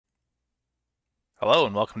Hello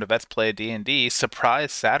and welcome to Vets Play D&D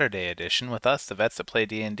Surprise Saturday Edition with us, the Vets that play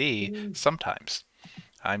D&D Mm. sometimes.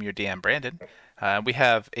 I'm your DM, Brandon. We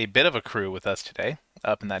have a bit of a crew with us today,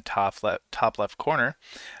 up in that top left corner.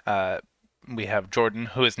 Uh, we have Jordan,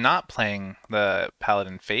 who is not playing the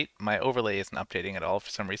Paladin Fate. My overlay isn't updating at all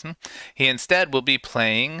for some reason. He instead will be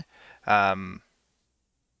playing, um,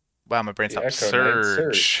 wow, my brain The stopped, Echo Knight Surge.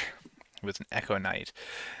 Surge. He was an Echo Knight.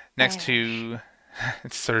 Next Sarge. to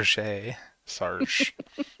Surge. Sarge.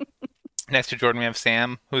 Next to Jordan, we have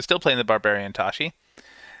Sam, who is still playing the Barbarian Tashi.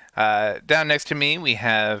 Down next to me, we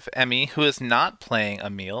have Emmy, who is not playing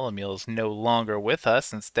Emil. Emil is no longer with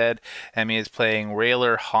us. Instead, Emmy is playing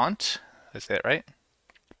Railer Haunt. Did I say it right?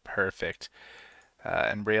 Perfect.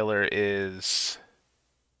 And Railer is.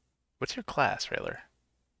 What's your class, Railer?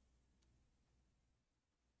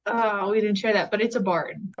 We didn't share that, but it's a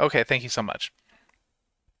bard. Okay, thank you so much.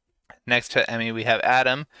 Next to Emmy, we have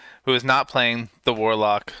Adam, who is not playing the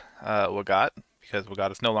Warlock Wagat, because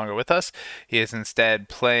Wagat is no longer with us. He is instead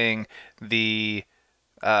playing the.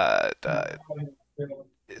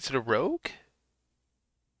 Is it a rogue?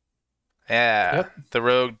 Yeah, Yep. the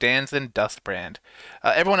rogue Danzin Dustbrand.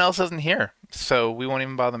 Everyone else isn't here, so we won't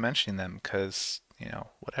even bother mentioning them because,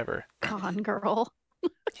 whatever, Con girl.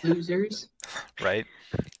 Losers. right?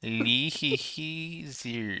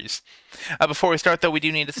 Lee-hee-hee-zeers. Before we start, though, we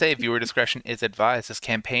do need to say viewer discretion is advised. This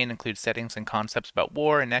campaign includes settings and concepts about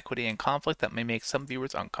war, inequity, and conflict that may make some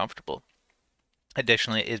viewers uncomfortable.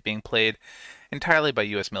 Additionally, it is being played entirely by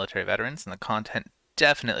U.S. military veterans, and the content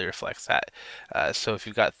definitely reflects that. So if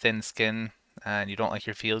you've got thin skin and you don't like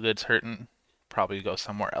your feel goods hurting, probably go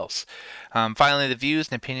somewhere else. Finally, the views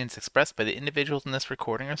and opinions expressed by the individuals in this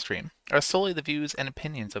recording or stream are solely the views and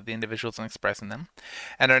opinions of the individuals expressing them,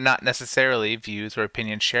 and are not necessarily views or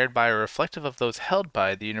opinions shared by or reflective of those held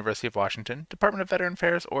by the University of Washington, Department of Veteran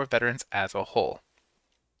Affairs, or veterans as a whole.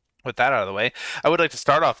 With that out of the way, I would like to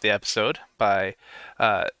start off the episode by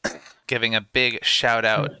giving a big shout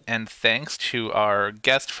out and thanks to our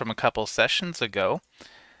guest from a couple sessions ago,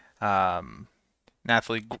 um,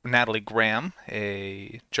 Natalie Graham,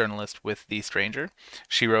 a journalist with The Stranger.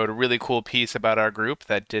 She wrote a really cool piece about our group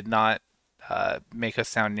that did not make us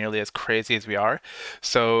sound nearly as crazy as we are.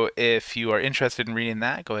 So if you are interested in reading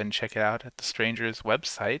that, go ahead and check it out at The Stranger's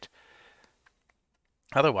website.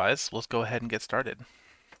 Otherwise, let's go ahead and get started.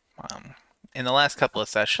 Um, in the last couple of Put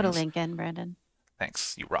a sessions, link in, Brandon.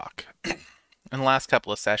 thanks, you rock. In the last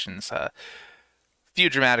couple of sessions, a few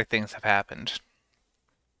dramatic things have happened.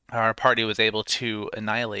 Our party was able to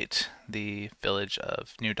annihilate the village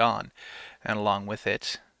of New Dawn, and along with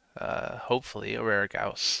it, hopefully, Aurora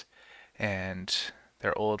Gauss and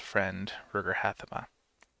their old friend Ruger Hathama,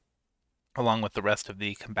 along with the rest of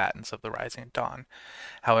the combatants of the Rising Dawn.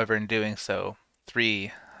 However, in doing so,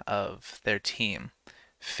 three of their team,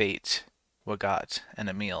 Fate, Wagat, and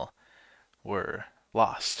Emil, were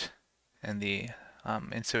lost in the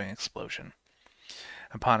ensuing explosion.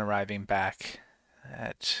 Upon arriving back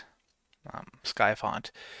at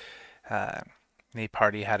Skyfont, the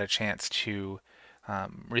party had a chance to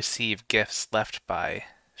receive gifts left by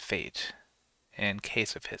Fate in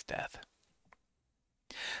case of his death.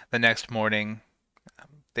 The next morning,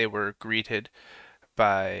 they were greeted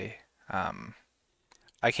by.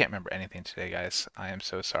 I can't remember anything today, guys. I am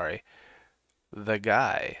so sorry. The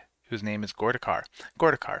guy whose name is Gordakar.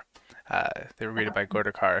 Gordakar. They were greeted by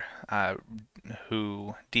Gordakar,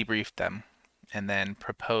 who debriefed them and then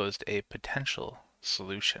proposed a potential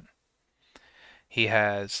solution. He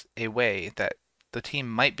has a way that the team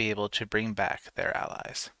might be able to bring back their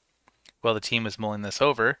allies. While the team was mulling this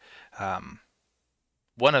over,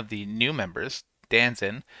 one of the new members,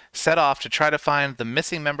 Danzin, set off to try to find the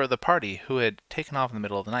missing member of the party who had taken off in the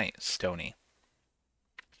middle of the night, Stony.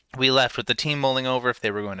 We left with the team mulling over if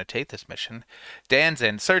they were going to take this mission.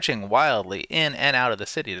 Danzin searching wildly in and out of the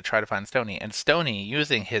city to try to find Stony, and Stony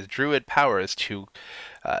using his druid powers to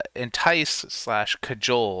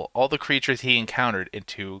entice/cajole all the creatures he encountered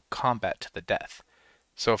into combat to the death.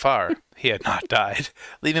 So far, he had not died,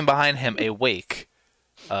 leaving behind him a wake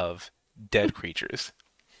of dead creatures.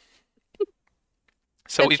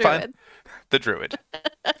 So we find the druid.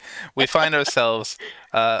 We find ourselves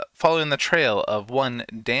following the trail of one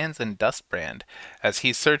Danzin Dustbrand as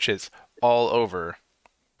he searches all over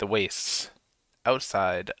the wastes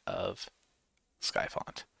outside of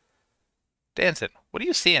Skyfont. Danzin, what are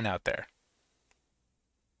you seeing out there?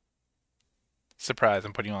 Surprise,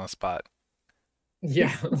 I'm putting you on the spot.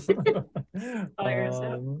 Yeah. Aggressive.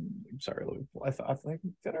 I'm sorry. I think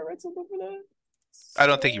did I write something for that? I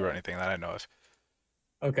don't think you wrote anything that I know of.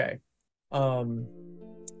 Okay. Um.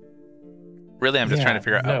 Really, I'm just trying to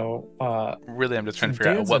figure out. no. Really, I'm just So trying to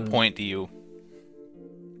figure out at what Danson, point do you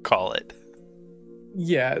call it?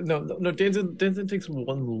 yeah, no. Danson takes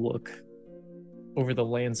one look over the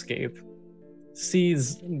landscape,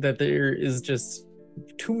 sees that there is just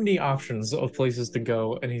too many options of places to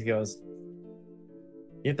go, and he goes,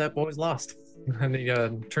 "Yeah, that boy's lost." And he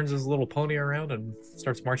turns his little pony around and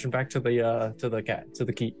starts marching back to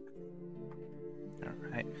the keep. All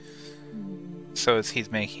right. So as he's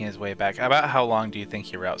making his way back, about how long do you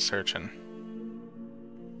think you were out searching?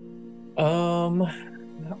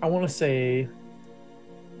 I want to say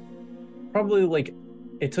probably like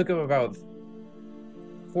it took him about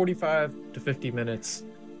 45 to 50 minutes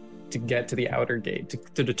to get to the outer gate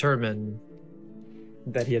to determine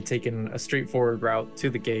that he had taken a straightforward route to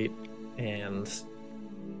the gate and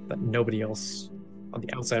that nobody else on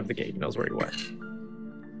the outside of the gate knows where he went.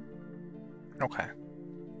 Okay.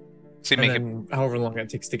 So you And make it. then however long it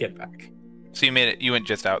takes to get back. So you made it. You went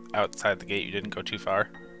just outside the gate. You didn't go too far.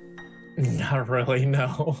 Not really, no.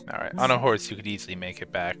 All right. On a horse, you could easily make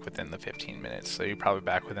it back within the 15 minutes. So you're probably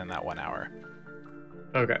back within that 1 hour.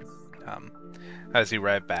 Okay. As you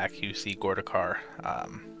arrive back, you see Gortakar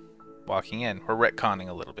walking in. We're retconning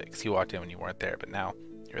a little bit because you walked in when you weren't there, but now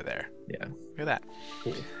you're there. Yeah. Look at that.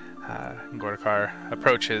 Cool. Gortakar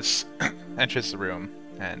approaches, enters the room,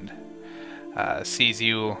 and sees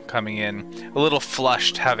you coming in, a little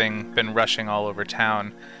flushed, having been rushing all over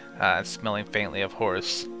town, smelling faintly of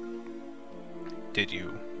horse. Did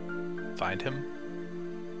you find him?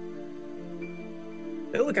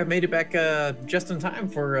 Hey, look, I made it back just in time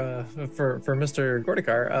for Mr.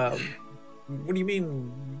 Gortakar. What do you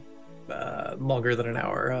mean longer than an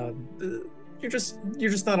hour? You're just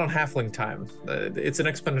not on halfling time. It's an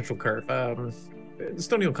exponential curve.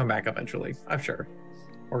 Stoney will come back eventually, I'm sure.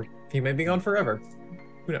 Or he may be gone forever.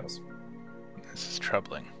 Who knows? This is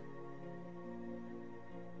troubling.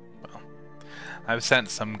 Well, I've sent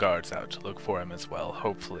some guards out to look for him as well.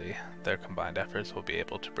 Hopefully, their combined efforts will be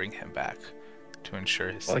able to bring him back to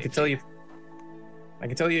ensure his safety. I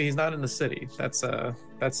can tell you he's not in the city. That's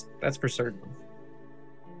for certain.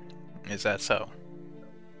 Is that so?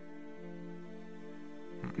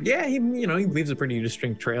 Yeah, he leaves a pretty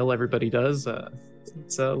distinct trail. Everybody does.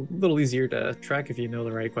 It's a little easier to track if you know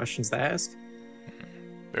the right questions to ask.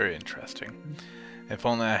 Very interesting. If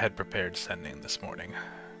only I had prepared sending this morning.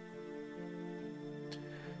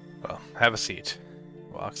 Well, have a seat.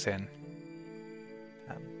 Walks in.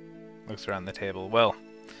 Looks around the table. Well,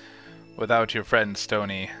 without your friend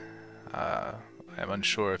Stoney, I'm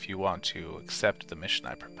unsure if you want to accept the mission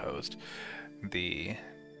I proposed. The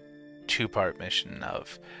two-part mission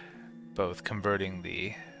of both converting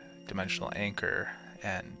the dimensional anchor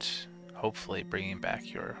and hopefully bringing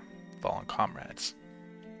back your fallen comrades.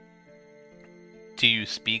 Do you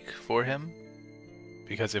speak for him?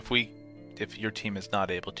 Because if your team is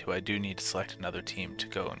not able to, I do need to select another team to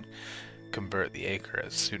go and convert the anchor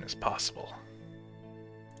as soon as possible.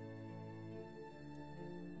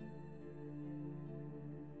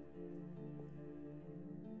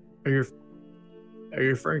 Are you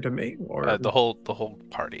referring to me or The whole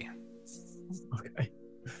party? Okay.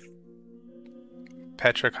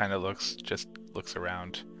 Petra kind of looks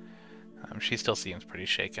around. She still seems pretty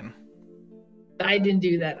shaken. I didn't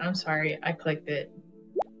do that. I'm sorry. I clicked it.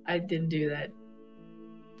 I didn't do that.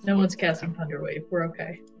 No one's casting Thunderwave. We're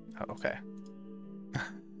okay. Oh, okay.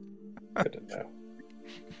 Good to know.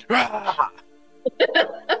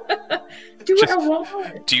 Do what I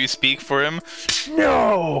want. Do you speak for him?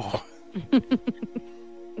 No!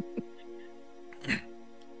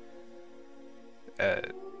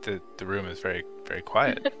 The room is very, very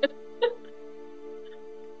quiet.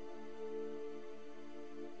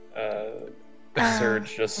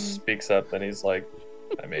 Serge just speaks up and he's like,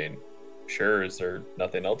 I mean, sure, is there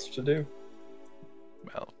nothing else to do?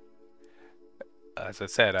 Well, as I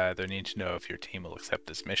said, I either need to know if your team will accept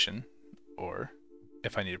this mission, or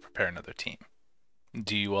if I need to prepare another team.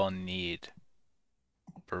 Do you all need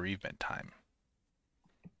bereavement time?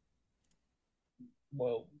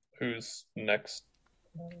 Well, who's next?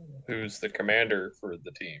 Who's the commander for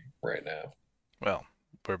the team right now? Well,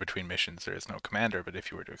 we're between missions. There is no commander, but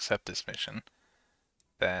if you were to accept this mission,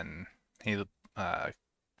 then he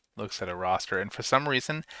looks at a roster, and for some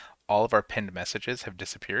reason, all of our pinned messages have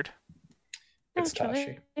disappeared. It's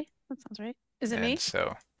Naturally. Tashi. That sounds right. Is it And me?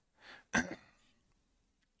 so,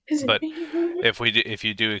 Is it But me? if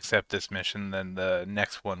you do accept this mission, then the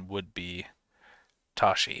next one would be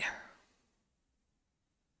Tashi.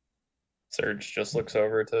 Serge just looks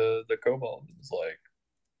over to the kobold and is like,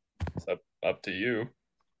 it's up to you.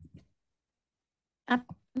 I'm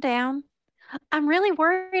down. I'm really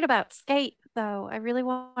worried about Skate. though. I really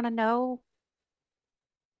want to know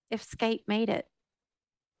if Scape made it.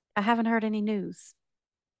 I haven't heard any news.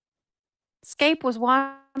 Scape was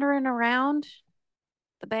wandering around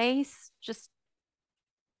the base just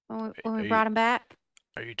when we Are brought him back.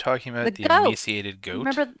 you talking The about the goat. emaciated goat?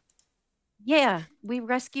 Remember? Yeah, we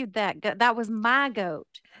rescued that goat. That was my goat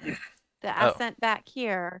that I Oh, sent back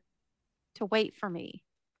here to wait for me.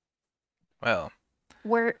 well,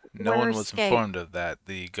 no one Where's was Scape? informed of that.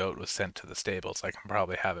 The goat was sent to the stables. I can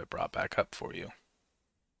probably have it brought back up for you.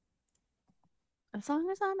 As long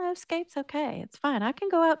as I know Scape's okay, it's fine. I can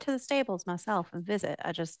go out to the stables myself and visit.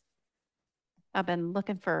 I've been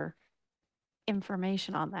looking for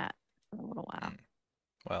information on that for a little while.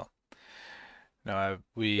 Well, no,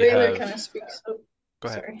 we Rayler have. kind of speaks up. Go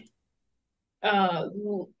ahead. Sorry.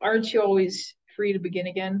 Well, aren't you always free to begin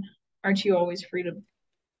again? Aren't you always free to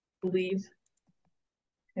believe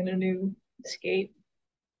in a new escape?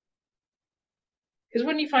 Because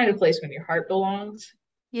when you find a place when your heart belongs,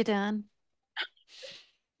 You done?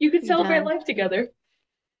 you can You celebrate done? life together.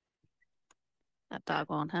 That dog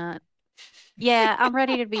won't hunt. Yeah, I'm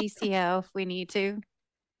ready to be CO if we need to.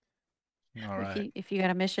 All right. If you got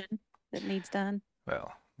a mission that needs done.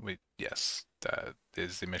 Well, yes, that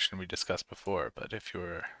is the mission we discussed before. But if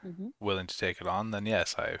you're willing to take it on, then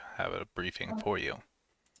yes, I have a briefing for you.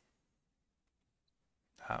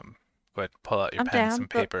 Go ahead, pull out your I'm pen, down, some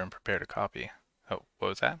but- paper, and prepare to copy. Oh, what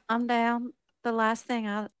was that? I'm down. The last thing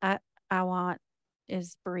I want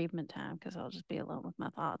is bereavement time because I'll just be alone with my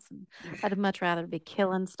thoughts, and I'd much rather be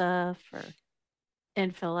killing stuff or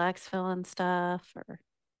infill exfilling stuff or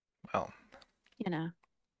Well,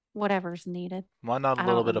 whatever's needed. why not a I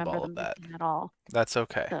little don't bit of remember all the of that? mission at all. That's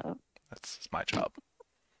okay. So That's my job.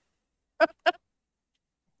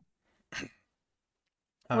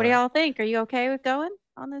 All what do right. y'all think? Are you okay with going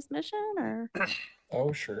on this mission or?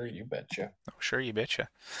 Oh, sure, you betcha. Oh, sure, you betcha.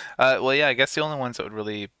 Well, yeah, I guess the only ones that would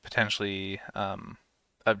really potentially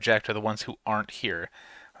object are the ones who aren't here.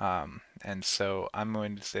 And so I'm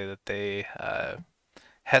going to say that they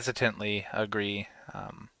hesitantly agree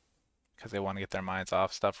because they want to get their minds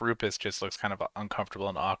off stuff. Rupus just looks kind of uncomfortable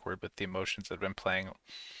and awkward with the emotions that have been playing.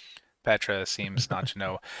 Petra seems not to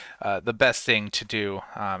know the best thing to do,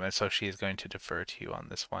 and so she is going to defer to you on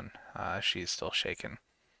this one. She's still shaken.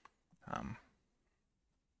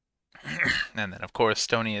 And then, of course,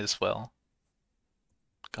 Stony is, well,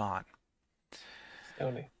 gone.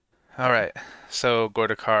 Stony. All right. So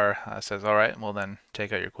Gordakar says, all right, well then,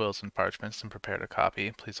 take out your quills and parchments and prepare to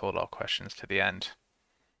copy. Please hold all questions to the end.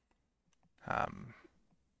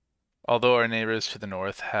 Although our neighbors to the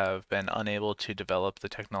north have been unable to develop the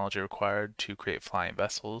technology required to create flying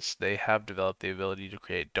vessels, they have developed the ability to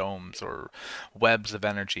create domes or webs of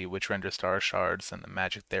energy which render star shards and the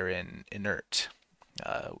magic therein inert,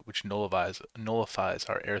 which nullifies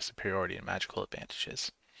our air superiority and magical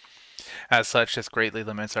advantages. As such, this greatly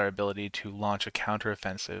limits our ability to launch a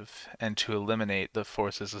counteroffensive and to eliminate the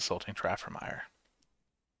forces assaulting Traffermire.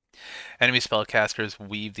 Enemy spellcasters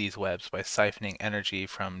weave these webs by siphoning energy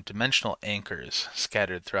from dimensional anchors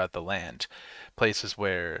scattered throughout the land, places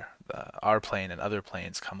where our plane and other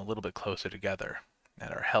planes come a little bit closer together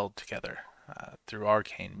and are held together through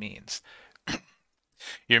arcane means.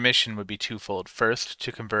 Your mission would be twofold. First,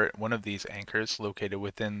 to convert one of these anchors located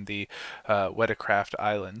within the Wedecraft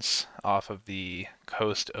Islands off of the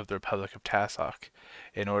coast of the Republic of Tassoc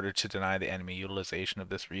in order to deny the enemy utilization of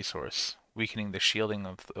this resource, weakening the shielding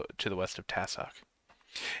to the west of Tassoc.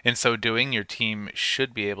 In so doing, your team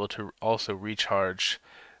should be able to also recharge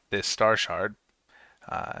this star shard.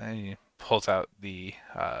 And he pulls out the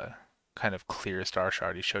kind of clear star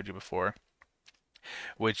shard he showed you before,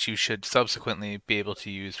 which you should subsequently be able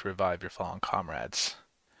to use to revive your fallen comrades.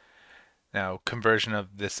 Now, conversion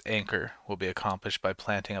of this anchor will be accomplished by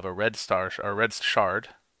planting of a red shard,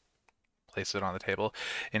 place it on the table,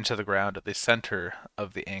 into the ground at the center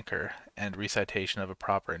of the anchor, and recitation of a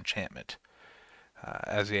proper enchantment.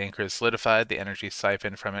 As the anchor is solidified, the energy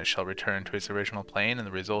siphoned from it shall return to its original plane, and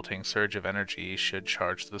the resulting surge of energy should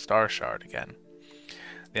charge the star shard again.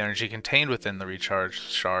 The energy contained within the recharged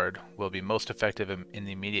shard will be most effective in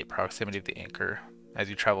the immediate proximity of the anchor. As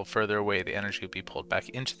you travel further away, the energy will be pulled back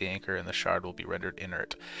into the anchor and the shard will be rendered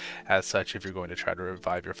inert. As such, if you're going to try to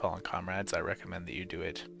revive your fallen comrades, I recommend that you do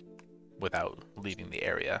it without leaving the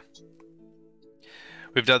area.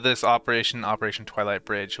 We've done this Operation Twilight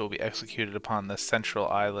Bridge will be executed upon the central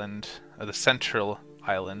island of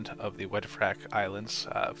the Wedefrak Islands.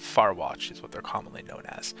 Farwatch is what they're commonly known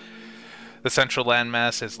as. The central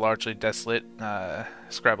landmass is largely desolate,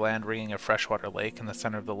 scrubland ringing a freshwater lake. In the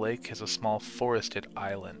center of the lake is a small forested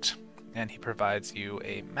island, and he provides you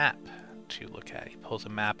a map to look at. He pulls a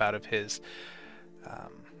map out of his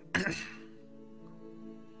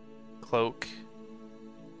cloak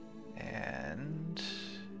and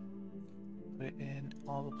put it in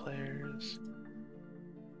all the players.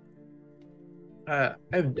 I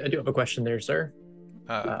do have a question there, sir.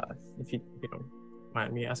 Uh, If you don't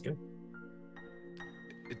mind me asking.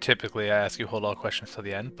 Typically, I ask you hold all questions till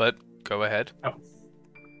the end, but go ahead. Oh,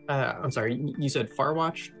 I'm sorry. You said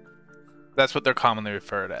Farwatch. That's what they're commonly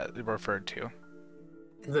referred to.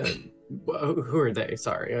 Who are they?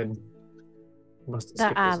 Sorry, I must have The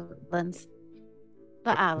skipped this. islands.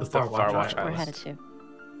 The islands. Farwatch Farwatch We're Islands. headed to.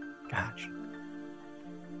 Gotcha.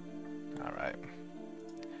 All right.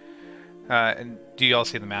 And do you all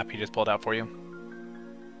see the map he just pulled out for you?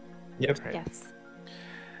 Yep. Right. Yes.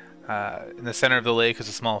 In the center of the lake is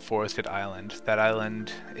a small forested island. That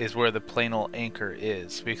island is where the planal anchor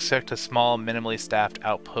is. We expect a small, minimally staffed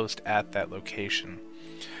outpost at that location.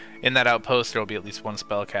 In that outpost, there will be at least one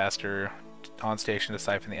spellcaster on station to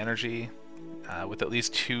siphon the energy, with at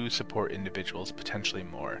least 2 support individuals, potentially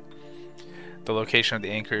more. The location of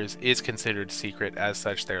the anchors is considered secret, as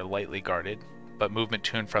such they're lightly guarded, but movement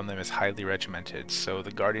to and from them is highly regimented, so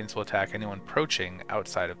the Guardians will attack anyone approaching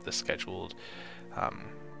outside of the scheduled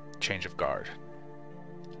change of guard.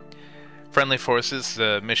 Friendly forces,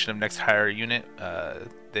 the mission of next higher unit,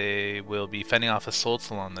 they will be fending off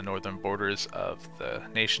assaults along the northern borders of the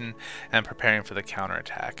nation and preparing for the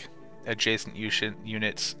counterattack. Adjacent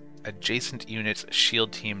units,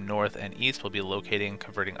 Shield Team North and East will be locating and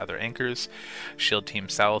converting other anchors. Shield Team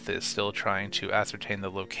South is still trying to ascertain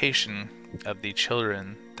the location of the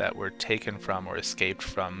children that were taken from or escaped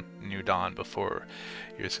from New Dawn before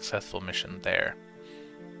your successful mission there.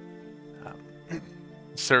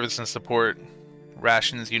 Service and support,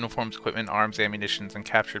 rations, uniforms, equipment, arms, ammunitions, and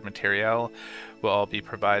captured material will all be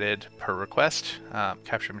provided per request.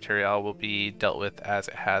 Captured material will be dealt with as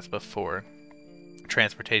it has before.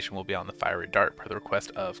 Transportation will be on the Fiery Dart per the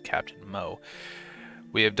request of Captain Mo.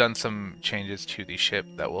 We have done some changes to the ship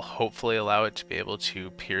that will hopefully allow it to be able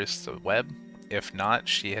to pierce the web. If not,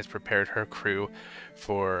 she has prepared her crew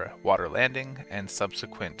for water landing and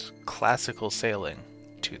subsequent classical sailing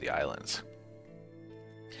to the islands.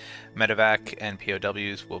 Medevac and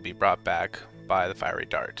POWs will be brought back by the Fiery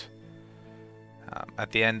Dart.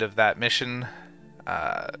 At the end of that mission,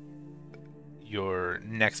 your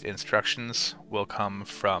next instructions will come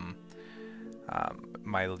from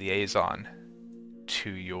my liaison to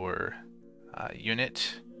your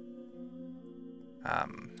unit,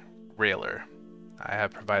 Railer. I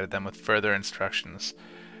have provided them with further instructions.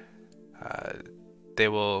 They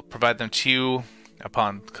will provide them to you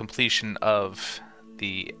upon completion of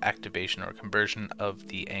the activation or conversion of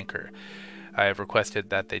the anchor. I have requested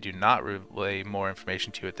that they do not relay more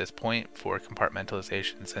information to you at this point for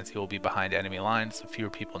compartmentalization, since he will be behind enemy lines. The fewer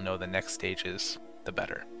people know the next stages, the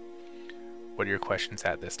better. What are your questions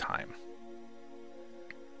at this time?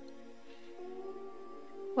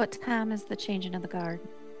 What time is the changing of the guard?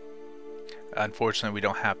 Unfortunately, we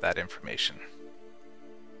don't have that information.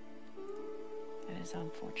 That is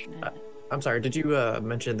unfortunate. I'm sorry, did you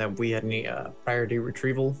mention that we had any priority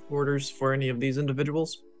retrieval orders for any of these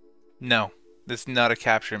individuals? No, this is not a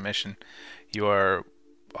capture mission. You are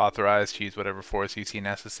authorized to use whatever force you see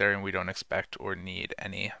necessary, and we don't expect or need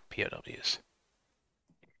any POWs.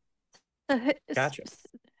 Gotcha.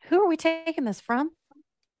 Who are we taking this from?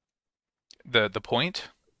 The point?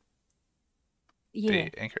 Yeah.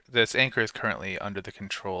 This anchor is currently under the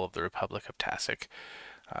control of the Republic of Tasik.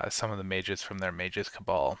 Some of the mages from their Mages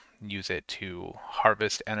Cabal use it to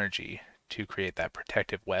harvest energy to create that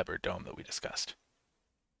protective web or dome that we discussed.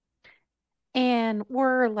 And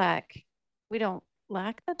we don't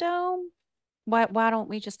lack the dome? Why don't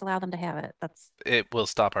we just allow them to have it? It will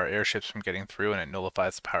stop our airships from getting through, and it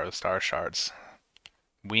nullifies the power of star shards.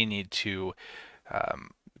 We need to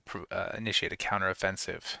initiate a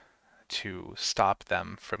counteroffensive to stop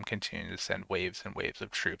them from continuing to send waves and waves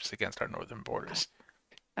of troops against our northern borders.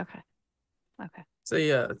 Okay. So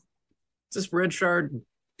is this red shard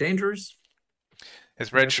dangerous?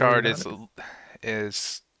 This red Yes, shard really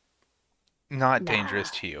is not dangerous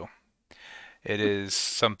to you. It is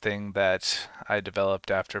something that I developed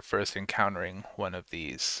after first encountering one of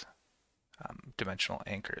these dimensional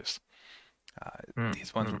anchors.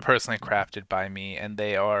 These ones were personally crafted by me, and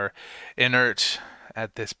they are inert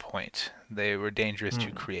at this point. They were dangerous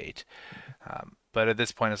to create. But at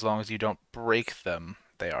this point, as long as you don't break them,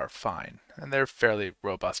 they are fine. And they're fairly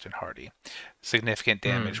robust and hardy. Significant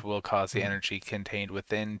damage will cause the energy contained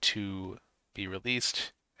within to be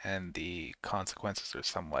released, and the consequences are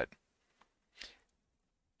somewhat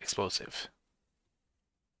explosive.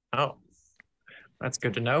 Oh, That's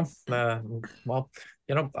good to know. Well,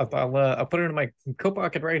 I'll put it in my coat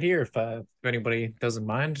pocket right here if anybody doesn't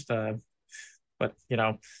mind. But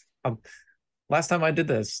um, last time I did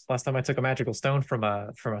this, last time I took a magical stone from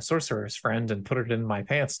a sorcerer's friend and put it in my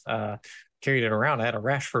pants, carried it around. I had a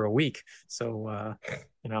rash for a week. So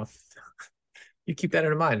you keep that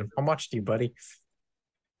in mind. I'm watching you, buddy.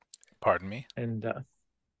 Pardon me? And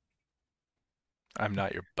I'm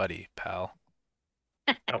not your buddy, pal.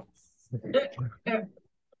 oh.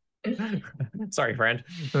 Sorry, friend.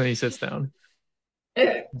 And then he sits down.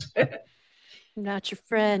 I'm not your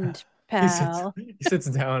friend, pal. He sits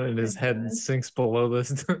down and his head sinks below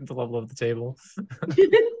the level of the table.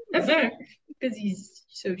 Because he's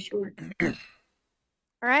so short. All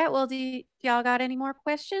right. Well, do y'all got any more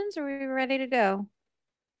questions? Or are we ready to go?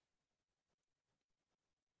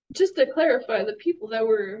 Just to clarify, the people that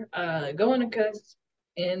were going to us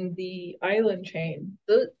in the island chain,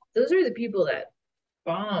 those are the people that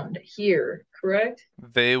bombed here, correct?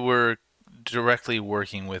 They were directly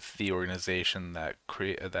working with the organization that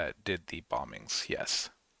did the bombings. Yes.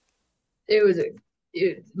 It was a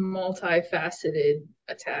multifaceted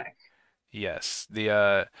attack. Yes.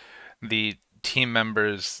 The team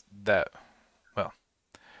members that, well,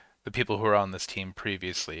 the people who were on this team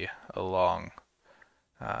previously, along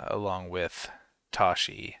with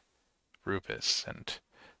Tashi, Rupus, and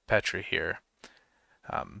Petra here,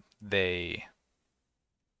 they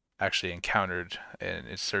actually encountered an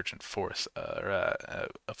insurgent force, or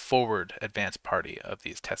a forward advance party of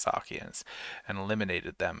these Tessakians, and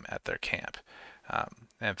eliminated them at their camp,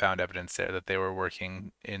 and found evidence there that they were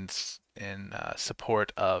working in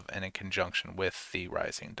support of and in conjunction with the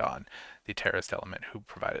Rising Dawn, the terrorist element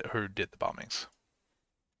who did the bombings.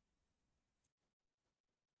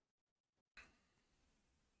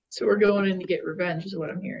 So we're going in to get revenge, is what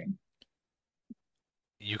I'm hearing.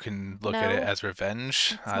 You can look at it as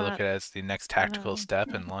revenge. I look at it as the next tactical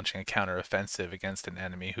step in launching a counteroffensive against an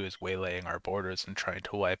enemy who is waylaying our borders and trying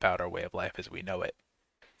to wipe out our way of life as we know it.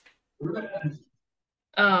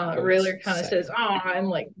 Railer kind of says, "Oh," and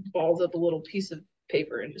like balls up a little piece of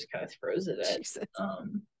paper and just kind of throws it at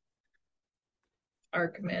our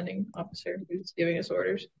commanding officer who's giving us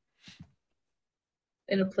orders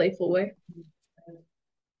in a playful way.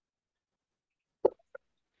 All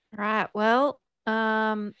right. Well,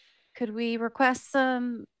 could we request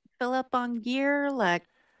some fill up on gear like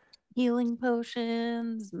healing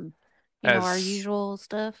potions and our usual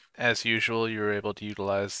stuff? As usual, you're able to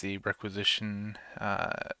utilize the requisition,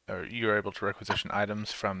 or you're able to requisition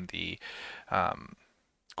items from the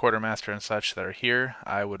quartermaster and such that are here.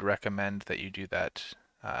 I would recommend that you do that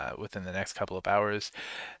within the next couple of hours,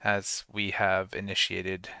 as we have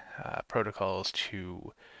initiated protocols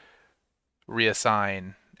to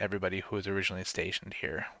reassign everybody who was originally stationed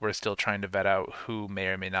here. We're still trying to vet out who may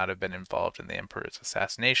or may not have been involved in the Emperor's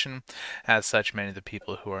assassination. As such, many of the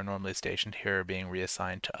people who are normally stationed here are being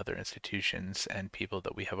reassigned to other institutions, and people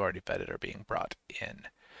that we have already vetted are being brought in.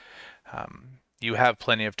 You have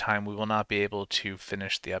plenty of time. We will not be able to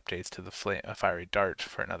finish the updates to the Fiery Dart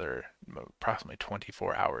for another approximately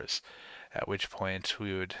 24 hours, at which point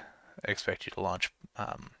we would expect you to launch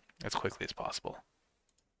as quickly as possible.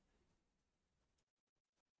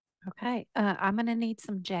 Okay, I'm gonna need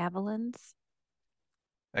some javelins.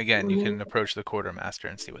 Again, you can approach the quartermaster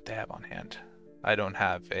and see what they have on hand. I don't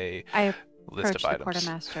have a list of items. I approach the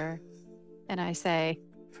quartermaster and I say,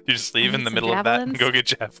 "You just leave in the middle of that and go get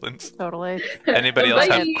javelins." Totally. Anybody else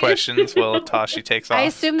have questions while Tashi takes off? I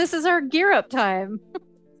assume this is our gear up time.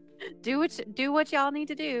 Do what y'all need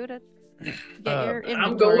to do to get your inventory.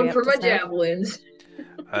 I'm going for my snuff. javelins.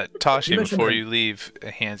 Tashi, before you leave,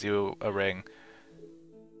 hands you a ring.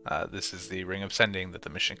 This is the ring of sending that the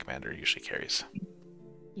mission commander usually carries.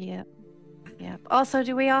 Yep. Also,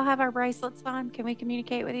 do we all have our bracelets on? Can we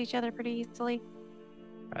communicate with each other pretty easily?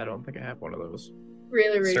 I don't think I have one of those.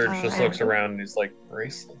 Really? Serge just looks around and he's like,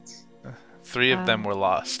 bracelets? 3 of them were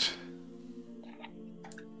lost.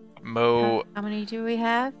 Mo. How many do we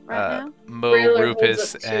have right now? Mo,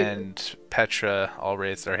 Rupus, and Petra all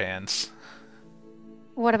raised their hands.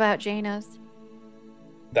 What about Jaina's?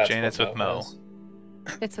 Jaina's with Mo.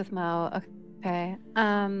 It's with Mo. Okay.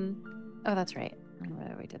 Oh, that's right.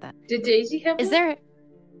 We did that. Did Daisy have one? Is there?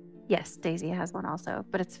 Yes, Daisy has one also,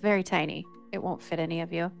 but it's very tiny. It won't fit any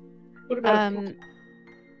of you. What about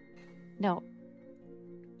no.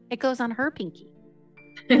 It goes on her pinky.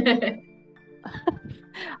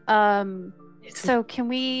 So can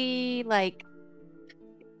we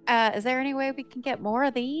is there any way we can get more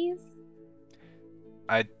of these?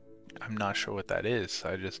 I'm not sure what that is.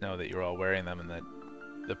 I just know that you're all wearing them and that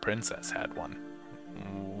the princess had one.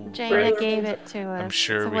 Jaina Braylor gave holds- it to us. I'm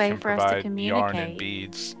sure it's a we way can for us to provide yarn and communicate.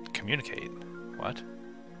 beads. Communicate? What?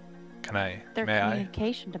 Can I? Their May I?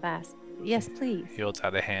 communication device. Yes, please. He holds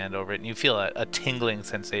out a hand over it, and you feel a tingling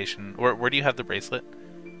sensation. Where do you have the bracelet?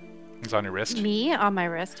 It's on your wrist? Me on my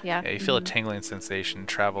wrist, yeah. Yeah, you feel a tingling sensation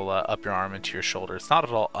travel up your arm into your shoulder. It's not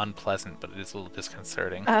at all unpleasant, but it is a little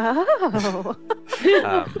disconcerting. Oh.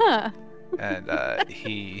 Um, and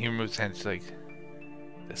he removes his hand. He's like,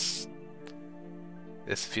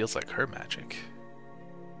 this feels like her magic.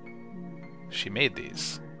 She made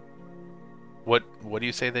these. What do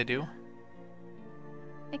you say they do?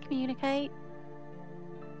 They communicate.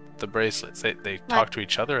 The bracelets. They talk to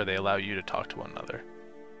each other, or they allow you to talk to one another?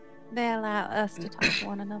 They allow us to talk to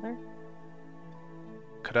one another.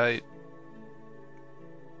 Could I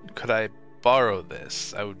borrow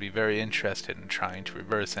this? I would be very interested in trying to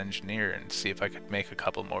reverse engineer and see if I could make a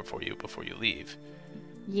couple more for you before you leave.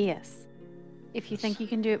 Yes. If you think you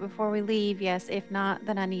can do it before we leave, yes. If not,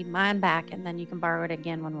 then I need mine back, and then you can borrow it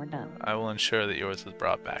again when we're done. I will ensure that yours is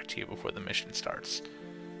brought back to you before the mission starts.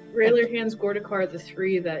 Rayler hands Gordicar the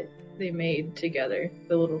 3 that they made together,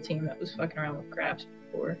 the little team that was fucking around with crabs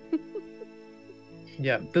before.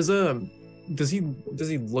 Yeah. Does he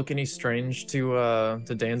look any strange to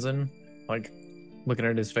Danzin? Like, looking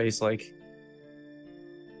at his face, like,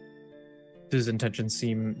 does his intentions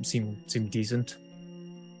seem decent?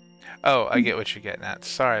 Oh, I get what you're getting at.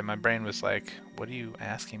 Sorry, my brain was like, what are you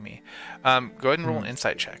asking me? Go ahead and roll an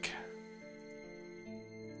insight check.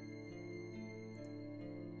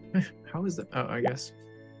 How is that? Oh, I guess.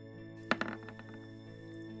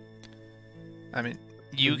 I mean,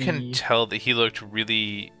 you can tell that he looked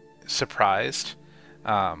really surprised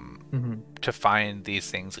to find these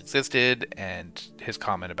things existed, and his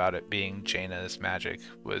comment about it being Jaina's magic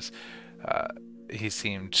was, he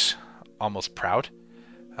seemed almost proud.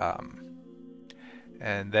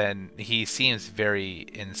 And then he seems very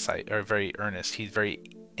very earnest. He's very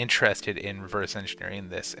interested in reverse engineering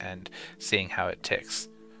this and seeing how it ticks.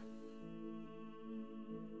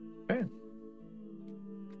 Okay.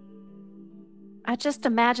 I just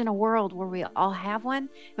imagine a world where we all have one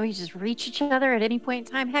and we just reach each other at any point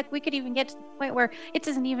in time. Heck, we could even get to the point where it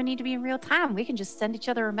doesn't even need to be in real time. We can just send each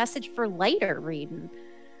other a message for later reading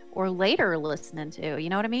or later listening to. You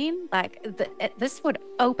know what I mean? Like, this would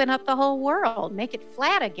open up the whole world, make it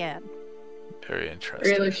flat again. Very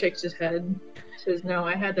interesting. Rayler shakes his head, says, "No,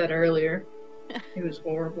 I had that earlier. It was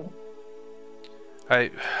horrible." I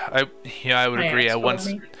would agree. asked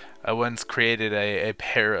I once created a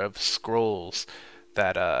pair of scrolls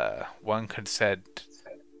that one could send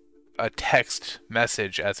a text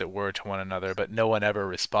message, as it were, to one another, but no one ever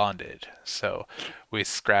responded. So we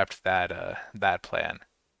scrapped that plan.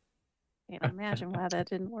 Can't imagine why that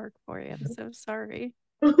didn't work for you. I'm so sorry.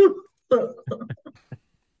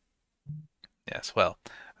 Yes, well,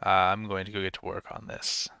 I'm going to go get to work on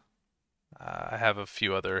this. I have a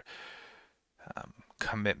few other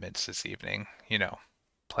commitments this evening. You know,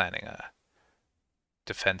 planning a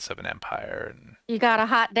defense of an empire, and You got a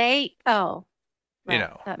hot date? Oh, You right.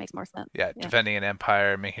 know. That makes more sense. yeah, defending an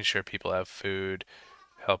empire, making sure people have food,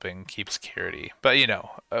 helping keep security. But you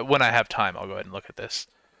know, when I have time, I'll go ahead and look at this.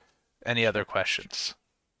 Any other questions?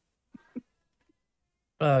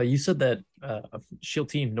 You said that Shield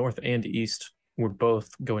Team North and East were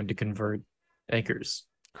both going to convert anchors.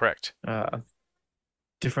 Correct.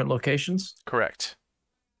 Different locations? Correct.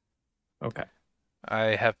 Okay.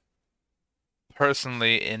 I have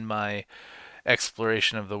personally, in my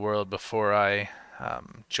exploration of the world before I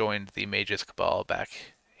joined the Mages Cabal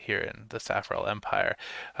back here in the Saffral Empire,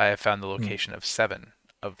 I have found the location of 7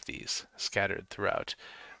 of these scattered throughout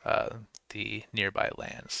the nearby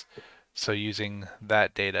lands. So using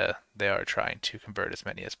that data, they are trying to convert as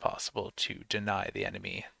many as possible to deny the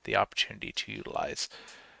enemy the opportunity to utilize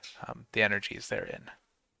the energies therein.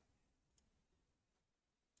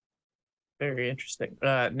 Very interesting.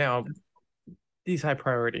 Now, these high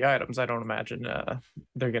priority items, I don't imagine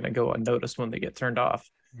they're going to go unnoticed when they get turned off.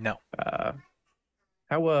 No.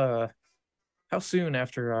 How soon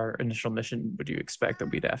after our initial mission would you expect that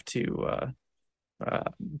we'd have to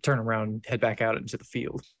turn around and head back out into the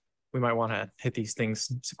field? We might want to hit these things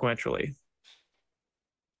sequentially.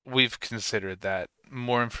 We've considered that.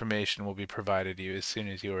 More information will be provided to you as soon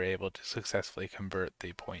as you are able to successfully convert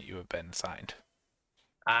the point you have been assigned.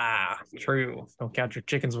 Ah, true. Don't count your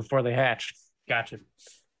chickens before they hatch. Gotcha.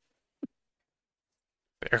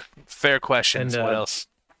 Fair questions. And, What else?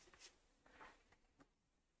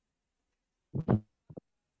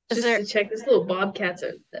 Just to check, this little bobcat's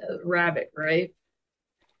a rabbit, right?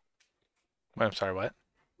 I'm sorry, what?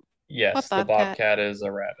 Yes, What the bobcat? bobcat is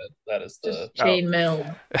a rabbit. That is the. Just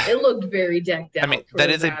chainmail. It looked very decked out. I mean, for that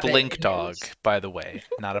is a rabbit blink and dog, his- by the way,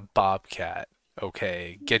 not a bobcat.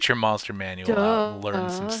 Okay, get your monster manual out and learn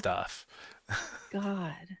some Duh. stuff.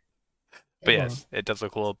 God. But Puma. yes, it does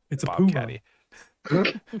look a little It's a puma. bobcatty.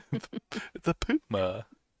 It's a puma.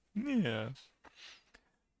 Yeah.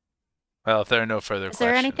 Well, if there are no further Is questions,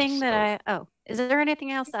 there anything that is there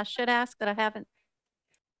anything else I should ask that I haven't?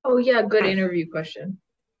 Oh yeah, good interview question.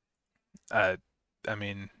 I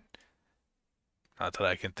mean, not that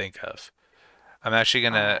I can think of. I'm actually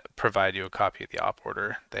gonna provide you a copy of the op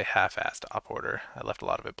order. They half-assed op order. I left a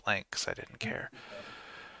lot of it blank because I didn't care.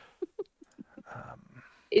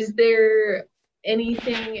 Is there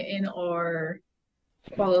anything in our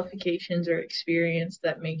qualifications or experience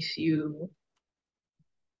that makes you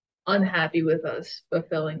unhappy with us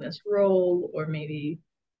fulfilling this role, or maybe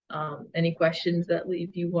any questions that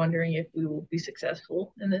leave you wondering if we will be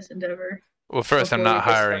successful in this endeavor? Well, first, I'm Before we not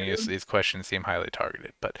get hiring you, so started. these questions seem highly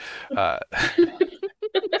targeted. But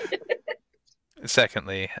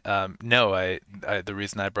secondly, no, the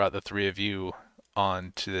reason I brought the three of you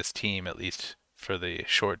on to this team, at least for the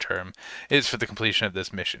short term, is for the completion of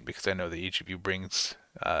this mission, because I know that each of you brings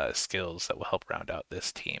skills that will help round out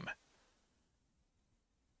this team.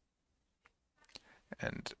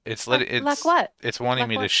 And it's Like what? It's wanting Like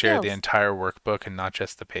me to what share the skills? entire workbook and not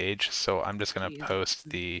just the page. So I'm just going to Jeez. post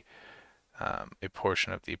a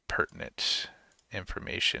portion of the pertinent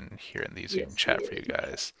information here in the Zoom Yes, chat for you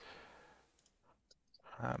guys.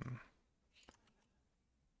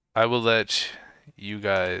 I will let you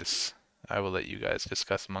guys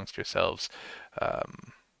discuss amongst yourselves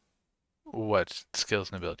what skills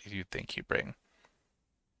and abilities you think you bring.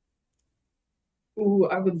 Ooh,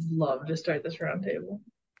 I would love to start this roundtable.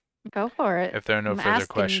 Go for it. If there are no I'm further asking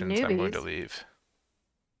questions, I'm going to newbies. leave.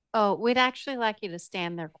 Oh, we'd actually like you to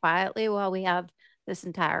stand there quietly while we have this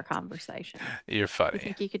entire conversation. You're You funny.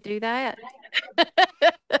 think you could do that?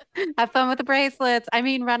 Have fun with the bracelets. I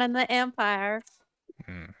mean, running the empire.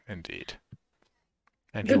 Indeed.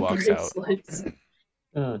 And The he walks out. bracelets.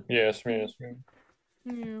 Yes, yes.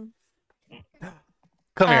 Hmm.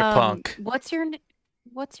 Come here, punk. What's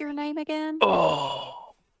your name again?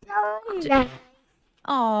 Oh.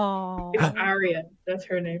 Oh, It's Aria. That's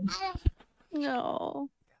her name. no.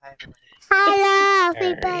 Hello,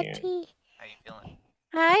 everybody. How you feeling?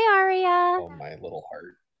 Hi, Aria. Oh, my little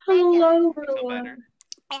heart. Hello, Feel little better? one.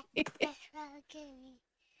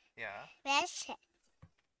 Yeah.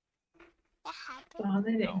 Oh,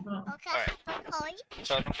 they didn't. No. Huh? Alright.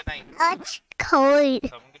 So have a good night. It's cold. So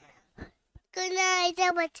have a good night. Good night. I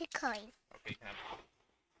want to cold. Okay, you can have.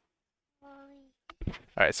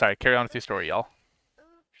 Alright, sorry. Carry on with your story, y'all.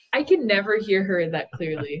 I can never hear her that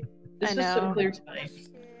clearly. This I was so know. clear tonight.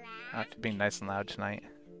 After being nice and loud tonight.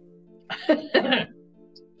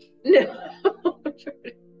 No.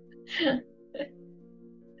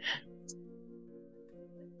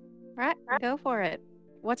 Right, go for it.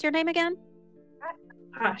 What's your name again?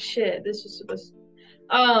 Ah, shit. This was supposed.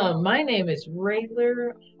 My name is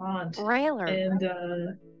Rayler Haunt, Railer.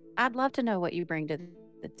 and I'd love to know what you bring to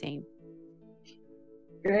the team.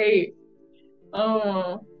 great.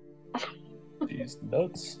 Oh, These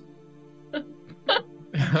nuts.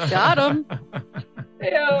 Got 'em.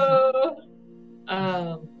 yo.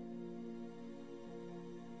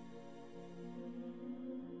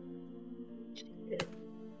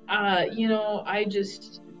 I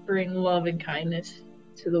just bring love and kindness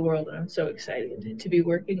to the world, and I'm so excited to be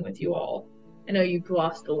working with you all. I know you've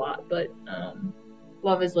lost a lot, but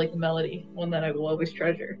love is like a melody, one that I will always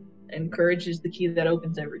treasure, and courage is the key that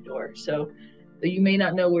opens every door. So, though you may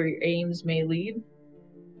not know where your aims may lead,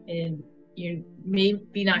 and you may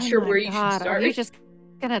be not sure my where you should God, start. Are you just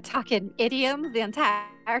gonna talk in idioms the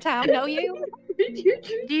entire time? Know you?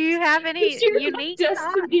 Do you have any It's your unique?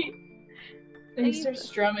 destiny. And you Please. start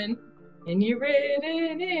strumming, and you're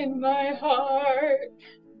written in my heart.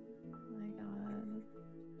 Oh my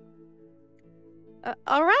God.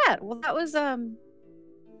 All right. Well, that was something.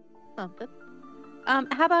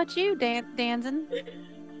 How about you, Danzen?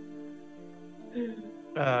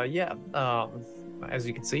 Yeah. As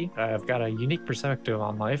you can see, I've got a unique perspective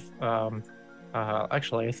on life.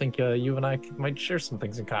 Actually, I think you and I might share some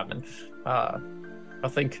things in common. I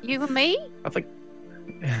think, You and me?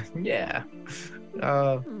 yeah.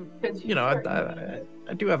 I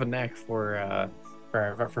do have a knack for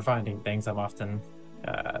finding things. I'm often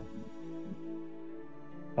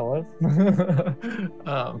hello.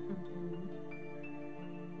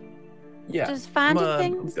 Yeah. Does finding I'm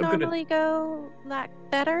things gonna- normally go like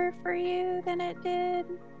better for you than it did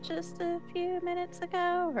just a few minutes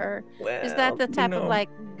ago? Or is that the type of like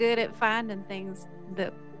good at finding things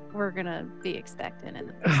that we're gonna be expecting in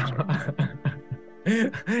the future?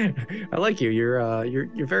 I like you.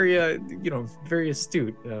 You're very very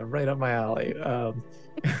astute. Right up my alley.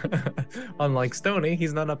 Unlike Stony,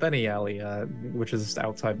 he's not up any alley, which is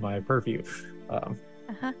outside my purview.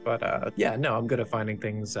 But yeah, no, I'm good at finding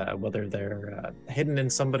things, whether they're hidden in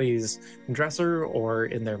somebody's dresser or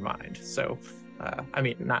in their mind. So, I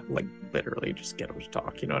mean, not like literally just get them to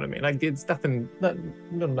talk. You know what I mean? Like it's nothing,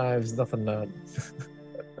 no knives, nothing.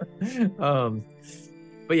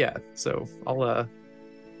 But yeah, so I'll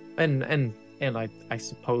and I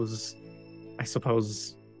suppose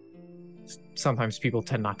sometimes people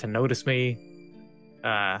tend not to notice me.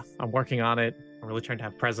 I'm working on it. I'm really trying to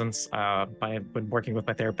have presence. I've been working with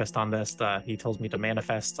my therapist on this. He tells me to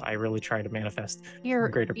manifest. I really try to manifest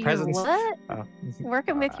greater presence. What?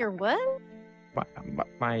 Working with your what?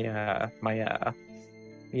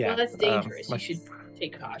 Yeah. Well, that's dangerous. You should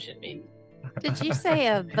take caution, maybe. Did you say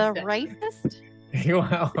the rapist?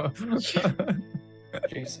 Wow.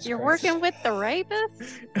 Jesus You're Christ. working with the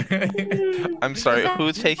rapist? I'm sorry,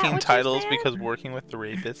 who's is that taking what you titles said? because working with the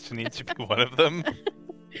rapist needs to be one of them?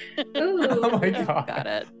 Oh my Oh, god. got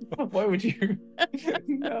it. Why would you?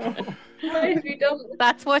 No. Why have you done this?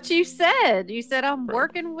 That's what you said. You said I'm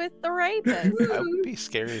working with the rapist. I would be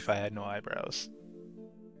scary if I had no eyebrows.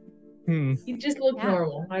 Hmm. You just look Yeah.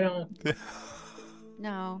 normal. I don't.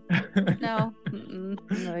 No, no,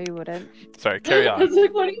 no, you wouldn't. Sorry, carry I was on.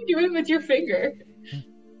 like, what are you doing with your finger?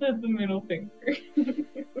 That's the middle finger.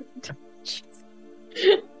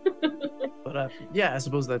 But yeah, I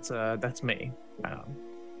suppose that's me.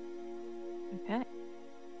 Okay.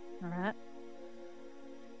 All right.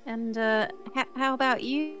 And how about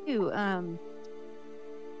you?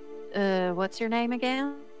 What's your name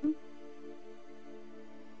again?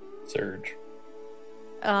 Surge.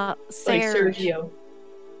 Like Serge. Sergio.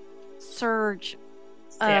 Serge.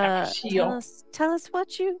 Sergio. Tell us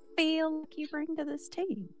what you feel like you bring to this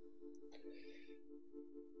team.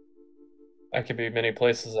 I can be many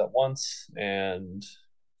places at once and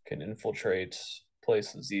can infiltrate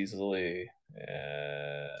places easily,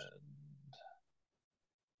 and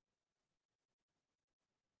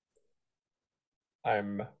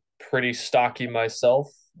I'm pretty stocky myself.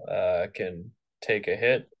 Can take a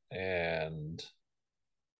hit and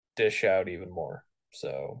dish out even more.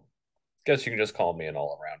 So, guess you can just call me an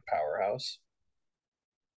all-around powerhouse.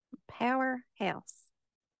 Powerhouse.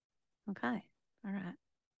 Okay. All right.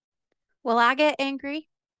 Well, I get angry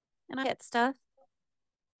and I get stuff.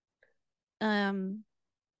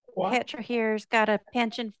 What? Petra here's got a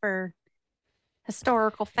penchant for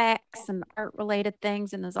historical facts and art-related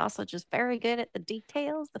things, and is also just very good at the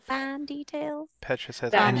details, the fine details. Petra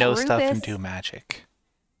says, That's I know stuff and Rufus. do magic.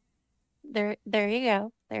 There you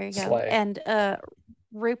go. There you go. Slay. And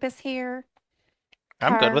Rupus here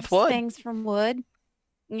I'm good with carves wood. things from wood.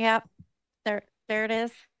 Yep. There it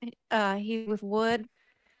is. He's with wood.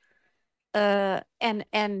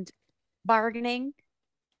 And bargaining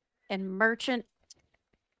and merchant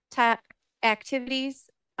type activities.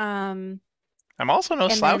 I'm also no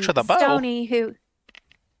And slouch then with a bow. Stony, who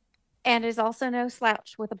is also no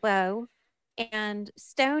slouch with a bow. And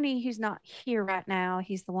Stony, who's not here right now,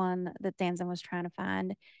 he's the one that Danzin was trying to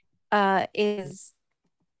find, is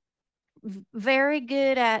very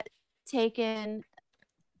good at taking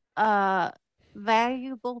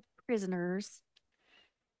valuable prisoners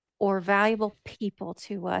or valuable people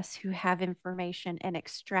to us who have information and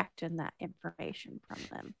extracting that information from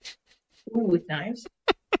them. Ooh, with knives.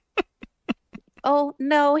 Oh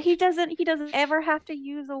no, he doesn't ever have to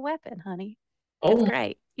use a weapon, honey. It's Oh,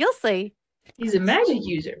 great. You'll see. he's a magic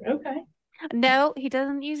user. Okay. No, he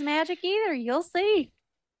doesn't use magic either. You'll see.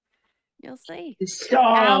 You'll see. Al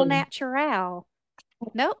Stop. natural.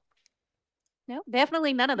 Nope. Nope.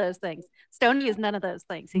 Definitely none of those things. Stony is none of those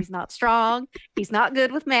things. He's not strong. He's not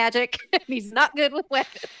good with magic. He's not good with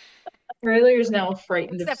weapons. Rayleigh is now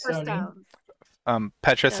frightened Except of for Stony. stones.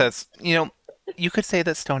 Petra Yes. says, you could say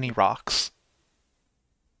that Stony rocks.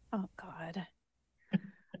 Oh God.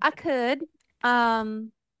 I could.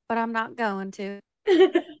 But I'm not going to.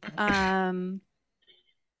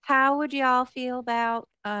 How would y'all feel about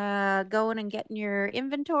going and getting your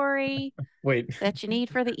inventory Wait, that you need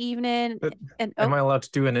for the evening? And am I allowed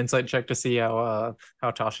to do an insight check to see how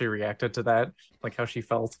Tashi reacted to that? Like how she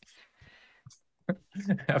felt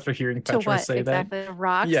after hearing to Petra what say exactly? The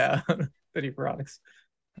rocks? that? Yeah, that he rocks.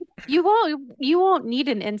 You won't need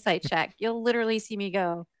an insight check. You'll literally see me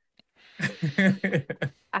go,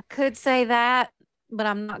 I could say that, but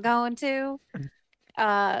I'm not going to.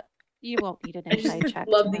 You won't need an I just insight check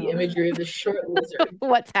to love the know imagery of the short lizard.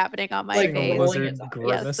 what's happening on my Like Single face. rolling lizard its eyes.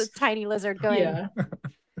 Yes, grimace. the tiny lizard going. Yeah.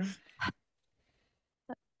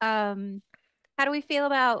 How do we feel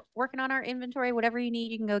about working on our inventory? Whatever you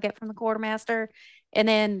need, you can go get from the quartermaster. And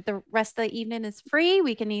then the rest of the evening is free.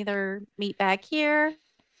 We can either meet back here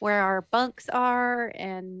where our bunks are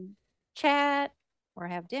and chat or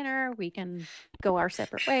have dinner. We can go our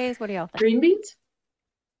separate ways. What do y'all think? Green beans?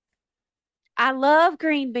 I love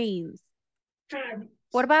green beans.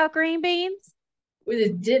 What about green beans? With a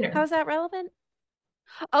dinner. How's that relevant?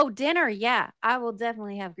 Oh, dinner. Yeah, I will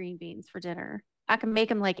definitely have green beans for dinner. I can make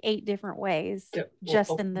them like 8 different ways Yeah,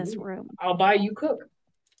 just in this room. I'll buy you cook.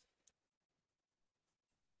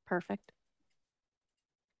 Perfect.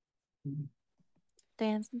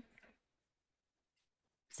 Dancing.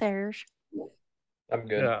 Serge. I'm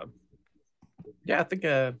good. Yeah, I think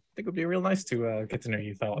it would be real nice to get to know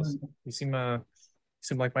you fellas. You seem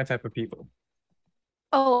like my type of people.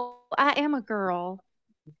 Oh, I am a girl.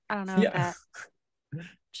 I don't know if Yeah. that.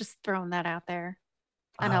 Just throwing that out there.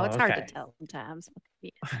 I know it's hard to Okay. tell sometimes.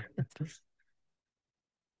 Yeah.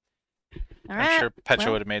 All I'm right. sure Petra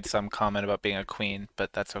well, would have made some comment about being a queen,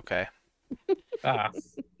 but that's okay. Ah,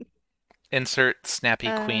 Insert snappy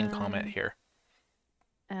queen comment here.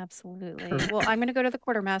 Absolutely. Well, I'm going to go to the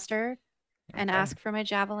quartermaster and Okay. ask for my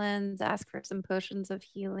javelins, ask for some potions of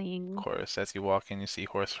healing. Of course, as you walk in, you see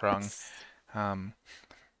Horserung It's-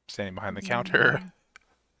 standing behind the counter.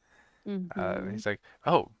 Mhm. He's like,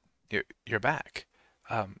 "Oh, you're back.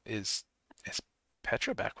 Is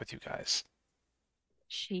Petra back with you guys?"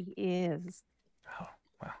 She is. Oh,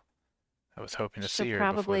 well, I was hoping to She'll see her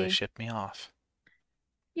before they probably- shipped me off.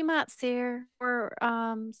 You might see her. We're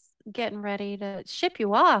getting ready to ship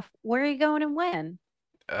you off. Where are you going and when?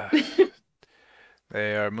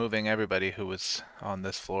 They are moving everybody who was on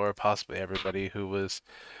this floor, possibly everybody who was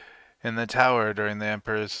in the tower during the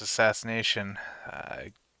Emperor's assassination.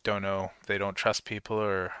 I don't know if they don't trust people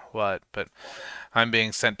or what, but I'm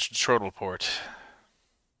being sent to Trottleport.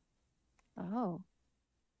 Oh.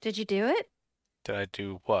 Did you do it? Did I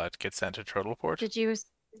do what? Get sent to Trottleport? Did you?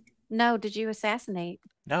 No, did you assassinate?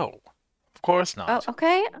 No, of course Oh, not.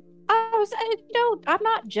 okay. I'm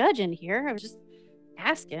not judging here. I was just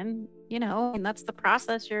asking, and that's the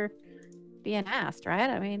process you're being asked, right?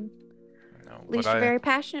 I mean, No, at least but you're very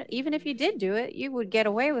passionate. Even if you did do it, you would get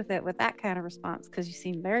away with it with that kind of response because you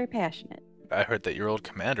seem very passionate. I heard that your old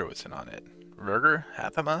commander was in on it. Ruger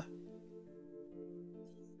Hathama?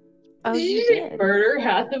 Oh, Did you you say did. murder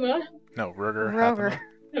Hathama? No, Ruger Roger.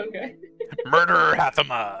 Hathama. Okay. Murder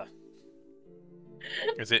Hathama!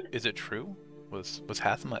 Is it true? Was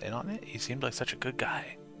Hathama in on it? He seemed like such a good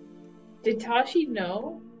guy. Did Tashi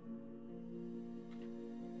know?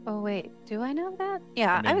 Oh, wait. Do I know that?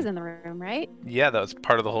 Yeah, I was mean- in the room, right? Yeah, that was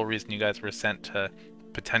part of the whole reason you guys were sent to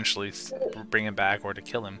potentially bring him back or to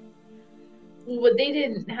kill him. But they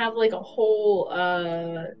didn't have like a whole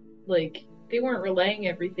they weren't relaying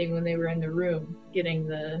everything when they were in the room getting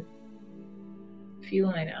the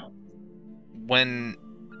feline out. When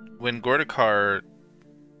Gordikar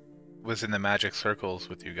was in the magic circles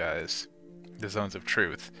with you guys, the zones of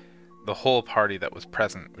truth, the whole party that was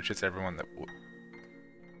present, which is everyone that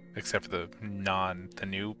except for the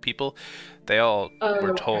new people, they all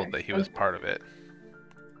were told Okay. that he was part of it.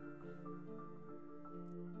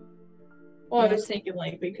 Well, I was thinking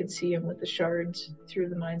like we could see him with the shards through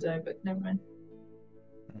the mind's eye, but never mind.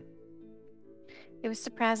 It was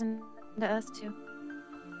surprising to us, too.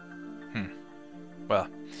 Well,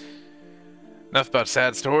 enough about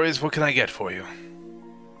sad stories. What can I get for you?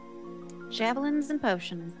 Javelins and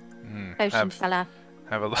potions. Potions, Have fella.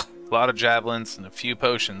 a lot of javelins and a few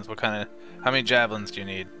potions. How many javelins do you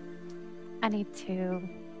need? I need 2.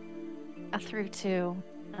 I threw 2,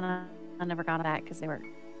 and I never got it back because they were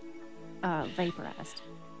vaporized.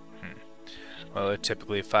 Well, they're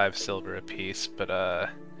typically 5 silver apiece, but I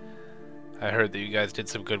heard that you guys did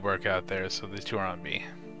some good work out there, so these 2 are on me.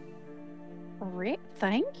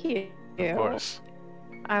 Thank you. Of course.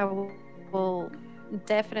 I will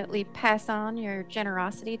definitely pass on your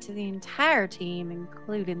generosity to the entire team,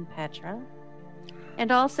 including Petra.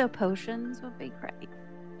 And also potions would be great.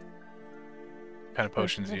 What kind of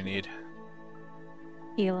potions do you need?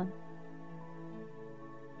 Healing.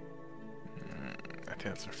 I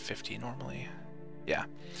think those are 50 normally. Yeah.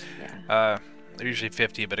 Yeah. They're usually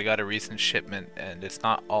 50, but I got a recent shipment, and it's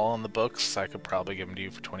not all in the books. I could probably give them to you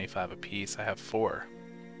for 25 apiece. I have 4.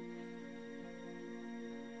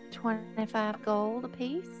 25 gold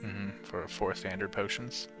apiece. For 4 standard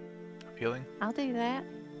potions of healing. I'll do that.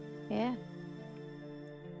 Yeah.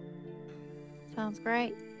 Sounds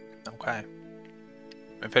great. Okay.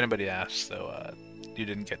 If anybody asks, though, you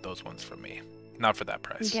didn't get those ones from me. Not for that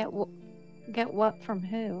price. Get what from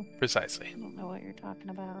who? Precisely. I don't know what you're talking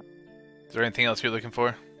about. Is there anything else you're looking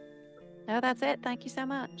for? No, that's it. Thank you so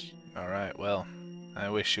much. All right. Well, I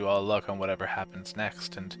wish you all luck on whatever happens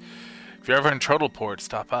next, and if you're ever in Trottleport,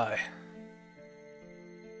 stop by.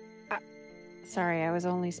 Sorry, I was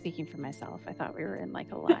only speaking for myself. I thought we were in like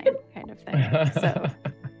a line kind of thing. So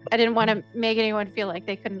I didn't want to make anyone feel like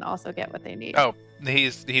they couldn't also get what they need. Oh,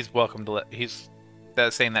 he's welcome to he's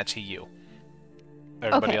saying that to you.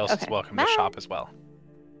 Everybody else is welcome to shop as well.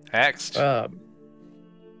 Next. I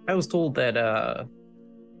was told that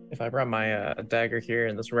if I brought my dagger here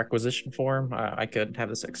in this requisition form, I could have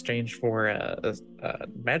this exchanged for a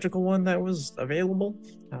magical one that was available.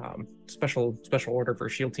 Special order for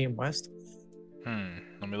Shield Team West.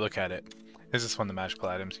 Let me look at it. Is this one of the magical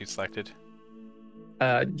items you selected?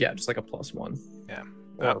 Yeah, just like a +1. Yeah.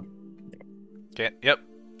 Or, Okay. Yep.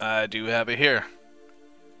 I do have it here.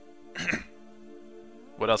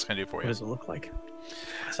 What else can I do for you? what does it look like?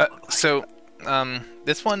 So,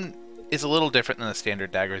 this one is a little different than the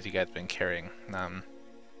standard daggers you guys have been carrying.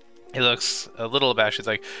 It looks a little abashed. It's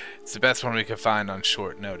like, it's the best one we could find on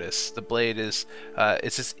short notice. The blade is,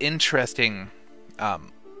 it's this interesting,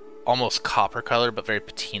 almost copper color, but very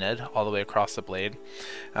patinaed all the way across the blade.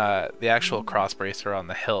 The actual cross bracer on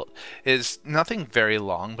the hilt is nothing very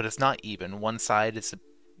long, but it's not even. One side is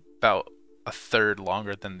about a third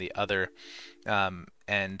longer than the other,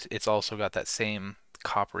 and it's also got that same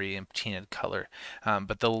coppery and patinaed color,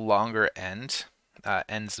 but the longer end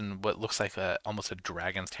ends in what looks like almost a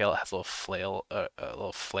dragon's tail. It has a little flail, a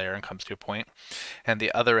little flare, and comes to a point, and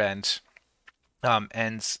the other end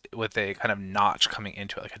ends with a kind of notch coming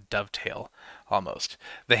into it, like a dovetail almost.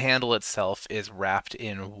 The handle itself is wrapped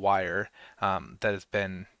in wire that has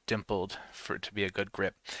been dimpled to be a good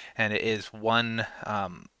grip, and it is one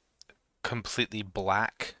completely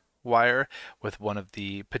black wire with one of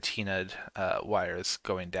the patinaed wires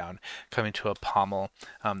going down, coming to a pommel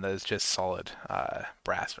that is just solid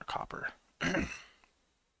brass or copper. The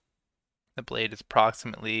blade is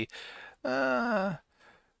approximately that's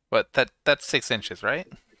 6 inches, right?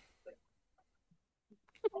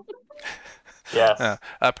 Yes.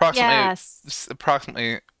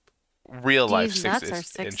 Approximately real life These 6 nuts are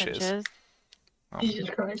 6 inches. Jesus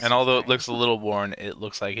Christ. And although it looks a little worn, it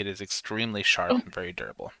looks like it is extremely sharp and very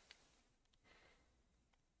durable.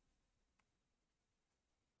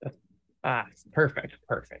 Perfect.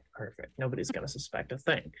 Nobody's gonna suspect a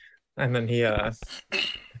thing. And then he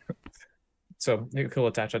so he'll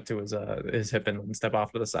attach it to his hip and then step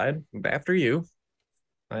off to the side after you,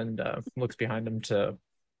 and looks behind him to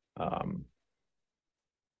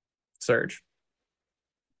Serge.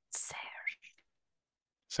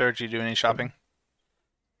 Serge, you do any shopping?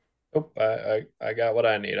 Oh, I got what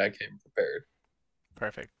I need. I came prepared.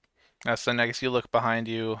 Perfect. So I guess you look behind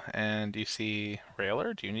you and you see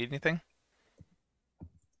Railer. Do you need anything?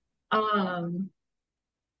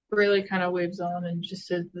 Really kind of waves on and just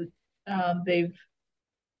says that they've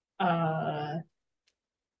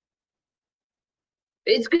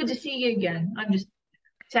it's good to see you again. I'm just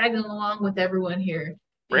tagging along with everyone here.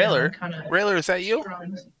 Railer? Railer, is that you?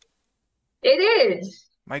 It is.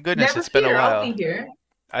 My goodness, Never it's been a fear, while. I'll be here.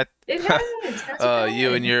 It has. How's it going?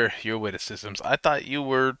 You and your witticisms. I thought you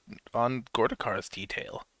were on Gordikar's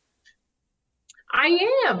detail.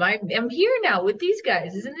 I am. I'm here now with these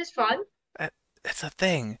guys. Isn't this fun? It's a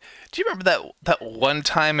thing. Do you remember that one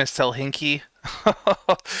time in Selhinki?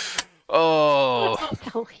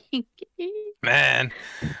 Oh, man,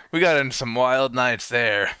 we got into some wild nights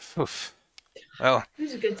there. Oof. Well, It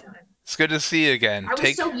was a good time. it's good to see you again. I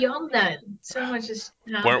was so young then. So much just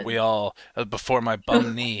happened. Weren't we all? Before my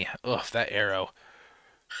bum knee. Ugh, that arrow.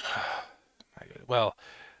 Well,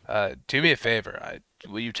 do me a favor.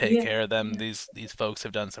 Will you take care of them? These folks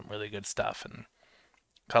have done some really good stuff, and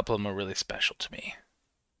a couple of them are really special to me.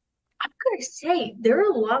 I'm gonna say they're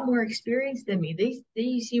a lot more experienced than me.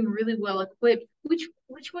 They seem really well equipped. Which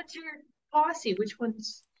one's your posse? Which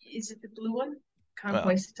one's is it? The blue one? Kind of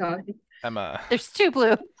points to Todd. There's 2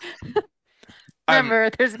 blue.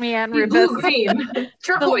 Remember, there's me and Rubus. Blue, green,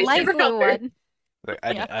 turquoise, the light different blue color.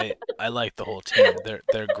 one. I like the whole team.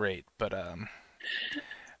 They're great, but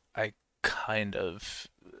I kind of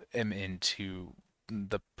am into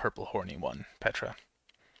the purple horny one, Petra.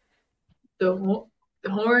 The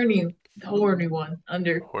horny one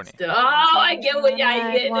under. Horny. Oh, I get what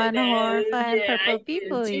I get. One horrified Yeah, purple I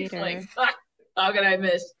people did. eater. Like, how could I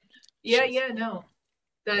miss? Yeah, no.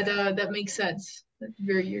 That makes sense. That's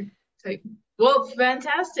very your type. Well,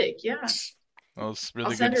 fantastic. Yeah. Well, it's I'll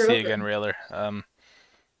really good send to her see you over. again, Railer.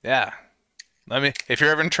 Yeah. Let me if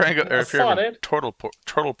you're ever in Triangle or if you're ever in Spotted.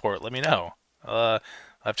 Turtleport, let me know. I'll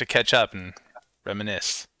have to catch up and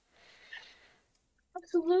reminisce.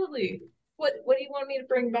 Absolutely. What do you want me to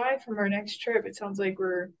bring by from our next trip? It sounds like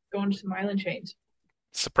we're going to some island chains.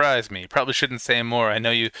 Surprise me. Probably shouldn't say more. I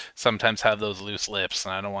know you sometimes have those loose lips,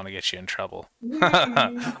 and I don't want to get you in trouble. You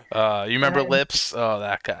remember Fine. Lips? Oh,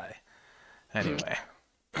 that guy. Anyway.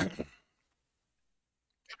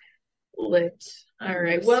 Lips. All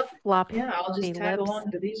right. Well, Floppy yeah, I'll just tag lips.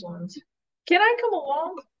 along to these ones. Can I come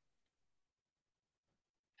along?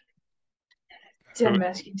 I'm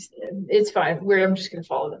asking. It's fine. I'm just gonna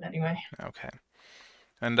follow them anyway. Okay.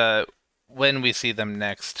 And when we see them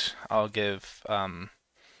next, I'll give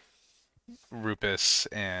Rupus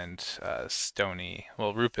and Stony,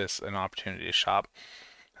 well, Rupus an opportunity to shop.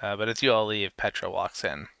 But as you all leave, Petra walks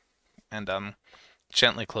in and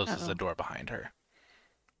gently closes the door behind her.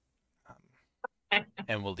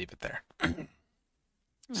 And we'll leave it there.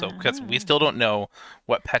 So, because we still don't know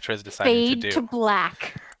what Petra is deciding to do. Fade to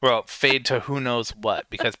black. Well, fade to who knows what,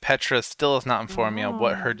 because Petra still has not informed me on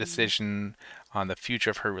what her decision on the future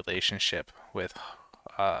of her relationship with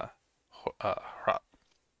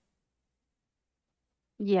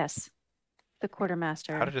Yes, the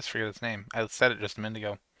quartermaster. How did I just forget his name? I said it just a minute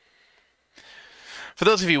ago. For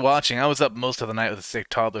those of you watching, I was up most of the night with a sick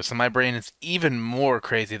toddler, so my brain is even more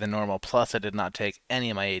crazy than normal. Plus, I did not take any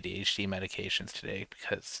of my ADHD medications today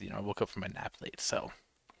because, I woke up from my nap late, so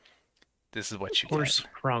this is what you Horse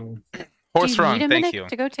sprung. get. Horse Do you sprung, need a thank minute you.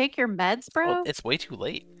 to go take your meds, bro? Well, it's way too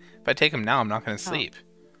late. If I take them now, I'm not going to sleep.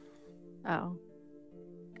 Oh.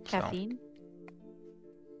 Caffeine?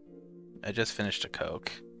 I just finished a Coke,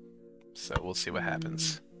 so we'll see what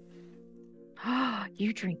happens.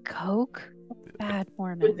 You drink Coke? Bad With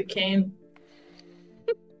Mormon. the cane.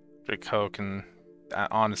 Drink Coke and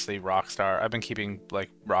honestly, Rockstar. I've been keeping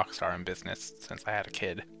Rockstar in business since I had a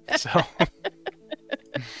kid. So,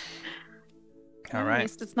 all right. At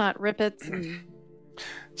least it's not Rippets. And...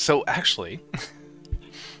 So actually,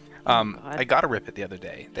 I got a Rippet the other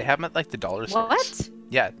day. They have them at the dollar stores. What?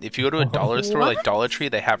 Yeah, if you go to a dollar store like What? Dollar Tree,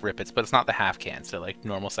 they have Rippets, but it's not the half cans. They're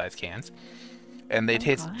normal size cans, and they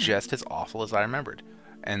taste God. just as awful as I remembered.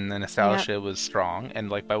 And the nostalgia was strong, and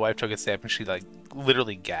my wife took a sip and she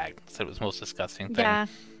literally gagged. Said it was the most disgusting thing. Yeah.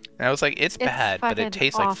 And I was like, it's bad, but it fucking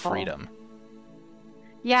tastes awful. like freedom.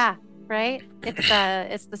 Yeah, right?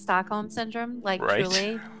 It's the Stockholm syndrome, Right.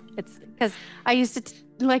 truly. It's because I used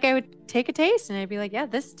to I would take a taste and I'd be like, yeah,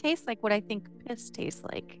 this tastes like what I think piss tastes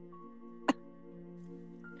like.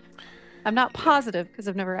 I'm not positive because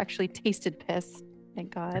I've never actually tasted piss.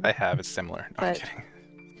 Thank God. I have. It's similar. No, I'm But- kidding.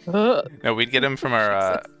 No, we'd get them from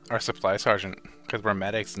our supply sergeant because we're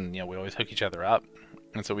medics and we always hook each other up,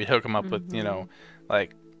 and so we'd hook him up with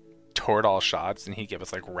Toradol shots, and he'd give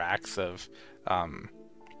us racks of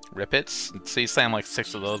Rippets. So you slam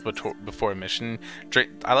 6 of those before a mission.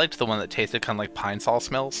 I liked the one that tasted kind of like pine sol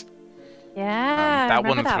smells. Yeah, that I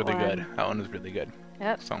one was remember really that good. That one was really good.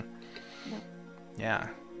 Yep. So Yep. yeah,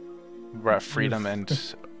 we brought freedom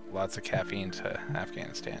and lots of caffeine to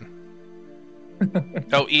Afghanistan.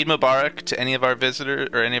 Oh, Eid Mubarak to any of our visitors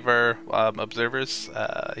or any of our observers.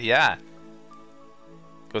 Yeah,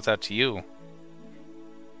 goes out to you.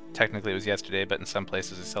 Technically, it was yesterday, but in some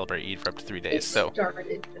places they celebrate Eid for up to 3 days. It So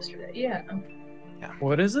started yesterday. Yeah.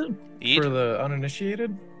 What is it? Eid. For the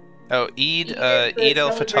uninitiated? Oh, Eid. Eid Eid is the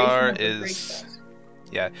al-Fitr celebration of the break is. fast.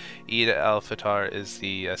 Yeah, Eid al-Fitr is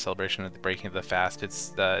the celebration of the breaking of the fast. It's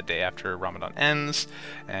the day after Ramadan ends,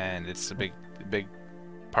 and it's a big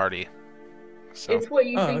party. So. It's what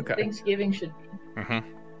you think okay. Thanksgiving should be.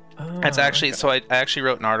 It's actually okay. so. I actually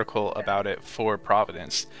wrote an article about it for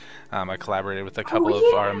Providence. I collaborated with a couple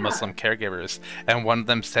of our Muslim caregivers, and one of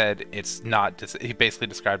them said it's not. He basically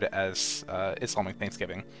described it as Islamic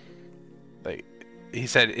Thanksgiving. He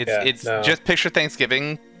said it's just picture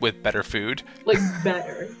Thanksgiving with better food.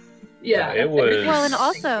 Better. Yeah. It was. Well, and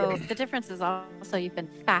also the difference is also you've been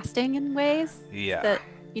fasting in ways Yeah. that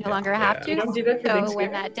you no longer have to. You don't do that for So Thanksgiving?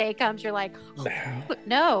 when that day comes, you're like,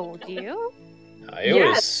 no, do you? It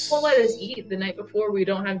was. Won't let us eat the night before. We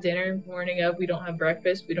don't have dinner. Morning of, we don't have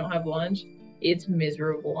breakfast. We don't have lunch. It's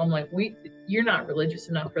miserable. I'm like, you're not religious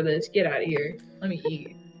enough for this. Get out of here. Let me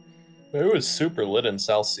eat. It was super lit in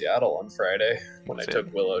South Seattle on Friday when I That's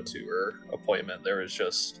took Willow to her appointment. There was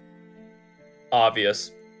just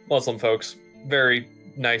obvious Muslim folks, very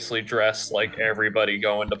nicely dressed, everybody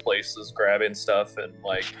going to places, grabbing stuff, and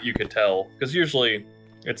you could tell because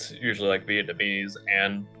it's usually Vietnamese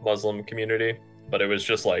and Muslim community, but it was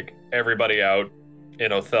just everybody out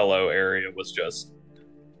in Othello area was just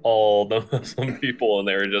all the Muslim people, and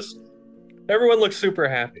they were just everyone looked super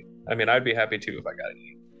happy. I mean, I'd be happy too if I got to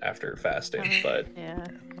eat after fasting, but Yeah.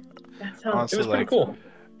 That it sounds Honestly, was pretty like, cool.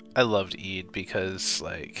 I loved Eid because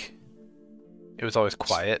like it was always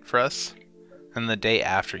quiet for us, and the day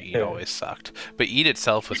after Eid Yeah. always sucked. But Eid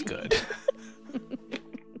itself was good.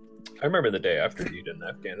 I remember the day after Eid in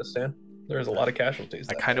Afghanistan. There was a lot of casualties.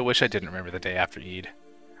 I that kind day. of wish I didn't remember the day after Eid.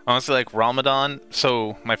 Honestly, like Ramadan.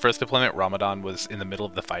 So my first deployment, Ramadan, was in the middle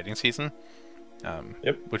of the fighting season.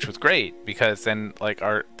 Yep. Which was great because then like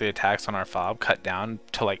the attacks on our fob cut down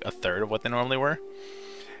to like a third of what they normally were.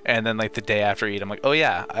 And then like the day after Eid, I'm like, oh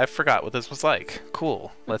yeah, I forgot what this was like.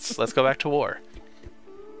 Cool, let's go back to war.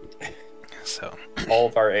 So All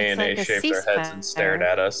of our It's ANA like a shaved their heads and stared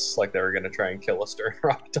ceasefire. at us like they were going to try and kill us during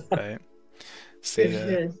Ramadan. right. See,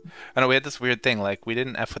 good. I know we had this weird thing. Like we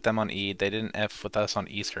didn't f with them on Eid, they didn't f with us on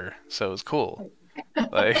Easter, so it was cool.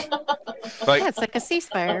 Like Yeah, it's like a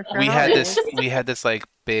ceasefire. For we had holidays. this like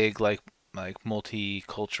big like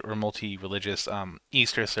multi-cultural or multi-religious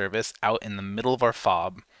Easter service out in the middle of our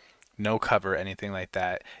fob, no cover, anything like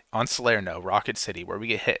that, on Salerno, Rocket City, where we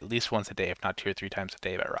get hit at least once a day, if not 2 or 3 times a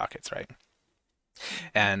day by rockets, right?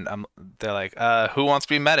 And they're like, who wants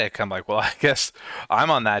to be medic? I'm like, well, I guess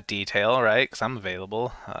I'm on that detail, right? Because I'm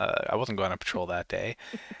available. I wasn't going on patrol that day.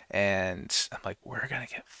 And I'm like, we're going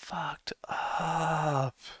to get fucked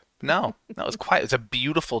up. No, it was quiet. It was a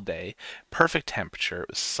beautiful day. Perfect temperature. It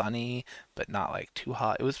was sunny, but not like too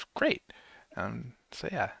hot. It was great. So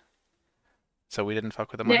yeah. So we didn't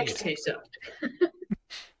fuck with them on Next Eid. day sucked.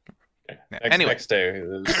 Yeah. Anyway. Next day, it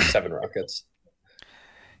was 7 rockets.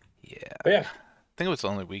 Yeah. But yeah, I think it was the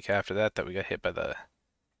only week after that that we got hit by the.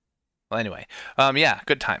 Well, anyway, yeah,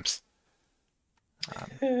 good times.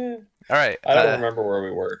 All right. I don't remember where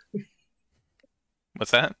we were.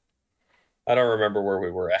 What's that? I don't remember where we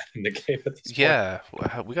were at in the game at this point. Yeah,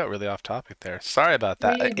 we got really off topic there. Sorry about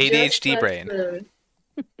that. We had just ADHD left brain.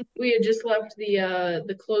 we had just left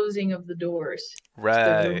the closing of the doors. The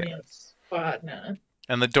Right. romance spot now.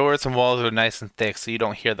 And the doors and walls are nice and thick, so you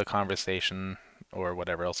don't hear the conversation or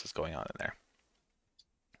whatever else is going on in there.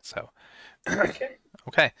 So, Okay.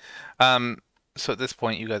 okay. So at this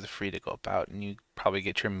point, you guys are free to go about, and you probably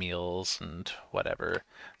get your meals and whatever.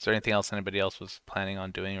 Is there anything else anybody else was planning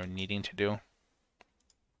on doing or needing to do?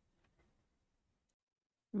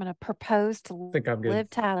 I'm gonna propose to think I'm good. Liv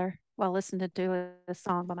Tyler while listening to a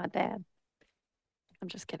song by my dad. I'm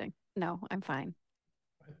just kidding. No, I'm fine.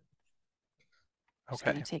 Just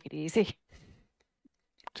Okay. gonna take it easy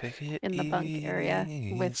Take it in the bunk area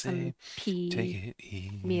with some easy. pea. Take it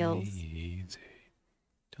easy. meals.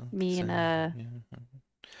 Don't Me and,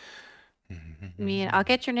 say- Me and I'll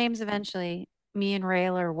get your names eventually. Me and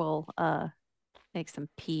Rayler will make some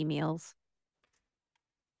pea meals.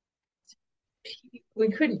 We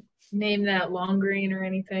couldn't name that long green or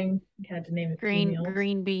anything. We had to name it Green female.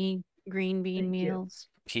 green bean Thank you. meals.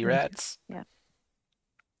 Pea rats? Yeah.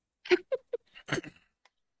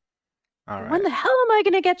 All When right. the hell am I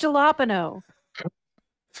gonna get jalapeno?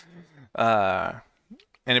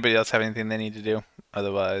 Anybody else have anything they need to do?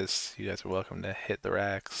 Otherwise, you guys are welcome to hit the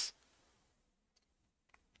racks.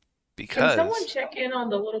 Can Because someone check in on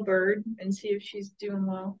the little bird and see if she's doing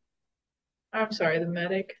well? I'm sorry, the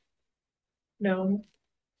medic. No.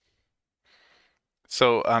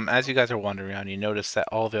 so as you guys are wandering around, you notice that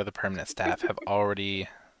all the other permanent staff are already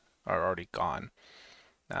gone.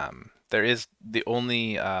 There is the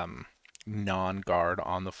only non-guard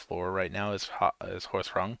on the floor right now is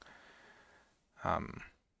Horse Rung.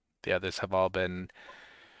 The others have all been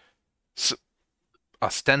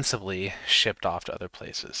ostensibly shipped off to other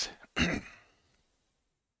places.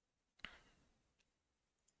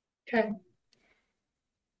 Okay.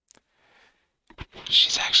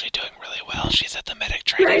 She's actually doing really well. She's at the medic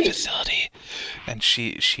training Great. facility, and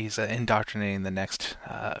she's indoctrinating the next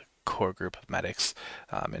core group of medics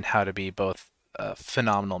in how to be both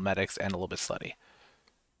phenomenal medics and a little bit slutty.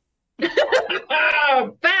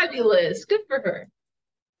 Fabulous. Good for her.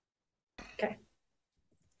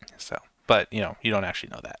 So, but you don't actually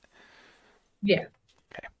know that. Yeah.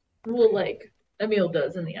 Okay. Well, like Emil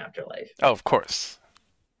does in the afterlife. Oh, of course.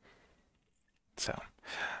 So,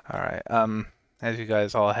 all right. As you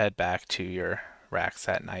guys all head back to your racks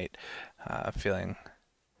that night, feeling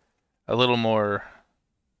a little more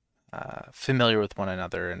familiar with one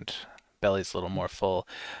another and belly's a little more full,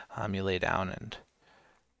 you lay down and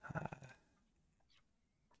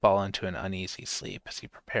fall into an uneasy sleep as you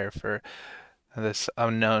prepare for this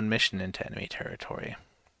unknown mission into enemy territory.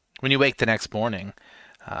 When you wake the next morning,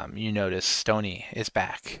 you notice Stony is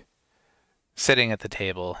back, sitting at the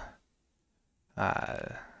table,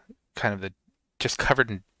 kind of just covered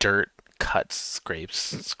in dirt, cuts, scrapes,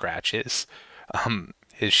 scratches.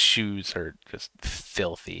 His shoes are just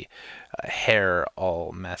filthy, hair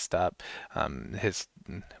all messed up. His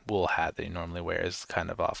wool hat that he normally wears is kind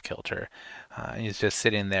of off kilter. He's just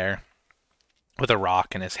sitting there with a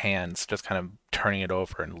rock in his hands, just kind of turning it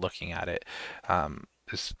over and looking at it.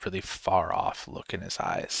 This really far off look in his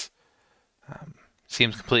eyes.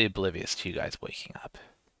 Seems completely oblivious to you guys waking up.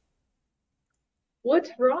 What's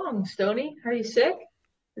wrong, Stony? Are you sick?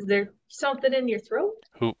 Is there something in your throat?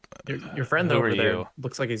 Who? Your friend who over are there you?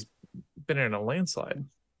 looks like he's been in a landslide.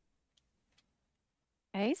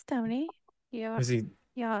 Hey, Stony. You Is he?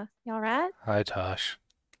 y'all right? Hi, Tosh.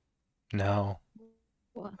 No,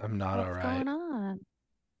 What, I'm not what's all right. going on?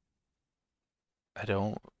 I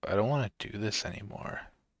don't want to do this anymore.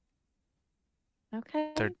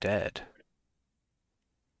 Okay. They're dead.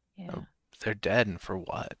 Yeah. Oh, they're dead, and for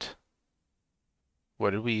what?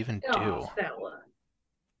 What did we even do? Oh, fella.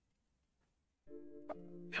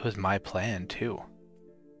 It was my plan too.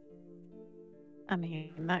 I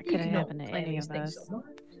mean, that You could have can happened to only plan any these of things us. so much.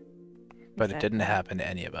 But it didn't Exactly. happen to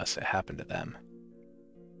any of us. It happened to them.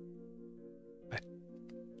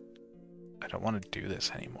 I don't want to do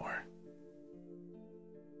this anymore.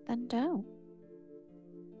 Then don't.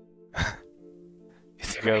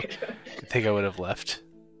 You think I would have left?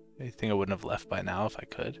 You think I wouldn't have left by now if I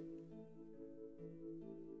could?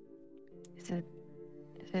 Is it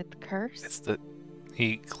the curse? It's the.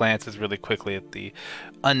 He glances really quickly at the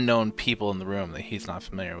unknown people in the room that he's not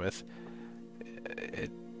familiar with.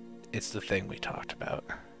 It's the thing we talked about.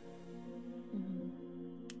 Mhm.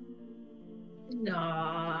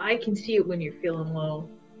 Nah, I can see it when you're feeling low.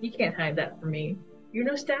 You can't hide that from me. You're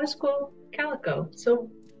no status quo calico, so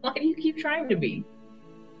why do you keep trying to be?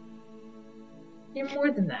 You're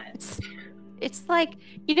more than that. It's like,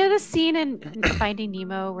 you know the scene in Finding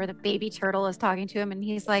Nemo where the baby turtle is talking to him and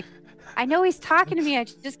he's like, I know he's talking to me, I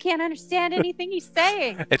just can't understand anything he's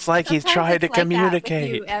saying. It's like he's Sometimes trying it's to like that with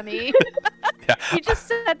communicate. you, Emmy. Yeah. You just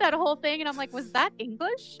said that whole thing and I'm like, was that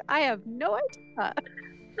English? I have no idea.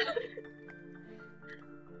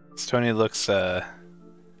 Stony looks over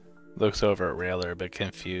at Railer, a bit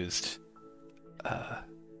confused. I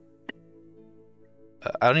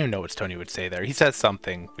don't even know what Stony would say there. He says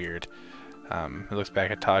something weird. He looks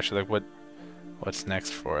back at Tasha like, what's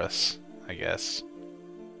next for us? I guess.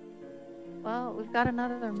 Well, we've got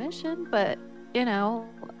another mission, but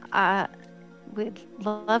we'd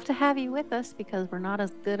love to have you with us because we're not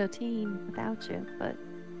as good a team without you. But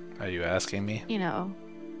Are you asking me?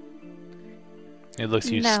 He looks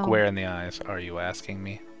you No. square in the eyes. Are you asking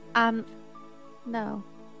me? No,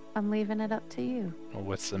 I'm leaving it up to you. Well,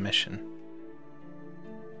 what's the mission?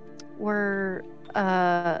 We're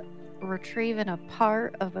retrieving a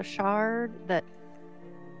part of a shard that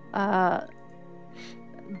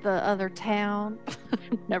the other town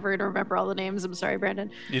never gonna remember all the names. I'm sorry, Brandon.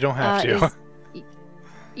 You don't have to. Is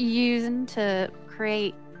using to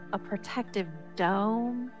create a protective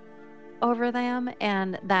dome over them,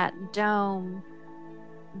 and that dome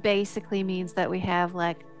basically means that we have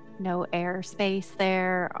like no airspace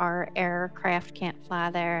there. Our aircraft can't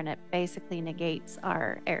fly there, and it basically negates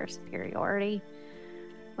our air superiority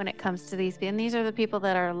when it comes to these. And these are the people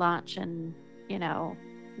that are launching,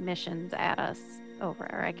 missions at us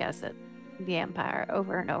over, I guess, at the Empire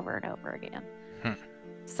over and over and over again.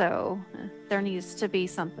 So there needs to be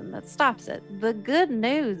something that stops it. The good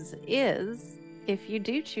news is, if you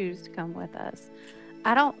do choose to come with us,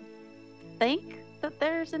 I don't think that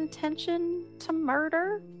there's intention to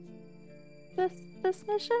murder this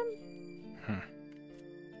mission.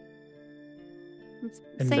 It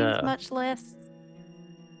And, seems much less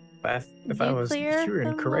If I was nuclear hearing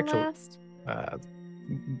than the correctly, last.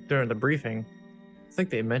 during the briefing, I think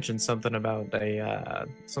they mentioned something about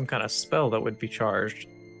some kind of spell that would be charged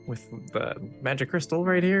with the magic crystal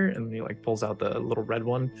right here, and he like pulls out the little red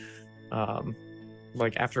one.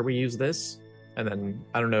 Like after we use this, and then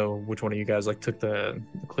I don't know which one of you guys like took the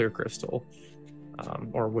clear crystal,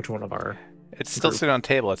 or which one of our. It's still group. sitting on the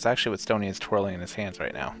table. It's actually what Stony is twirling in his hands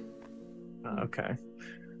right now. Okay.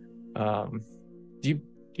 Do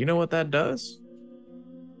you know what that does?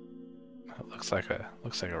 It looks like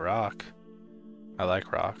a rock. I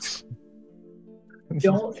like rocks.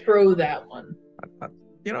 Don't throw that one. I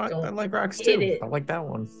Don't like rocks hit too. it. I like that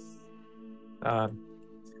one.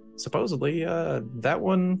 Supposedly, that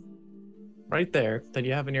one right there that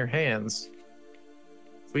you have in your hands,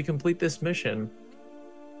 if we complete this mission,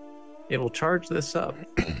 it will charge this up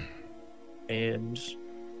and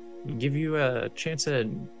give you a chance at,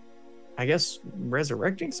 I guess,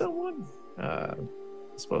 resurrecting someone. I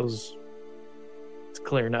suppose it's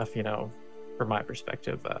clear enough, from my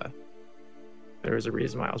perspective, there was a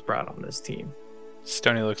reason why I was brought on this team.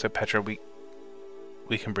 Stony looks at Petra. We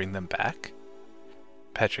can bring them back?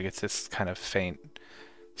 Petra gets this kind of faint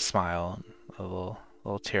smile, a little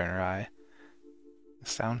tear in her eye.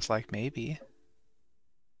 Sounds like maybe.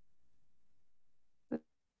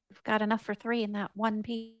 We've got enough for 3 in that one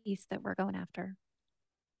piece that we're going after.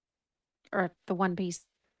 Or the one piece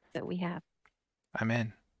that we have. I'm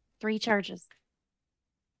in. 3 charges.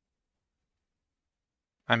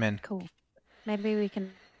 I'm in. Cool. Maybe we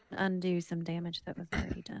can undo some damage that was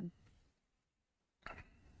already done.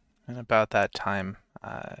 And about that time,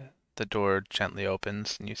 the door gently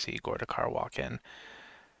opens and you see Gordakar walk in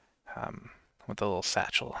with a little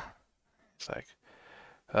satchel. He's like,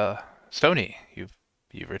 Stony, you've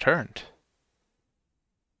returned.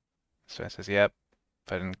 So I says, yep.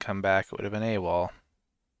 If I didn't come back, it would have been AWOL.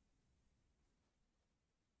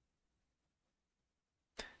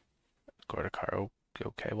 Gordakar,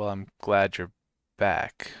 okay, well, I'm glad you're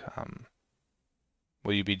back.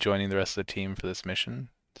 Will you be joining the rest of the team for this mission?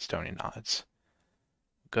 Stony nods.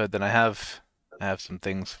 Good, then I have some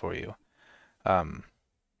things for you.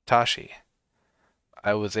 Tashi,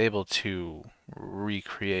 I was able to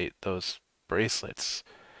recreate those bracelets,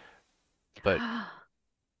 but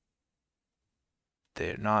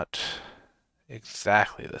they're not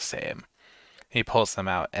exactly the same. He pulls them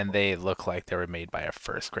out, and they look like they were made by a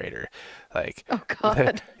first grader. Like, oh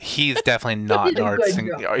God, he's definitely not Did a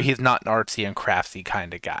good job. he's not an artsy and craftsy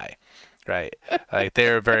kind of guy, right? Like,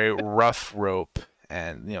 they're very rough rope,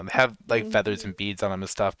 and they have like feathers and beads on them and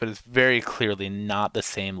stuff, but it's very clearly not the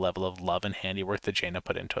same level of love and handiwork that Jaina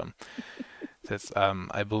put into them. Says,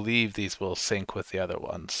 I believe these will sync with the other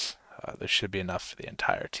ones. There should be enough for the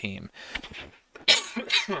entire team.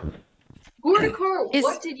 Gordakar,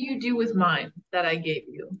 what did you do with mine that I gave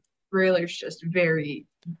you? Rayler's just very,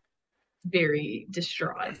 very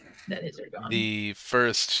distraught that his are gone. The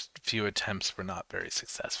first few attempts were not very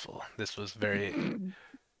successful. This was very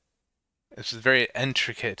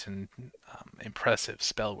intricate and impressive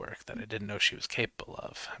spell work that I didn't know she was capable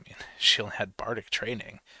of. I mean, she only had bardic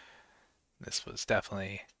training. This was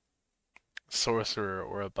definitely sorcerer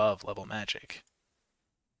or above level magic.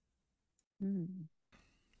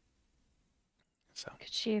 So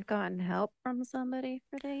could she have gotten help from somebody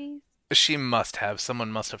for these? She must have.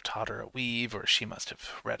 Someone must have taught her a weave, or she must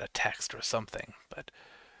have read a text or something. But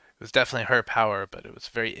it was definitely her power, but it was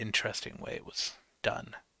a very interesting way it was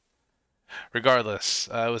done. Regardless,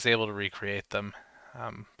 I was able to recreate them,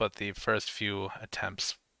 but the first few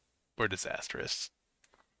attempts were disastrous.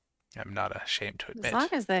 I'm not ashamed to admit. As long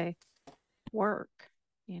as they work,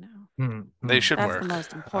 They should that's work. the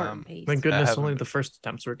most important piece. Thank goodness only the first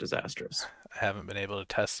attempts were disastrous. I haven't been able to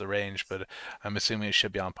test the range, but I'm assuming it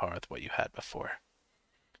should be on par with what you had before.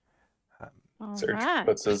 Serge Alright.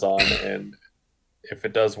 puts his on, and if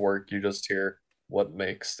it does work, you just hear, "What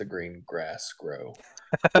makes the green grass grow?"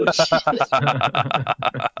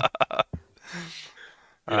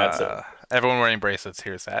 That's it. Everyone wearing bracelets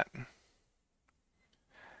hears that.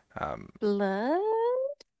 Blood?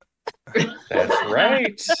 That's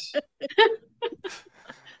right.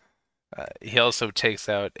 He also takes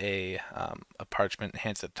out a parchment and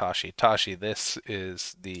hands it to Tashi. Tashi, this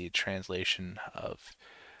is the translation of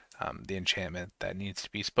the enchantment that needs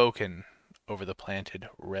to be spoken over the planted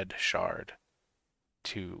red shard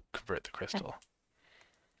to convert the crystal.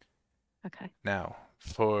 Okay. Now,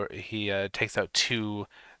 he takes out 2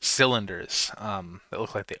 cylinders that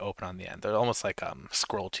look like they open on the end. They're almost like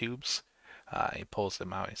scroll tubes. He pulls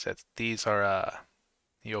them out. He says, "These are."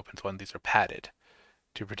 He opens one. These are padded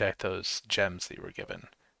to protect those gems that you were given.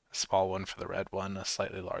 A small one for the red one, a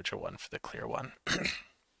slightly larger one for the clear one.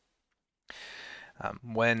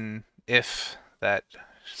 If that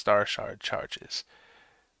star shard charges,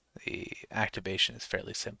 the activation is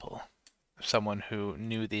fairly simple. Someone who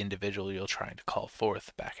knew the individual you're trying to call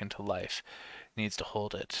forth back into life needs to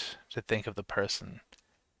hold it, to think of the person,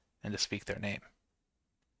 and to speak their name.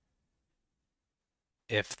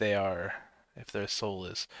 If their soul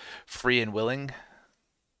is free and willing,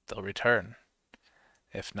 they'll return.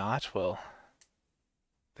 If not, well,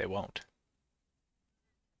 they won't.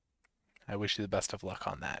 I wish you the best of luck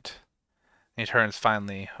on that. And he turns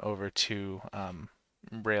finally over to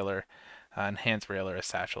Rayler and hands Rayler a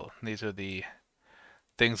satchel. These are the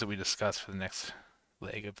things that we discussed for the next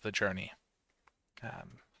leg of the journey.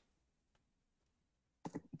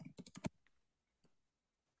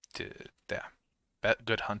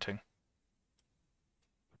 Good hunting.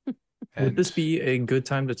 Would this be a good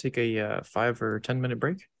time to take a 5 or 10 minute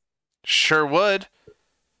break? Sure would.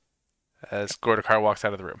 As Gordakar walks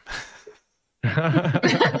out of the room. Adam's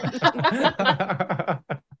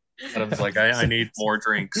like, I need more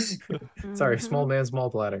drinks. Sorry, small Mhm. man, small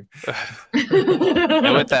platter.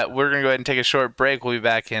 And with that, we're going to go ahead and take a short break. We'll be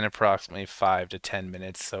back in approximately 5 to 10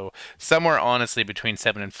 minutes. So somewhere honestly between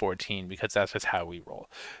 7 and 14, because that's just how we roll.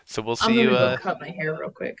 So we'll I'm see you. gonna go cut my hair real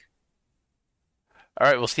quick. All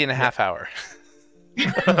right, we'll see you in a half hour.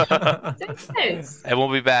 Nice. And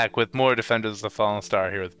we'll be back with more Defenders of the Fallen Star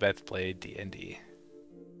here with Beth Play D&D.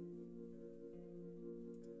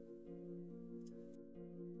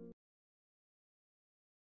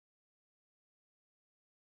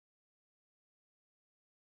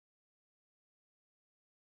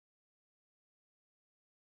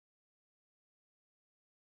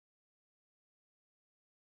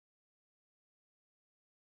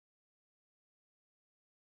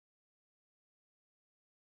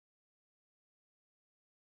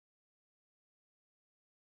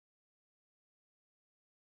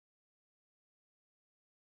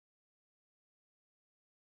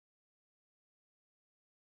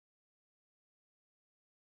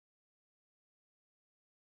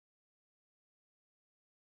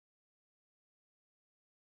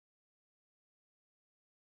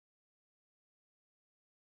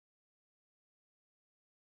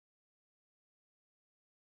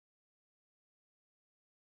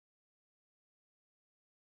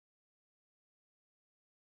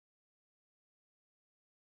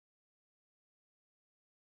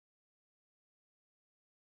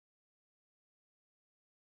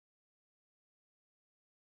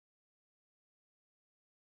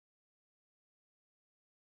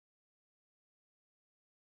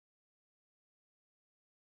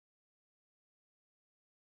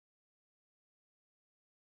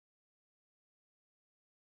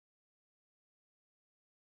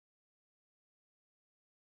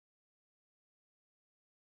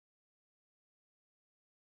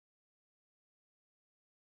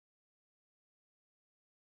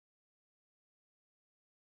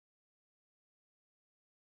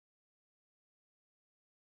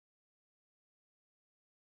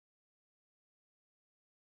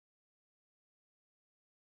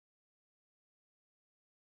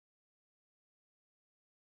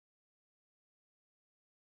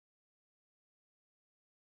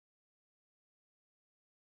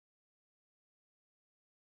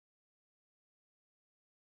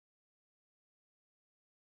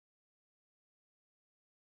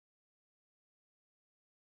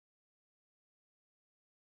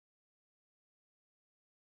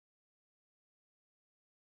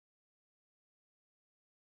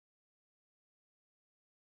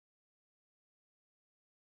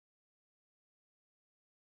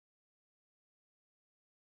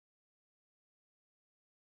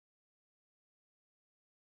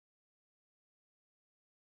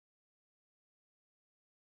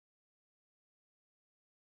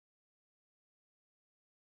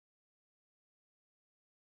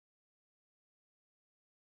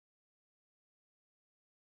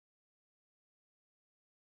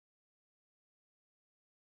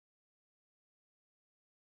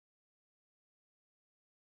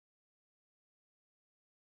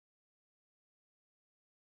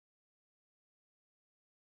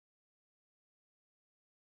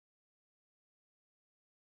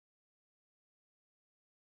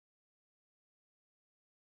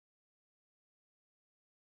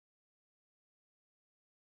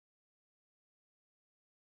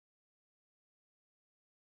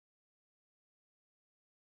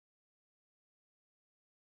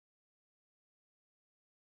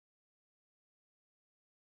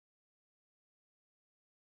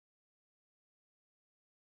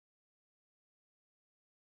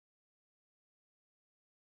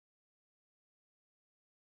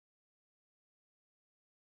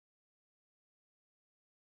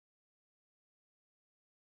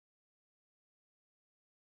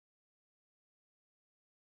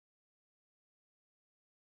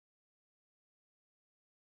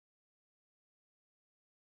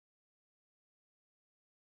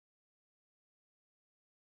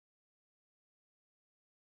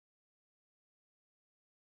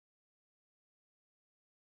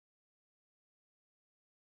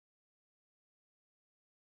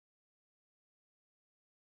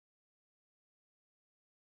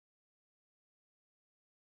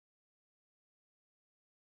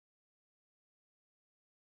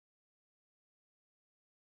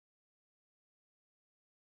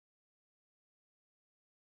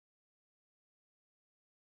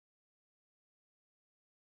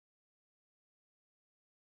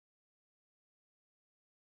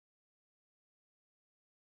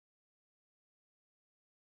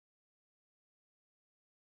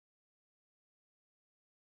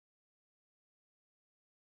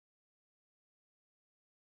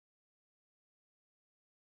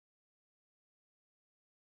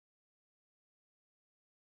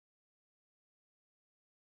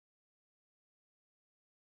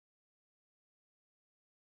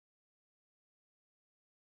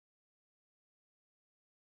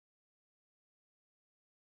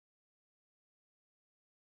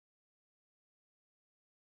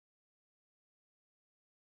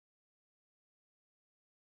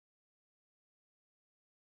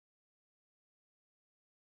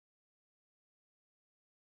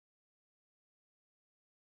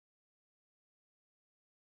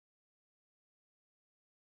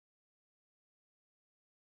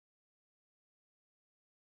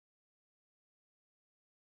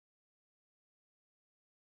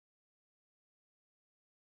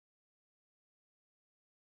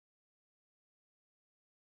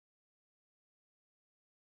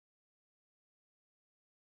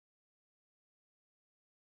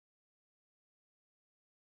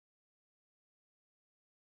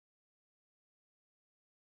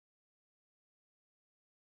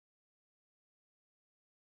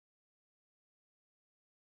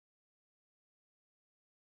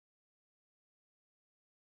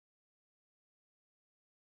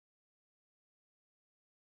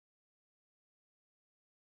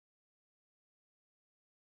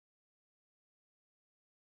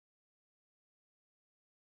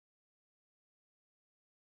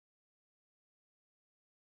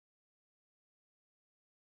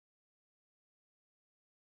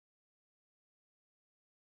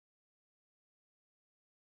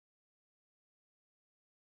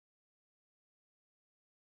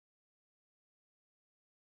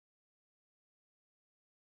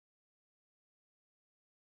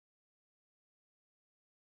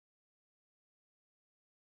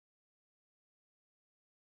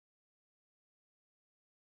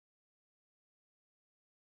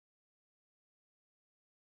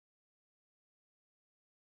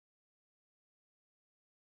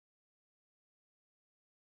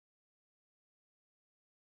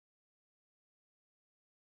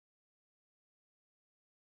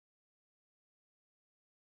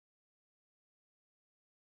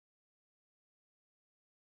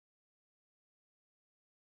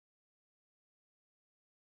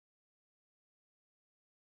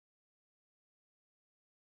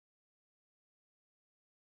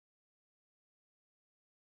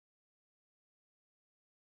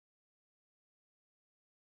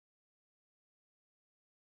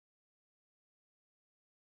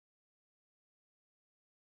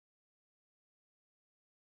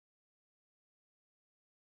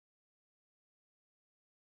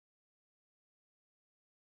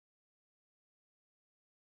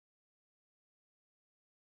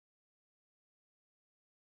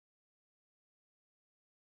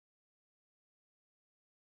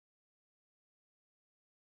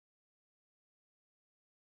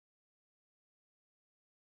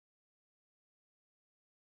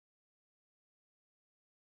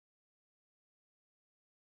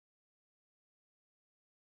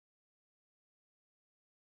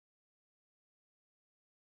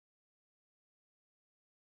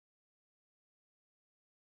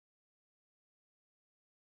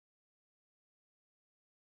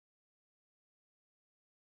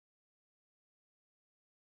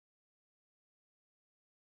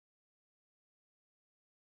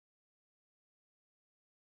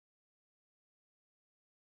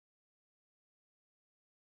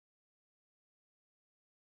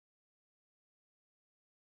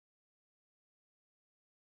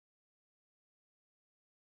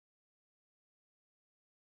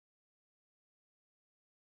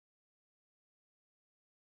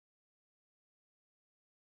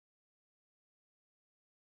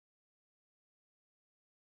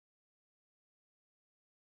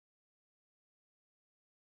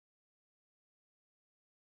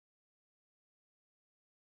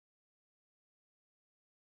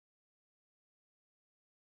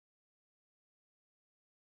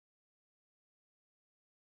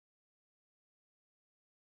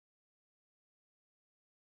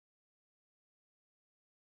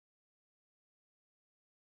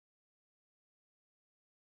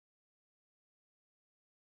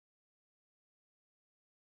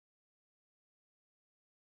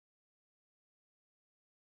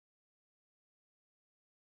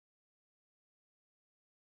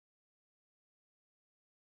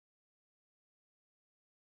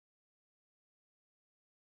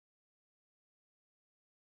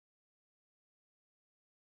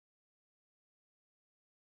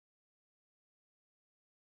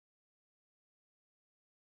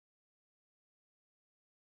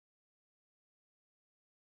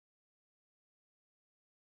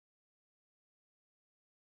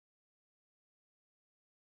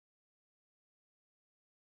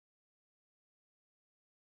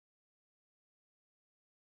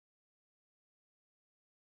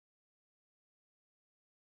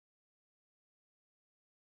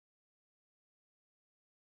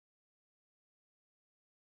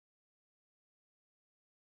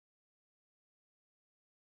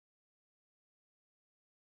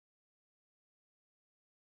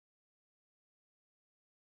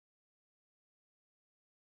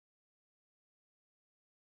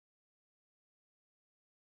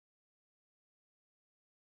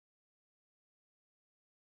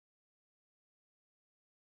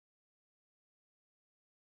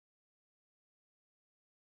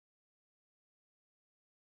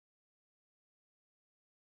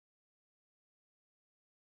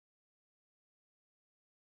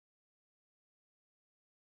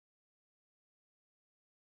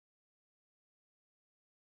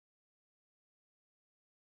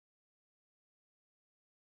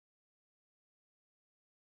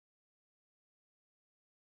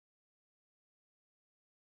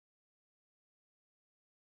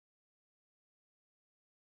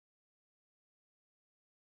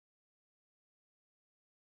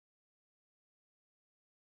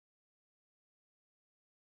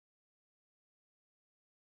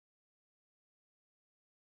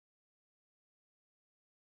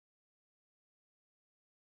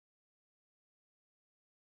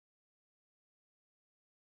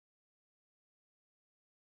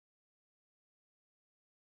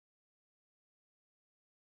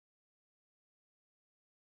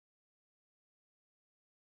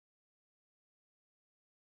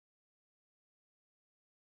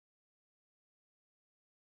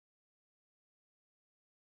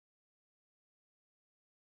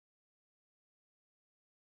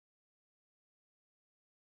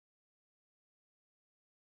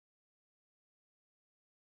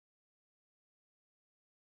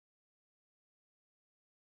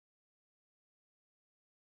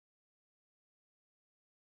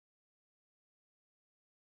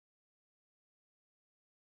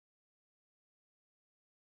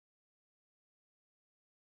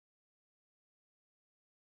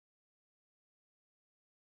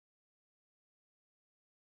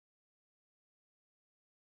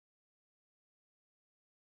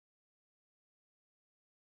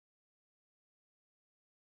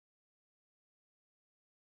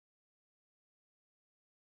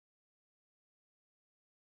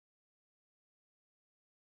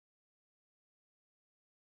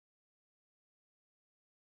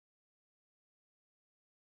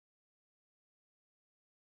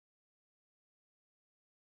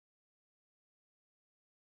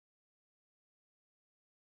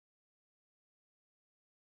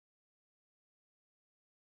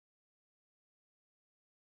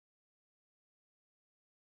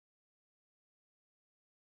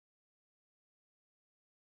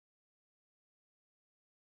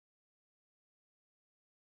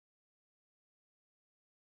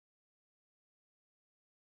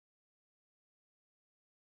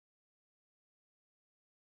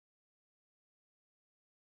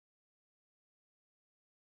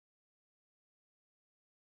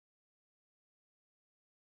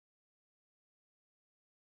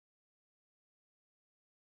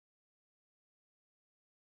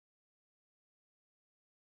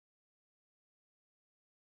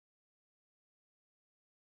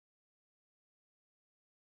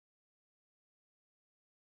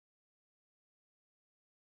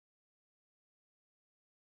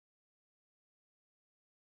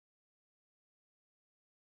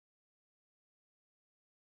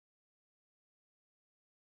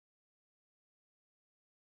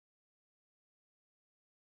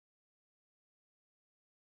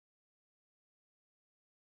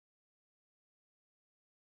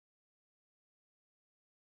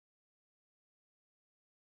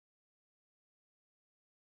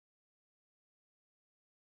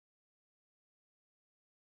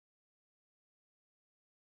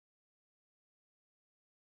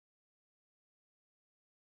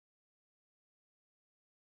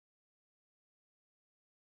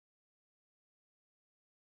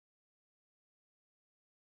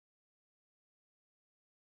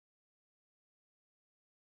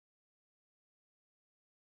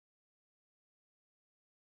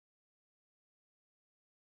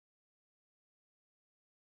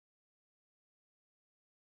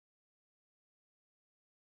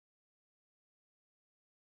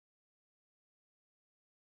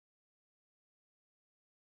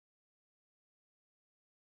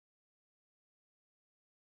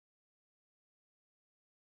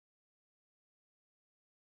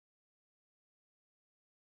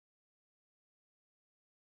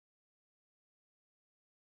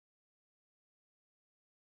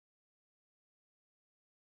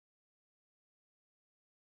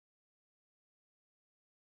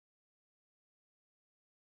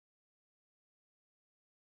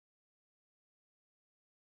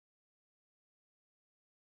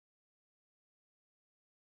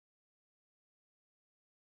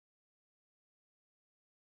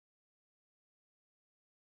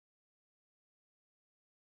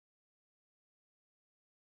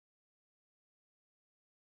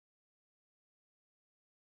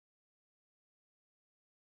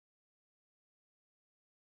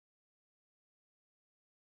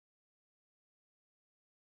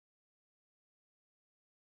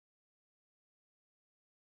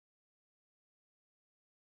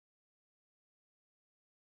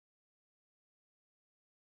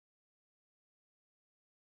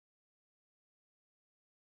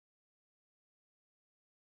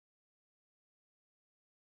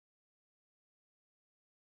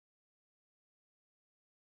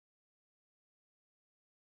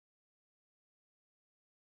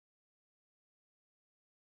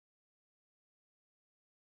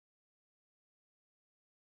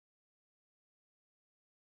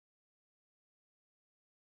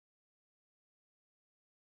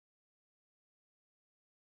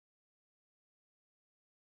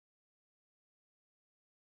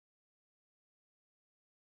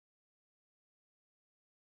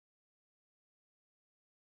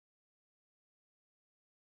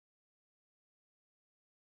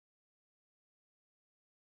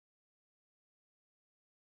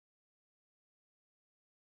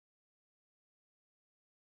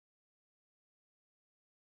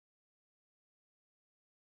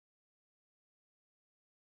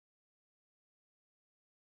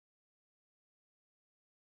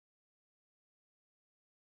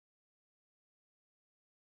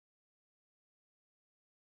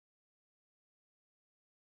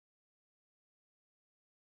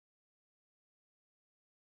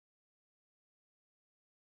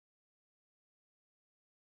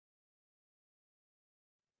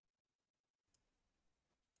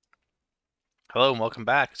 Hello and welcome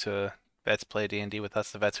back to Vets Play D&D with us,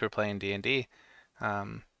 the vets who are playing D&D.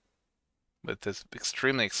 With this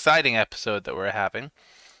extremely exciting episode that we're having,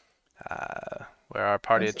 where our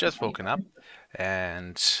party had just woken up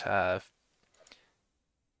and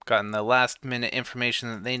gotten the last minute information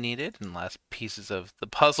that they needed and last pieces of the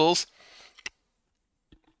puzzles.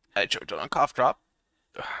 I choked on a cough drop.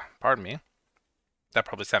 Pardon me. That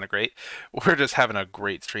probably sounded great. We're just having a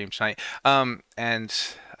great stream tonight.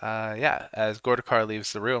 Yeah, as Gordakar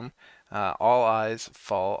leaves the room, all eyes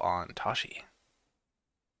fall on Tashi.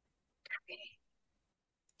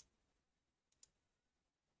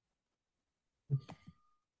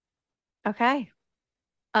 Okay.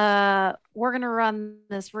 We're gonna run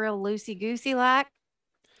this real loosey-goosey like.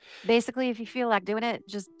 Basically, if you feel like doing it,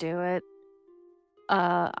 just do it.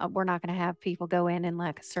 We're not gonna have people go in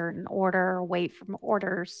like a certain order or wait for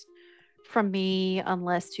orders from me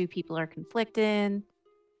unless two people are conflicting.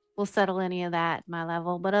 We'll settle any of that at my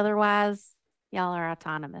level, but otherwise, y'all are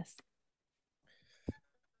autonomous.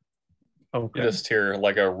 You just hear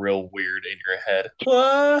like a real weird in your head.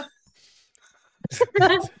 What?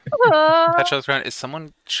 Petro's ground. Is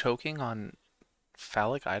someone choking on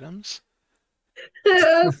phallic items?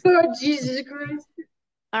 Oh, Jesus Christ.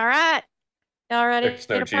 All right. Y'all ready There's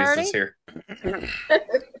no to party? Jesus here.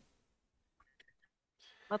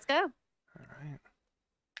 Let's go. All right.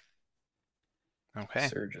 Okay.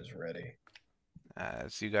 Surge is ready.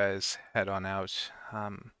 As you guys head on out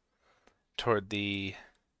toward the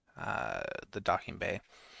docking bay,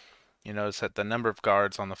 you notice that the number of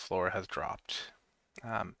guards on the floor has dropped.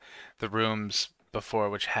 The rooms before,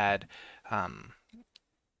 which had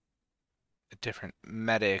different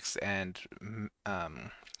medics and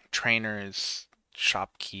trainers,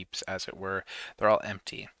 shopkeepers, as it were, they're all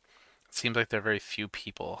empty. It seems like there are very few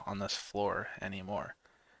people on this floor anymore.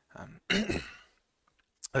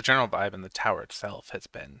 The general vibe in the tower itself has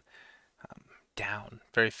been down.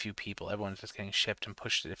 Very few people. Everyone's just getting shipped and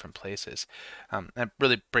pushed to different places. That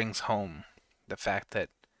really brings home the fact that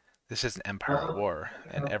this is an empire war,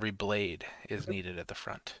 and every blade is needed at the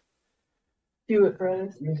front. Do it,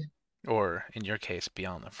 brothers. Or, in your case,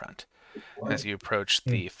 beyond the front. As you approach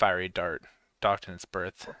the fiery dart docked in its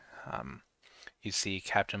berth, you see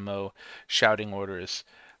Captain Mo shouting orders,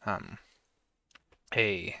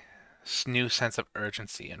 a new sense of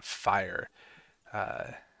urgency and fire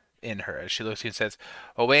in her as she looks at you and says,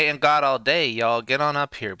 "Well, waiting God all day, y'all. Get on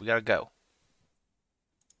up here. We gotta go."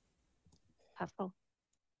 Hustle.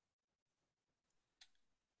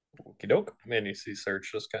 Okie doke. And you see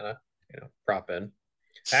Surge just kind of, prop in.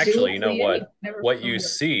 Actually, you know what? What you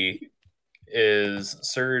see is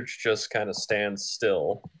Surge just kind of stands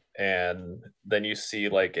still, and then you see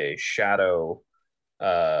like a shadow,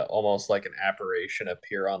 almost like an apparition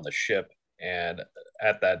appear on the ship, and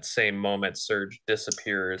at that same moment, Surge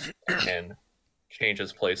disappears and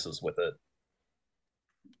changes places with it.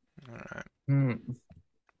 All right. Hmm.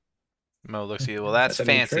 Mo looks at you. Well, that's That's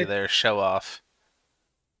a new fancy trick. there. Show off.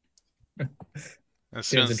 As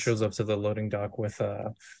soon Danzin as shows up to the loading dock with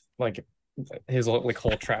like his like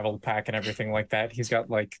whole travel pack and everything like that. He's got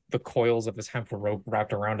like the coils of his hemp rope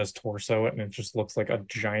wrapped around his torso, and it just looks like a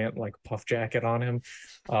giant like puff jacket on him.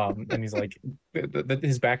 And he's like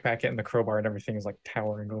his backpack and the crowbar and everything is like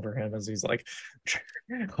towering over him as he's like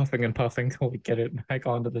huffing and puffing to like get it back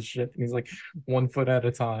onto the ship. And he's like 1 foot at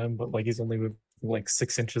a time, but like he's only moving like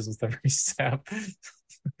 6 inches with every step.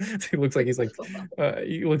 He looks like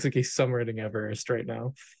he's summering Everest right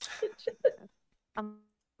now. I'm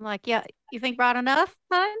like, yeah, you think brought enough,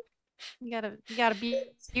 hun? You got a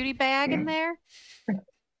beauty bag in there?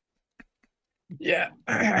 Yeah.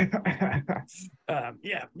 Yeah.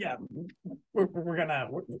 We're gonna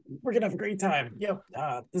have a great time. Yep.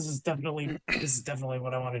 This is definitely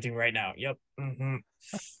what I want to do right now. Yep. Mm-hmm.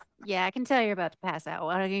 Yeah, I can tell you're about to pass out.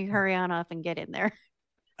 Why don't you hurry on up and get in there?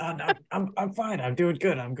 No, I'm fine. I'm doing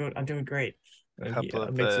good. I'm good. I'm doing great. And he Couple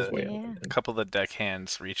of makes his the- way Yeah. up. a couple of the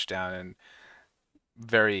deckhands reach down and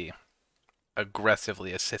very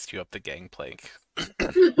aggressively assist you up the gangplank.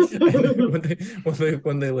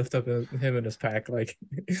 when they lift up him and his pack, like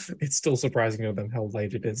it's still surprising to them how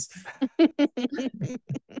light it is.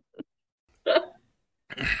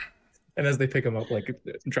 And as they pick him up, like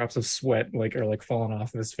drops of sweat like are like falling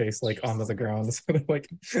off of his face, like onto the ground. So they're, like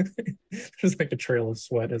there's like a trail of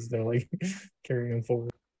sweat as they're like carrying him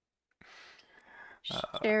forward.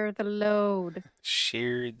 Share the load.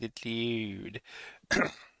 Share the load.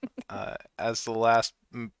 As the last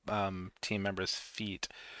team member's feet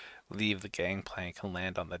leave the gangplank and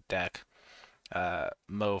land on the deck,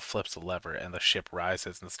 Mo flips a lever and the ship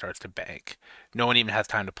rises and starts to bank. No one even has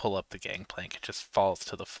time to pull up the gangplank. It just falls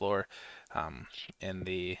to the floor in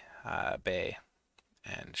the bay,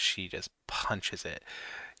 and she just punches it.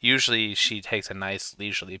 Usually she takes a nice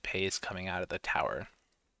leisurely pace coming out of the tower,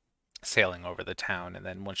 sailing over the town, and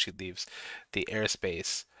then once she leaves the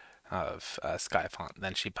airspace of Skyfont,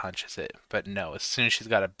 then she punches it. But no, as soon as she's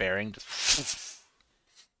got a bearing, just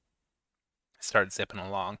starts zipping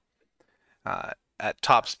along at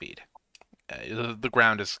top speed. The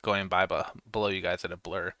ground is going by below you guys at a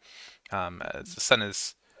blur as the sun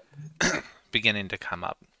is beginning to come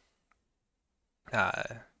up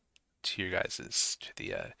to you guys' to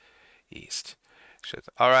the east. She says,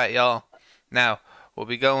 "All right, y'all. Now we'll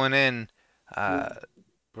be going in.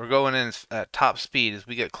 We're going in at top speed. As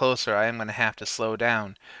we get closer, I am going to have to slow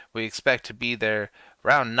down. We expect to be there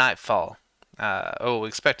around nightfall. We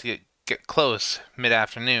expect to get close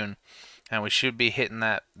mid-afternoon, and we should be hitting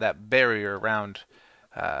that barrier around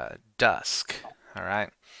dusk. All right.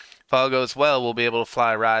 If all goes well, we'll be able to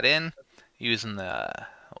fly right in using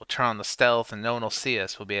we'll turn on the stealth, and no one will see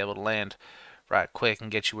us. We'll be able to land right quick and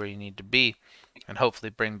get you where you need to be, and hopefully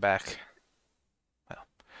bring back. Well,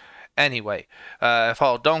 anyway, if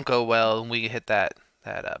all don't go well and we hit that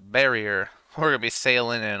barrier, we're gonna be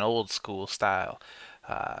sailing in an old school style.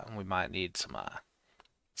 We might need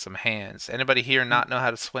some hands. Anybody here not know how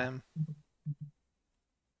to swim?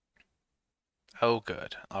 Oh,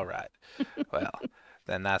 good. All right. Well,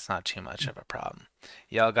 then that's not too much of a problem.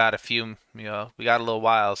 Y'all got a few, we got a little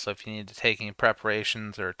while, so if you need to take any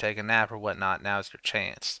preparations or take a nap or whatnot, now's your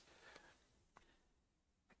chance.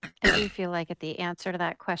 I do feel like at the answer to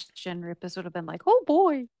that question, Rupus would have been like, "Oh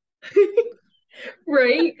boy."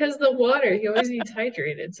 Right? Because the water, he always needs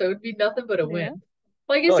hydrated, so it'd be nothing but a win.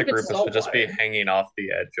 Well, I I guess feel if like it's Rufus salt would just be water. hanging off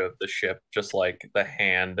the edge of the ship, just like the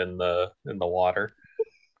hand in the water.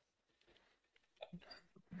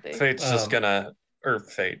 Fate's just gonna, or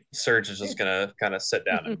Fate, Surge is just gonna kind of sit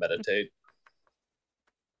down and meditate.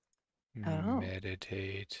 Oh.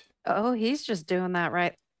 Meditate. Oh, he's just doing that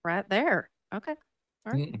right there. Okay.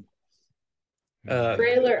 All right.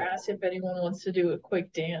 Trailer asked if anyone wants to do a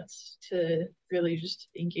quick dance to really just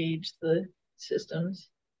engage the systems.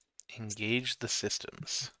 Engage the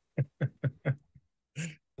systems.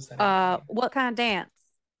 What kind of dance?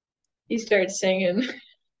 He starts singing.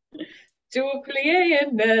 Do a plie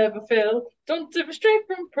and never fail. Don't demonstrate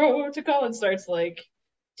from protocol, and starts like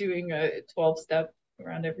doing a 12-step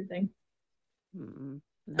around everything.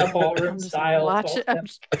 No, A ballroom I'm just style. watching.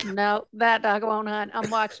 No, that dog won't hunt. I'm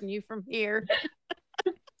watching you from here.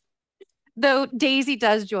 Though Daisy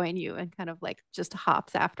does join you and kind of like just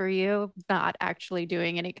hops after you, not actually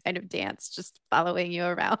doing any kind of dance, just following you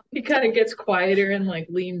around. He kind of gets quieter and like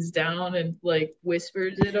leans down and like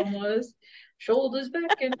whispers it almost. Shoulders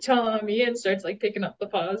back and Tommy, and starts like picking up the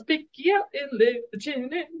paws. Pick you up and lift the chin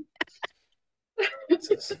in.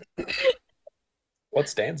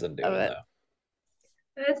 What's Danzin doing though?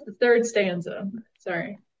 That's the third stanza.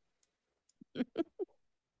 Sorry.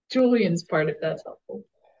 Julian's part, if that's helpful.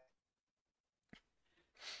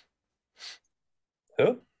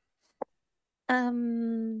 Who?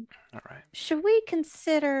 All right. Should we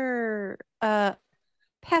consider Petra?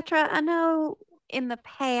 I know in the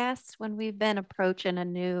past when we've been approaching a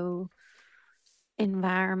new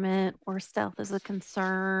environment or stealth is a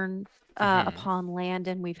concern upon land,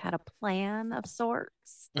 and we've had a plan of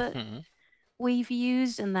sorts that we've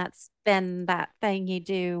used, and that's been that thing you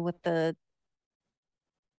do with the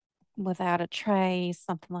without a trace,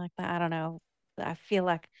 something like that. I don't know. I feel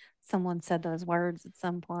like someone said those words at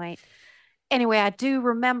some point. Anyway, I do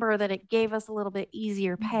remember that it gave us a little bit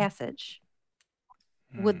easier passage.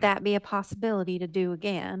 Would that be a possibility to do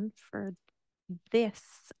again for this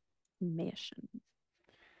mission?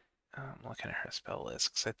 I'm looking at her spell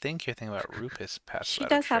list because I think you're thinking about Rupus past. She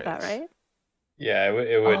does have that, right? Yeah,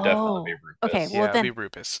 it would definitely be Rupus. Okay, well yeah, then it'd be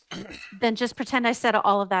Rupus. Then just pretend I said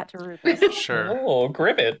all of that to Rupus. Sure. Oh,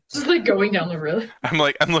 Gribbit. Just like going down the road. I'm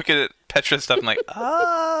looking at Petra's stuff. I'm like,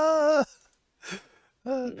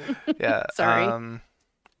 yeah. Sorry.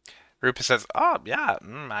 Rupus says, "Oh yeah,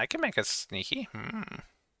 I can make us sneaky."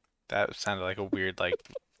 That sounded like a weird like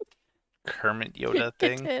Kermit Yoda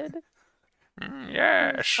thing. It did.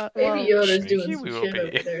 Yes. Maybe Yoda's doing sneaky some we will shit be.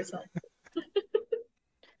 over there or something.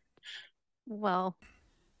 Well,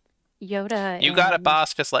 Yoda. You got it,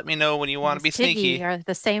 boss. Just let me know when you want to be sneaky. Are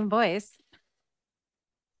the same voice.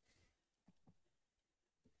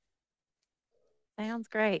 Sounds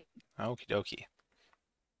great. Okie dokie.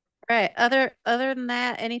 All right. Other than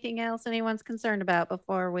that, anything else anyone's concerned about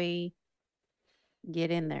before we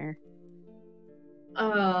get in there?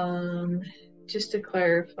 just to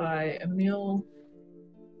clarify, Emil,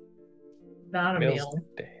 not Emil's Emil.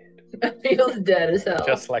 dead. Emil's dead as hell.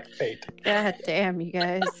 Just like fate. God damn, you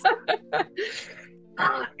guys.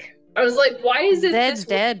 Fuck. I was like, why is it Zed's this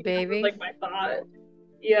dead, way? baby. Like my thought.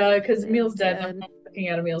 Yeah, because Emil's dead. And I'm Dead. looking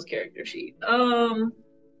at Emil's character sheet. Oh.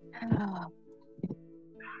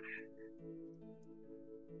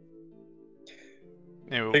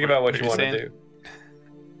 Anyway, Think about what were you want to saying? do.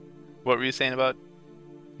 What were you saying about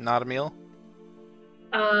not a meal?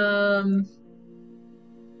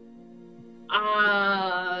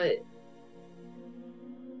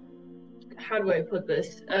 How do I put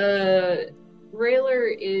this?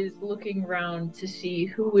 Rayler is looking around to see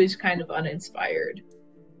who is kind of uninspired,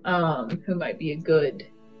 who might be a good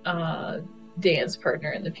dance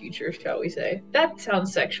partner in the future, shall we say. That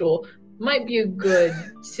sounds sexual. Might be a good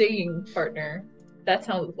singing partner. That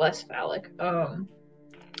sounds less phallic.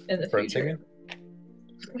 In the Bird future.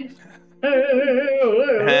 singing?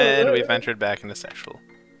 And we've entered back into sexual.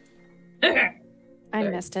 I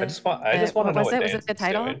missed it. I just want to what know was what it? Was it Dan's the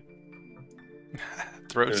title? doing.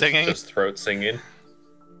 Throat There's singing? Just throat singing.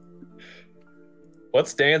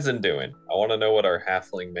 What's Danzin doing? I want to know what our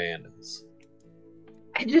halfling man is.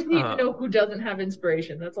 I just need to know who doesn't have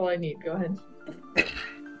inspiration. That's all I need. Go ahead.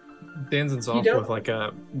 Danzin's You off don't? with like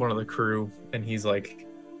one of the crew, and he's like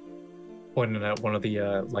pointing at one of the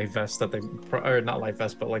life vests that they, or not life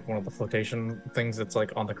vest, but like one of the flotation things that's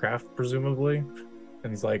like on the craft, presumably.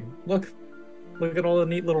 And he's like, look at all the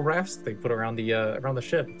neat little rafts they put around the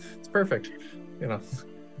ship. It's perfect. You know,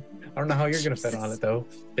 I don't know how you're gonna fit on it though,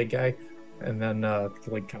 big guy. And then he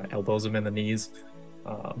like kind of elbows him in the knees.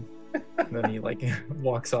 And then he like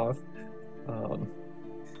walks off.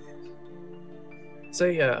 So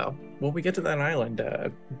yeah, when we get to that island,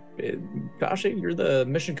 Kasha, you're the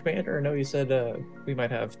mission commander. I know you said we might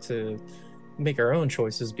have to make our own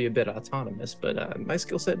choices, be a bit autonomous, but my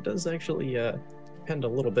skill set does actually depend a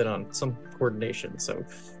little bit on some coordination. So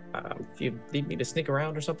if you need me to sneak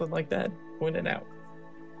around or something like that, go in and out.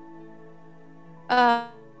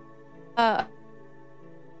 Uh-oh.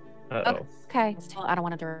 Okay. Still, I don't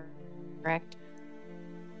want to direct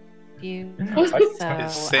you. So,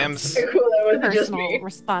 Sam's cool, that wasn't just personal me.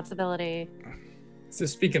 responsibility. So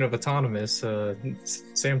speaking of autonomous,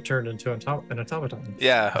 Sam turned into an automaton.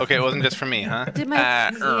 Yeah, okay, it wasn't just for me, huh? Did my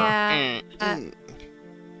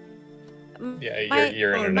Yeah,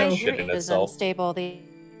 your oh, internet no. shit in is itself. unstable the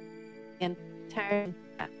entire.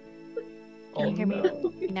 Oh, Can you hear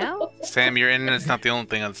me now? Sam, your internet's not the only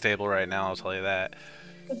thing unstable right now, I'll tell you that.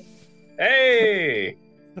 Hey!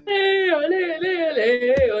 Hey, ole, ole,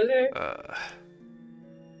 ole, ole.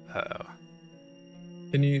 Uh-oh.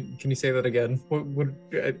 Can you say that again? What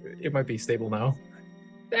it might be stable now.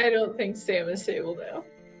 I don't think Sam is stable now.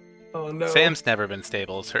 Oh no. Sam's never been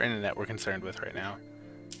stable. It's her internet we're concerned with right now.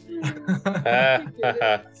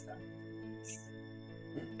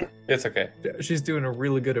 It's okay. She's doing a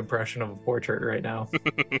really good impression of a portrait right now.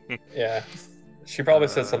 Yeah. She probably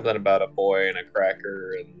said something about a boy and a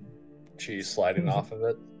cracker and cheese sliding off of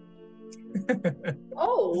it.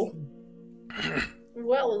 Oh.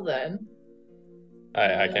 Well then.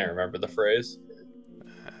 I can't remember the phrase.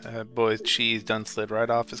 Boy's cheese done slid right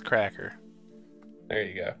off his cracker. There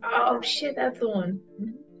you go. Oh shit, that's the one.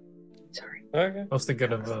 Sorry. Okay. I was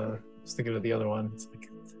thinking of the other one. It's like,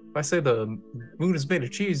 if I say the moon is made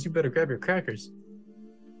of cheese, you better grab your crackers.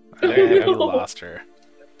 You lost her.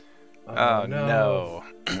 Oh no. no.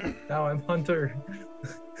 Now I'm Hunter.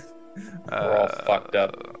 We're all fucked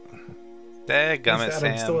up. Dadgummit, Adam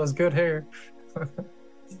Sam. still has good hair.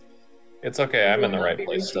 It's okay. I'm in the Will right not be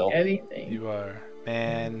place reaching still. Anything. You are.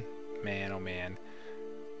 Man, oh man.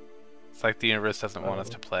 It's like the universe doesn't want us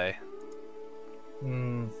to play.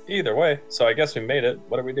 Either way, so I guess we made it.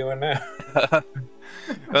 What are we doing now?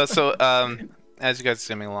 So, as you guys are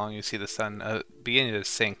swimming along, you see the sun beginning to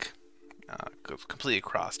sink, goes completely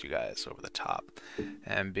across you guys over the top,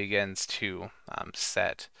 and begins to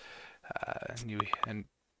set. You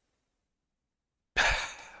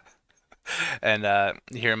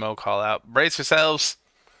hear Mo call out, "Brace yourselves!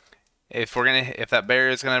 If that barrier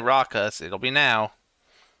is gonna rock us, it'll be now."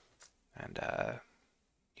 And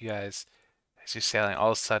you guys, as you're sailing,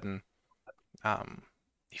 all of a sudden,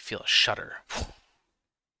 you feel a shudder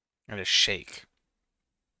and a shake,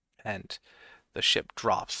 and the ship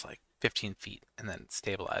drops like 15 feet and then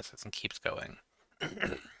stabilizes and keeps going.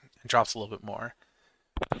 It drops a little bit more.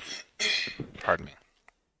 Pardon me.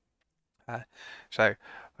 She's like,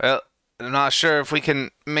 well, I'm not sure if we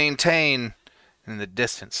can maintain. In the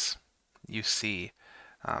distance, you see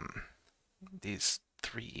these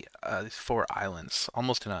four islands,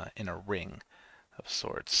 almost in a ring of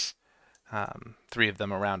sorts, 3 of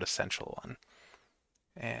them around a central one.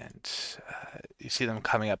 And you see them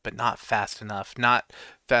coming up, but not fast enough. Not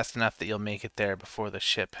fast enough that you'll make it there before the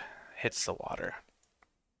ship hits the water.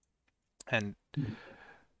 And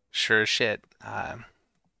sure as shit,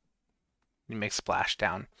 you make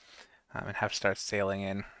splashdown and have to start sailing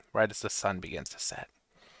in right as the sun begins to set.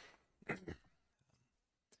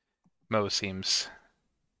 Mo seems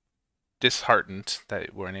disheartened that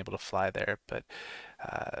you weren't able to fly there, but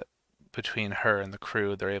between her and the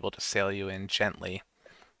crew, they're able to sail you in gently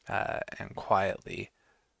and quietly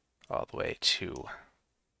all the way to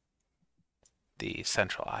the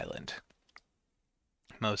central island.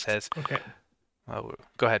 Mo says, Okay.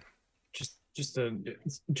 Go ahead.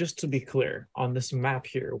 Just to be clear, on this map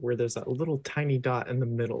here, where there's that little tiny dot in the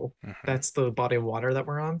middle, that's the body of water that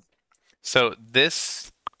we're on? So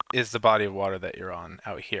this is the body of water that you're on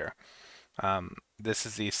out here. This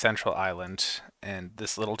is the central island, and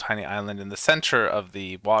this little tiny island in the center of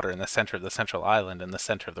the water, in the center of the central island, in the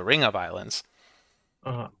center of the ring of islands,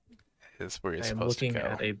 is where you're supposed to go. I'm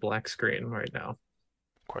looking at a black screen right now.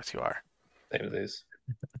 Of course you are. Same as these.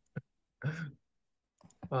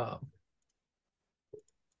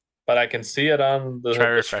 But I can see it on the, Try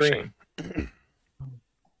the refreshing. screen.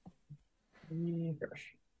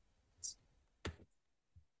 Refresh.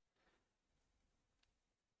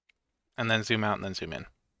 And then zoom out and then zoom in.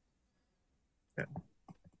 It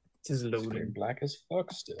is Screen loading. black as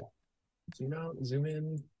fuck still. Zoom out, zoom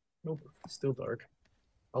in. Nope, still dark.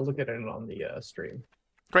 I'll look at it on the stream.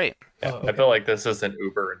 Great. Yeah, Okay. I feel like this isn't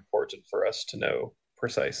uber important for us to know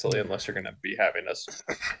precisely unless you're going to be having us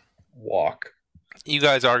walk. You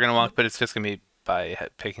guys are going to walk, but it's just going to be by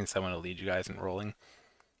picking someone to lead you guys and rolling.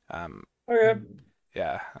 Okay.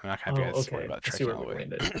 Yeah, I'm not going to have you guys worry Okay. about I see trekking where all the we way.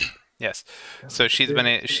 landed. Yes. So she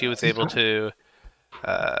was able to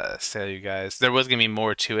sail you guys. There was going to be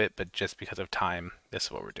more to it, but just because of time, this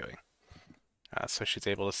is what we're doing. So she's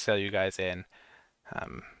able to sail you guys in.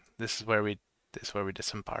 This is where we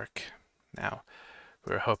disembark. Now,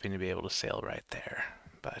 we were hoping to be able to sail right there,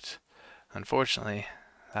 but unfortunately,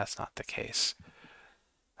 that's not the case.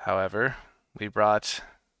 However, we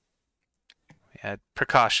had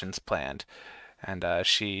precautions planned, and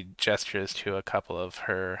she gestures to a couple of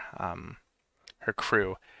her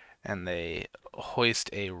crew, and they hoist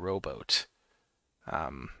a rowboat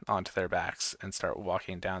onto their backs and start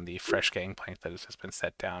walking down the fresh gangplank that has just been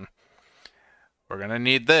set down. We're gonna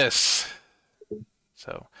need this.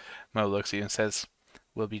 So Mo looks at you and says,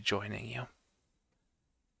 "We'll be joining you.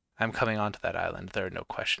 I'm coming onto that island. There are no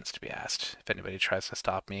questions to be asked. If anybody tries to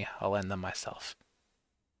stop me, I'll end them myself."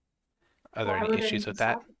 Are there Why any would issues anyone with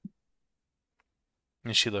that? stop?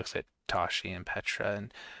 And she looks at Tashi and Petra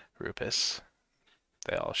and Rupus.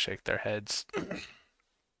 They all shake their heads.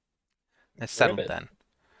 It's settled Ribbit. then.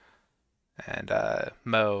 And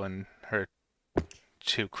Mo and her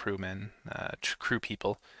 2 crewmen, crew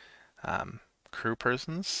people, crew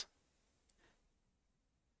persons,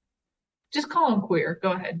 Just call him queer.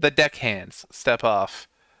 Go ahead. the deckhands step off,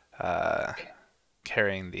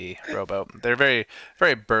 carrying the rowboat. They're very,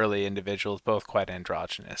 very burly individuals, both quite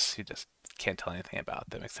androgynous. You just can't tell anything about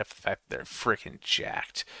them except for the fact that they're freaking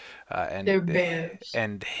jacked, and They're bears.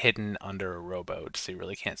 and hidden under a rowboat, so you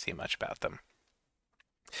really can't see much about them.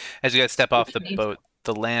 As you guys step off the boat,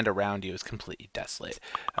 the land around you is completely desolate.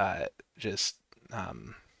 Just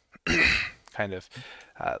kind of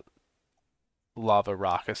lava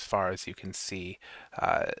rock as far as you can see.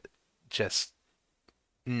 Just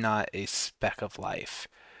not a speck of life.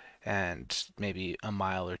 And maybe a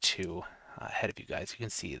mile or 2 ahead of you guys, you can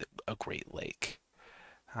see a great lake.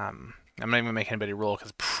 I'm not even going to make anybody roll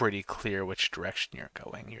because it's pretty clear which direction you're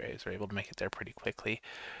going. You guys are able to make it there pretty quickly.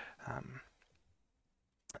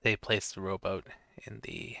 They place the rowboat in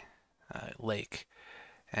the lake,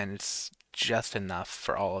 and it's just enough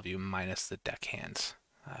for all of you minus the deckhands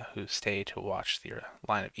who stay to watch the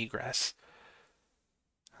line of egress.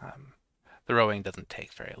 The rowing doesn't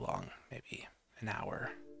take very long, maybe an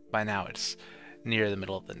hour. By now it's near the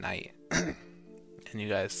middle of the night, and you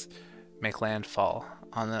guys make landfall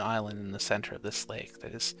on an island in the center of this lake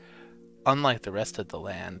that is, unlike the rest of the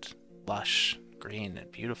land, lush, green,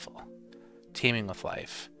 and beautiful, teeming with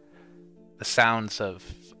life. The sounds of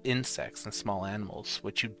insects and small animals,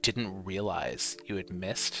 which you didn't realize you had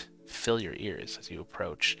missed, fill your ears as you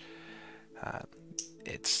approach.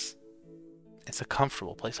 It's a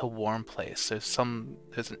comfortable place, a warm place. There's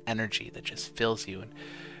an energy that just fills you and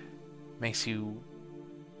makes you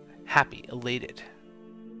happy, elated,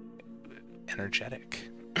 energetic.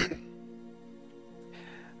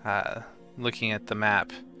 Looking at the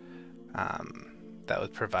map that was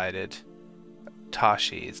provided,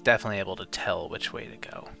 Tashi is definitely able to tell which way to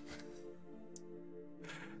go.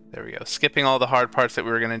 There we go. Skipping all the hard parts that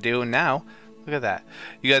we were going to do, and now, look at that.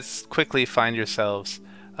 You guys quickly find yourselves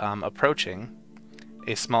approaching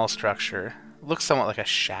a small structure. Looks somewhat like a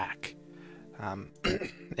shack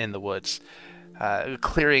in the woods.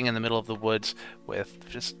 Clearing in the middle of the woods with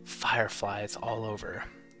just fireflies all over.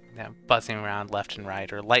 Buzzing around left and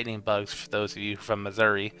right, or lightning bugs for those of you from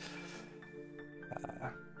Missouri.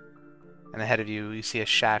 And ahead of you, you see a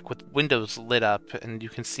shack with windows lit up, and you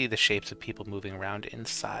can see the shapes of people moving around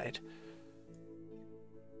inside.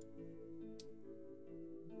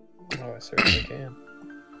 Oh, I certainly can.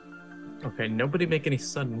 Okay, nobody make any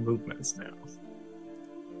sudden movements now.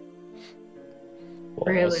 Well,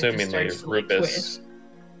 Rayla just assumingly starts to, like,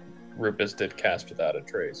 Rupus did cast without a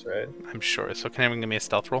trace, right? I'm sure. So can everyone give me a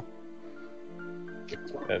stealth roll?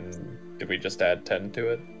 And did we just add 10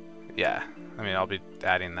 to it? Yeah. I mean, I'll be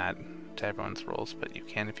adding that to everyone's rolls, but you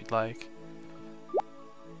can if you'd like.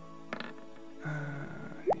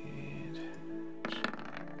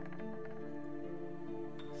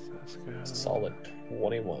 So let's go. Solid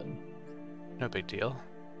 21. No big deal.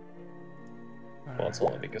 Well, it's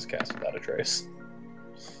only because cast without a trace.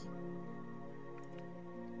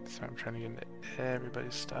 So I'm trying to get into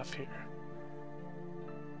everybody's stuff here.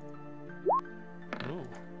 Ooh,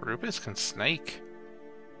 Rupus can snake.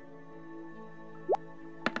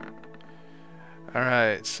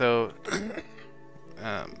 Alright, so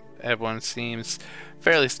everyone seems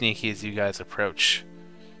fairly sneaky as you guys approach.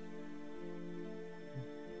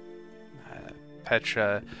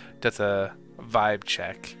 Petra does a vibe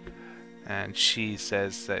check, and she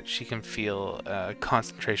says that she can feel a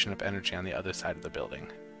concentration of energy on the other side of the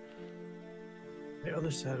building. The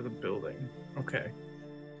other side of the building. Okay.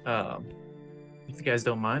 If you guys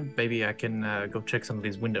don't mind, maybe I can go check some of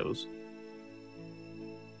these windows.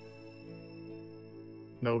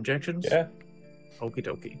 No objections? Yeah. Okie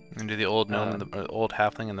dokie. And do the old gnome, the old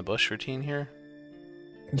halfling in the bush routine here?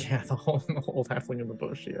 Yeah, the old halfling in the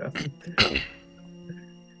bush, yeah.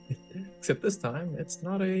 Except this time, it's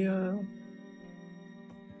not a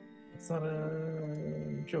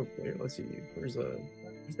joke. Here, let's see. Where's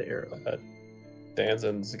the arrow?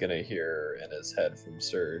 Danzen's gonna hear in his head from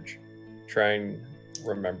Surge. Try and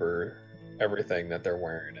remember everything that they're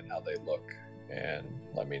wearing and how they look, and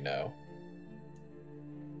let me know.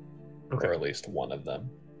 Okay. Or at least one of them.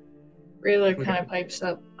 Rayla Okay. kind of pipes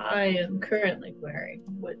up. I am currently wearing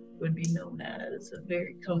what would be known as a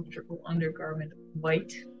very comfortable undergarment of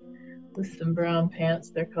white with some brown pants.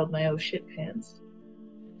 They're called my oh shit pants.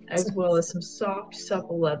 As well as some soft,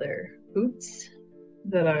 supple leather boots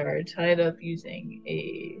that are tied up using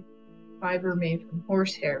a fiber made from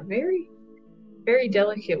horsehair. Very, very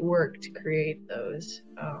delicate work to create those.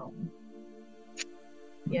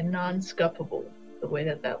 Non-scuffable, the way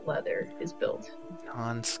that leather is built.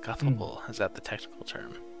 Non-scuffable, is that the technical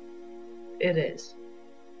term? It is.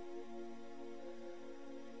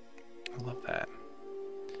 I love that.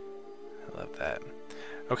 I love that.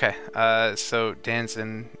 Okay, so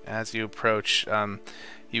Danzen, as you approach,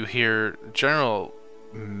 you hear general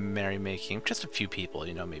merrymaking, just a few people,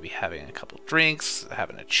 you know, maybe having a couple drinks,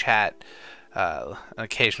 having a chat, an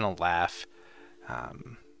occasional laugh.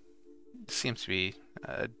 Seems to be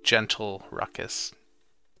a gentle ruckus.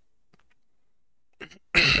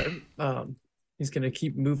 Okay. He's gonna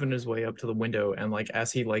keep moving his way up to the window, and like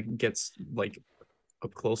as he like gets like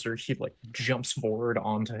up closer, he like jumps forward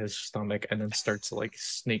onto his stomach and then starts like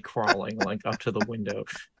snake crawling like up to the window,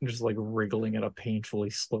 and just like wriggling at a painfully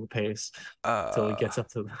slow pace until he gets up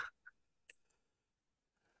to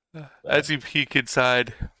the... As you peek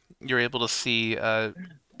inside, you're able to see a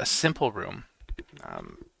simple room.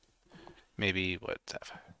 Maybe, what,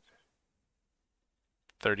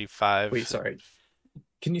 35? Wait, sorry.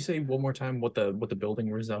 Can you say one more time what the building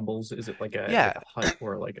resembles? Is it like a, Yeah. like a hut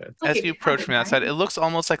or like a... As Okay, you approach cabin, from the outside, right? it looks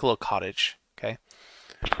almost like a little cottage, okay?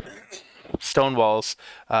 Stone walls,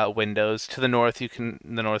 windows. To the north, the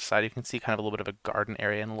north side, you can see kind of a little bit of a garden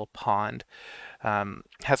area and a little pond.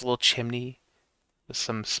 Has a little chimney with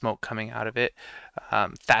some smoke coming out of it.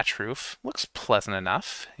 Thatch roof. Looks pleasant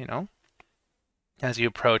enough, you know? As you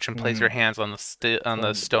approach and place your hands on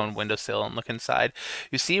the stone windowsill and look inside,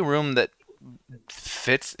 you see a room that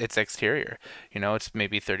fits its exterior. You know, it's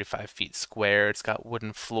maybe 35 feet square. It's got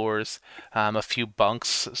wooden floors, a few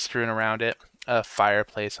bunks strewn around it, a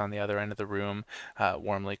fireplace on the other end of the room,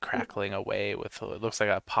 warmly crackling away with, it looks like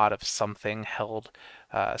a pot of something held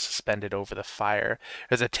suspended over the fire.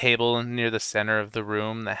 There's a table near the center of the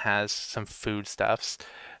room that has some foodstuffs,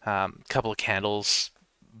 a couple of candles,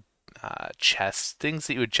 chests, things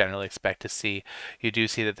that you would generally expect to see. You do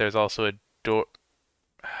see that there's also a door,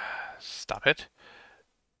 Stop it.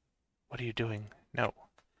 What are you doing? No.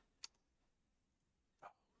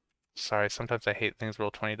 Sorry, sometimes I hate things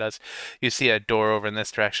Roll20 does. You see a door over in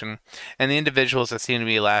this direction, and the individuals that seem to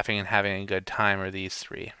be laughing and having a good time are these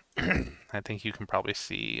three. I think you can probably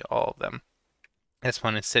see all of them. This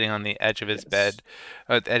one is sitting on the edge of his bed,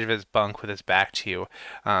 the edge of his bunk with his back to you,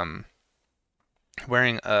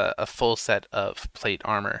 wearing a full set of plate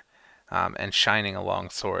armor and shining a long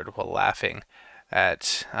sword while laughing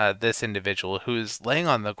at this individual who's laying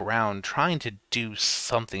on the ground trying to do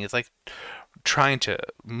something. It's like trying to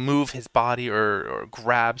move his body or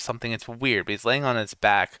grab something. It's weird, but he's laying on his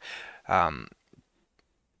back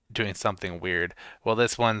doing something weird. Well,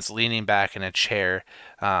 this one's leaning back in a chair,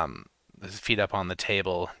 his feet up on the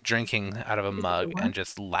table, drinking out of a mug and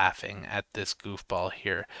just laughing at this goofball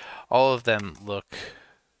here. All of them look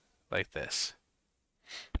like this.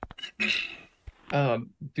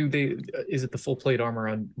 Do they? Is it the full plate armor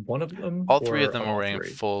on one of them? All three of or them on are all wearing three?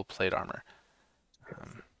 full plate armor.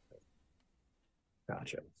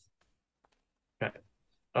 Gotcha. Okay.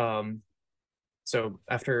 So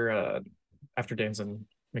after Danzen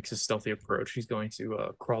makes his stealthy approach, he's going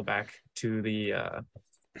to crawl back to the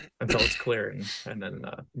until it's clear, and then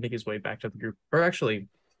make his way back to the group. Or actually,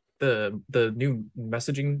 the new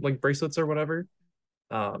messaging like bracelets or whatever.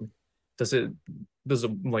 Does it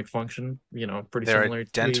like function? You know, pretty They're similar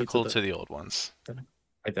identical to to the old ones.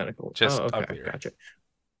 identical. Just oh, okay, uglier. gotcha.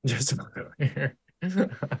 Just uglier.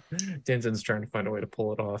 Danzen's trying to find a way to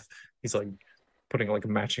pull it off. He's like putting like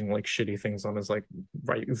matching like shitty things on his like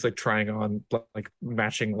right. He's like trying on like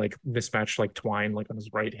matching like mismatched like twine like on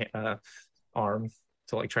his right arm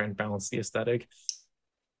to like try and balance the aesthetic.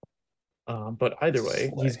 But either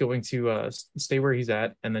way, he's going to stay where he's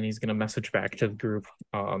at, and then he's going to message back to the group,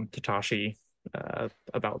 to Tashi,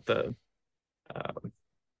 about the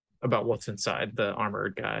about what's inside the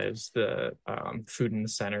armored guys, the food in the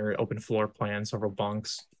center, open floor plan, several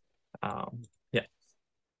bunks. Yeah.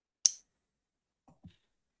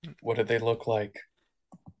 What did they look like?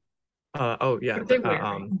 Oh yeah. What are they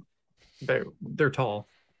wearing? They're tall,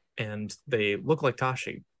 and they look like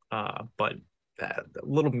Tashi, but a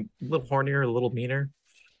little hornier, a little meaner.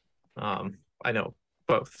 I know,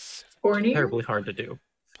 both Hornier? terribly hard to do.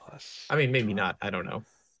 Plus I mean, maybe not. I don't know.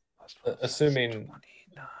 Assuming 29.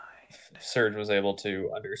 Serge was able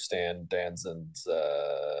to understand Danzen's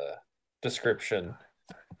description,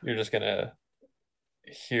 you're just gonna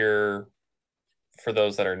hear, for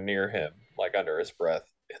those that are near him, like under his breath,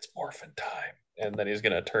 "It's morphin time," and then he's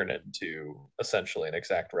gonna turn it into essentially an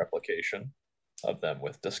exact replication of them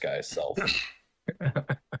with disguised self.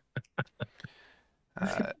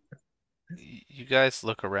 You guys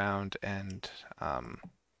look around and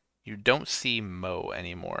you don't see Mo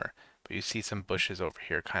anymore, but you see some bushes over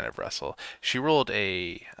here kind of rustle. She rolled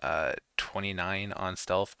a 29 on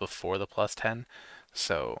stealth before the +10,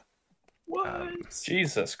 so What?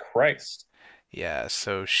 Jesus Christ. yeah,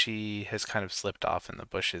 so she has kind of slipped off in the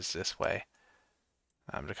bushes this way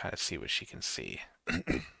to kind of see what she can see.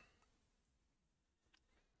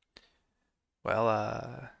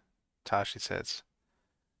 Well, Tashi says,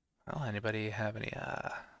 well, anybody have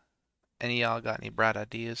any y'all got any bright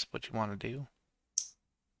ideas what you want to do?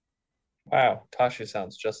 Wow, Tashi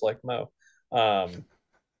sounds just like Mo.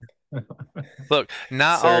 Look,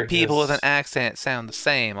 not all Serge people with an is- accent sound the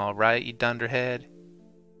same, all right, you dunderhead.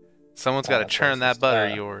 Someone's got to that's churn that racist. butter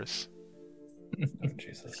of yours. Oh,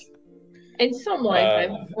 Jesus. In some life,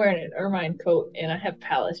 I'm wearing an ermine coat and I have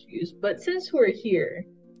palace views, but since we're here,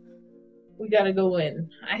 we gotta go in.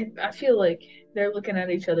 I feel like they're looking at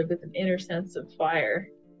each other with an inner sense of fire.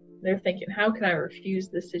 They're thinking, how can I refuse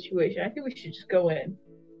this situation? I think we should just go in.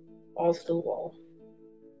 Balls to the wall.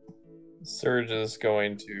 Serge is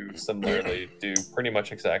going to similarly do pretty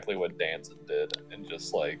much exactly what Danzen did and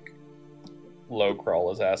just like low crawl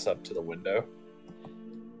his ass up to the window.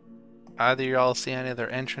 Either y'all see any other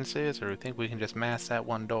entrances, or think we can just mask that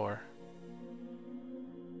one door.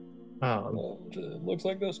 It looks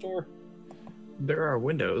like this door. There are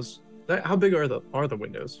windows. How big are the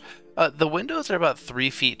windows? The windows are about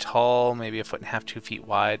 3 feet tall, maybe 1.5 to 2 feet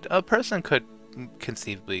wide. A person could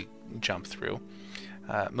conceivably jump through.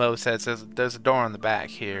 Mo says there's a door on the back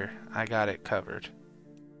here. I got it covered.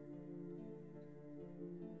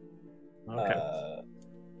 Okay.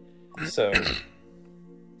 So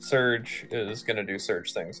Serge is going to do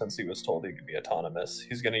Serge things since he was told he could be autonomous.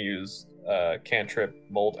 He's going to use cantrip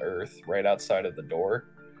Mold Earth right outside of the door,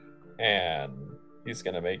 and he's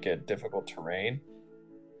going to make it difficult terrain.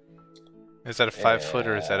 Is that a 5 foot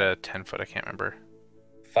or is that a 10 foot? I can't remember.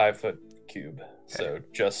 5 foot cube. So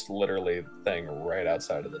just literally the thing right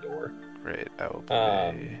outside of the door. Great. I will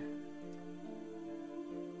play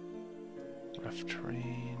rough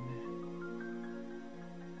terrain.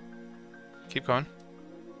 Keep going.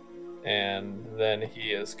 And then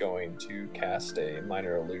he is going to cast a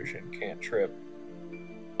minor illusion cantrip.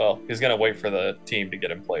 Well, he's going to wait for the team to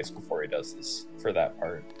get in place before he does this for that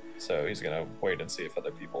part. So he's going to wait and see if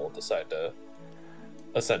other people decide to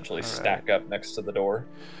essentially stack up next to the door.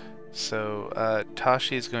 So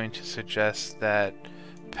Tashi is going to suggest that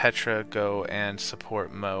Petra go and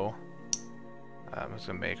support Mo. I'm going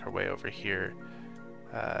to make her way over here.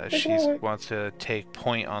 She wants to take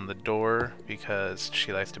point on the door because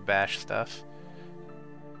she likes to bash stuff.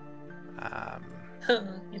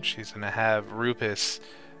 She's going to have Rupus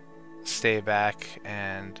stay back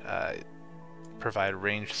and provide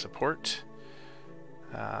ranged support.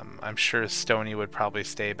 I'm sure Stony would probably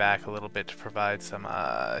stay back a little bit to provide some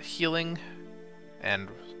healing and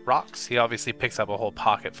rocks. He obviously picks up a whole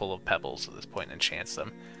pocket full of pebbles at this point and chants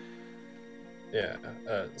them. Yeah,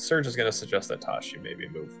 Surge is going to suggest that Tashi maybe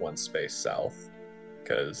move one space south,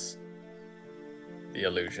 because the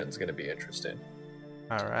illusion's going to be interesting.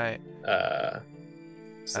 All right.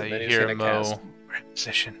 So you then he's hear going to Mo cast...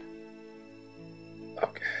 position.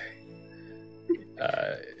 Okay.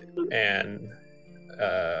 And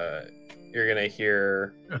you're going to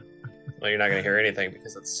hear... Well, you're not going to hear anything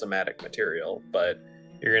because it's somatic material, but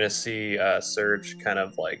you're going to see Surge kind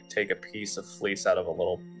of like take a piece of fleece out of a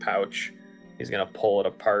little pouch. He's going to pull it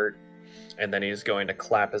apart, and then he's going to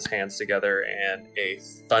clap his hands together, and a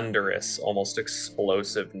thunderous, almost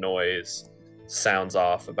explosive noise sounds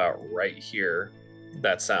off about right here.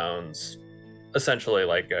 That sounds essentially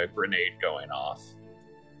like a grenade going off.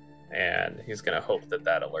 And he's going to hope that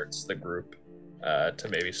that alerts the group to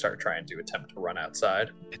maybe start trying to attempt to run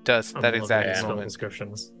outside. It does. That exact spell moment.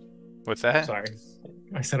 descriptions. What's that? Sorry.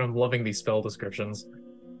 I said I'm loving these spell descriptions.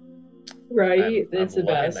 Right? It's I'm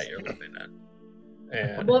the loving best. that you're loving it. I'm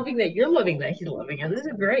And loving that you're loving that he's loving it. This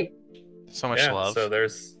is great. So much yeah, love. so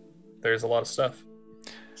there's a lot of stuff.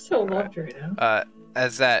 So loved right now.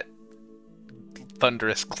 As that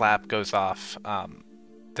thunderous clap goes off,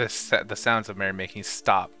 the sounds of merrymaking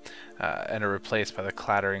stop and are replaced by the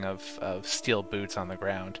clattering of steel boots on the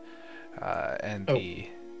ground. Go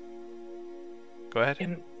ahead.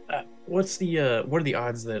 And what are the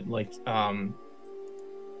odds that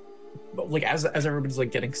as everybody's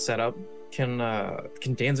like getting set up, can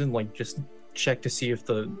Danzin like just check to see if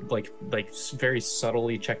the very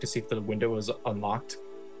subtly check to see if the window is unlocked?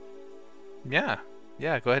 Yeah.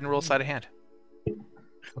 Go ahead and roll sleight of hand.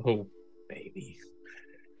 Oh, baby.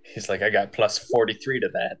 He's like, I got plus 43 to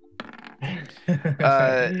that.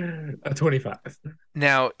 A 25.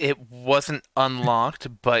 Now, it wasn't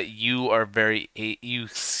unlocked, but you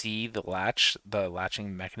see the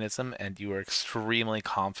latching mechanism, and you are extremely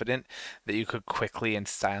confident that you could quickly and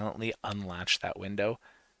silently unlatch that window.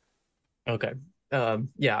 Okay.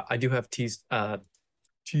 Yeah, I do have thieves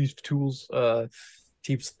tools. I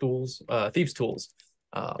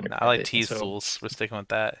like tease tools. We're sticking with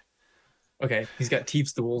that. Okay, he's got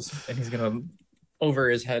thieves tools, and he's gonna over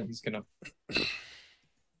his head. He's gonna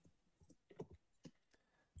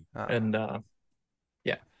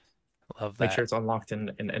yeah, love that. Make sure it's unlocked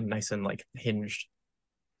and nice and like hinged.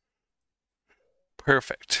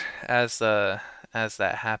 Perfect. As that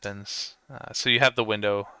happens, so you have the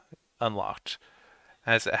window unlocked.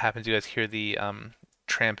 As it happens, you guys hear the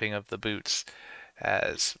tramping of the boots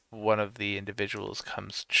as one of the individuals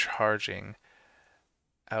comes charging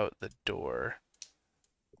out the door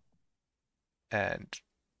and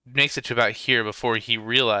makes it to about here before he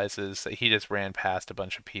realizes that he just ran past a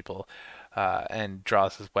bunch of people and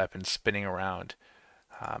draws his weapon spinning around.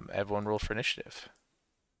 Everyone roll for initiative.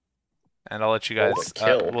 And I'll let you guys,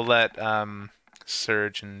 we'll let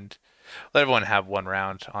Surge and let everyone have one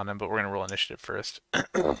round on them, but we're going to roll initiative first.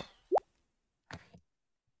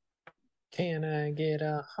 Can I get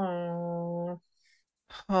a huh?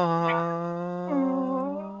 I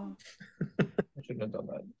shouldn't have done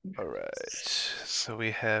that. All right. So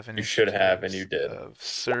we have You should have, and you did. Of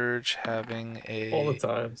Surge having a... All the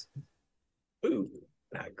times. Ooh,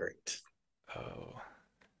 not great. Oh.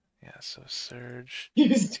 Yeah, so Surge...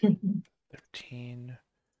 13.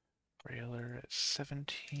 Railer at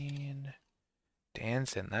 17.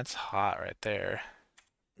 Danzin, that's hot right there.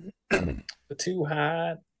 Too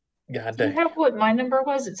hot. God Do you damn. have what my number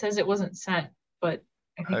was? It says it wasn't sent, but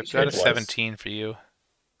I think I've it got a should. 17 for you.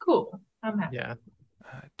 Cool. I'm happy. Yeah.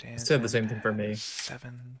 Danzin Said the same thing for me. has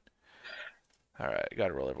 7. All right,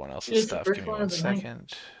 gotta roll everyone else's It's the stuff. first Give me one one of the night.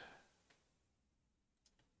 second.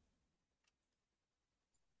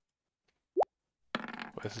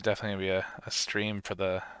 This is definitely gonna be a stream for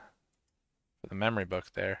the memory book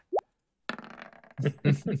there.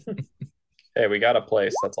 Hey, we got a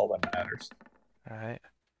place. That's all that matters. All right.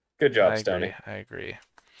 Good job, I Stony. agree. I agree.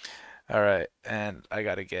 All right, and I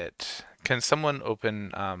gotta get. Can someone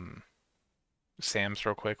open Sam's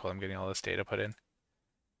real quick while I'm getting all this data put in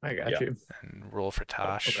I got Yeah. you. and roll for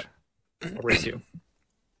Tosh Okay. I'll race you.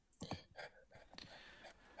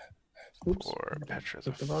 Oops. for Petra's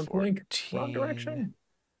Clicked a the wrong link. 14. Wrong direction.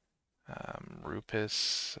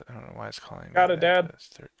 Rupus, I don't know why it's calling me Got it, that. Dad. That's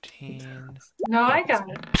 13. No, I got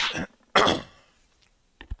it.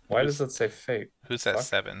 Why does it say fate? Who's that Fuck.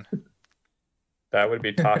 7? That would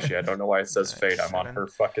be Tashi. I don't know why it says Alright, fate. I'm on 7. her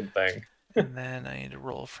fucking thing. And then I need to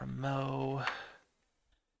roll for Mo.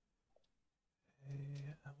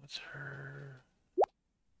 What's her?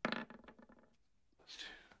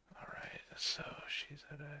 Alright, so she's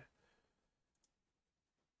at a.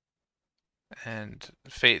 And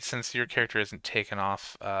Fate, since your character isn't taken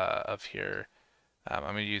off of here, I'm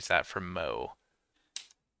going to use that for Mo.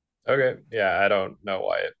 Okay. Yeah, I don't know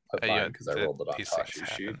why it put Yeah, mine because I rolled it on these things Tashi's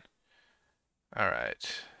sheet. happen.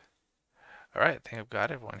 Alright. Alright, I think I've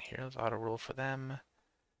got everyone here. Let's auto roll for them.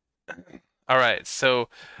 Alright, so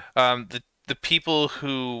the people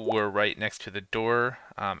who were right next to the door,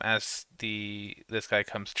 as this guy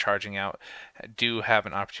comes charging out, do have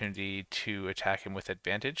an opportunity to attack him with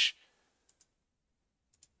advantage,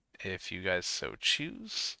 if you guys so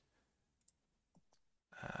choose.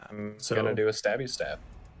 I'm So- gonna do a stabby stab.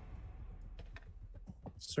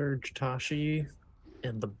 Surge, Tashi,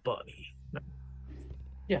 and the bunny. No.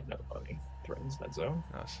 Yeah, no, the bunny threatens that zone.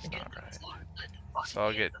 No, this is not right. So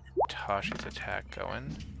I'll get Tashi's attack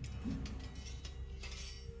going.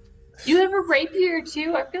 You have a rapier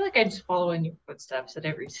too? I feel like I just follow in your footsteps at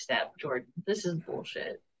every step, Jordan. This is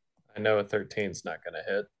bullshit. I know a 13's not gonna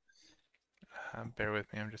hit. Bear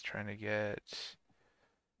with me, I'm just trying to get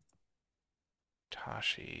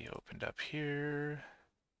Tashi opened up here.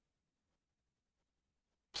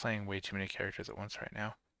 Playing way too many characters at once right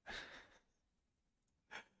now.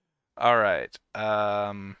 Alright.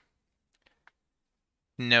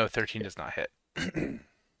 No, 13 does not hit.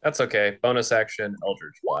 That's okay. Bonus action,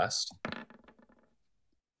 Eldritch Blast.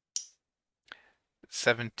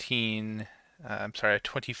 17, I'm sorry,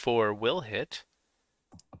 24 will hit.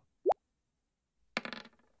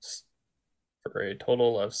 For a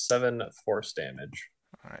total of 7 force damage.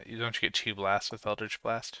 Alright, you don't get 2 blasts with Eldritch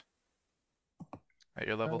Blast at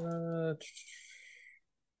your level?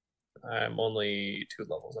 I'm only 2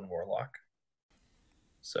 levels in Warlock.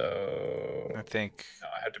 So I think. no,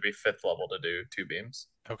 I have to be 5th level to do 2 beams.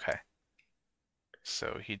 Okay.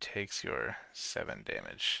 So he takes your 7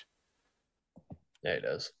 damage. Yeah, he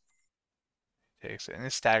does. Takes it, and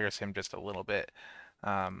it staggers him just a little bit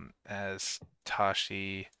as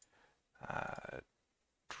Tashi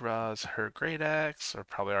draws her great axe, or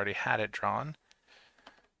probably already had it drawn,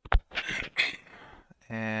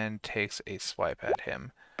 and takes a swipe at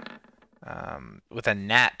him with a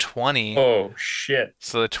nat 20. Oh shit!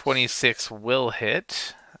 So the 26 will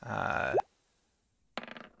hit. All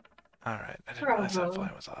right, I didn't realize that Bravo.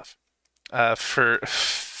 fly was off. For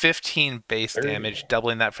 15 base 30. damage,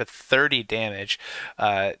 doubling that for 30 damage,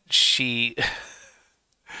 she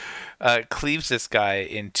cleaves this guy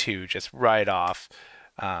in two, just right off.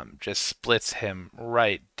 Just splits him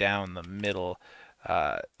right down the middle,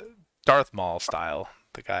 Darth Maul style.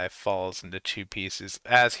 The guy falls into 2 pieces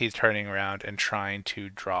as he's turning around and trying to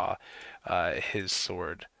draw his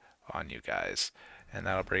sword on you guys. And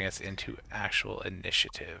that'll bring us into actual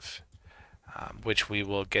initiative, which we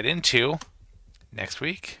will get into next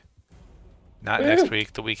week. Not next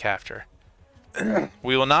week, the week after.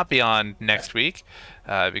 We will not be on next week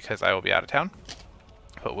because I will be out of town.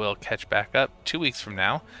 But we'll catch back up 2 weeks from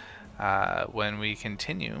now when we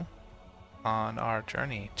continue on our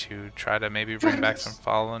journey to try to maybe bring back some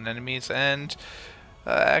fallen enemies and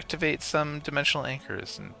activate some dimensional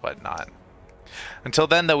anchors and whatnot. Until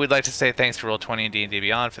then, though, we'd like to say thanks to Roll20 and D&D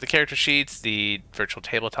Beyond for the character sheets, the virtual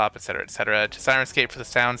tabletop, etc., etc., to Sirenscape for the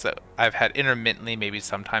sounds that I've had intermittently, maybe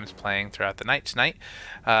sometimes playing throughout the night tonight.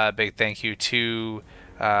 Big thank you to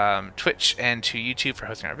Twitch and to YouTube for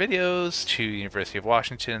hosting our videos, to University of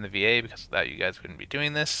Washington and the VA, because without you guys wouldn't be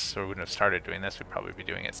doing this, or wouldn't have started doing this. We'd probably be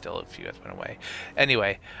doing it still if you guys went away.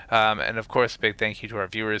 Anyway, and of course, big thank you to our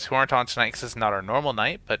viewers who aren't on tonight, because this is not our normal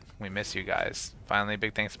night, but we miss you guys. Finally,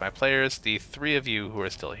 big thanks to my players, the 3 of you who are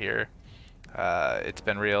still here. It's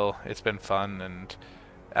been real, it's been fun, and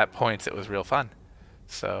at points it was real fun.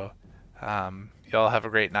 So, y'all have a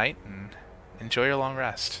great night, and enjoy your long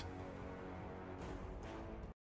rest.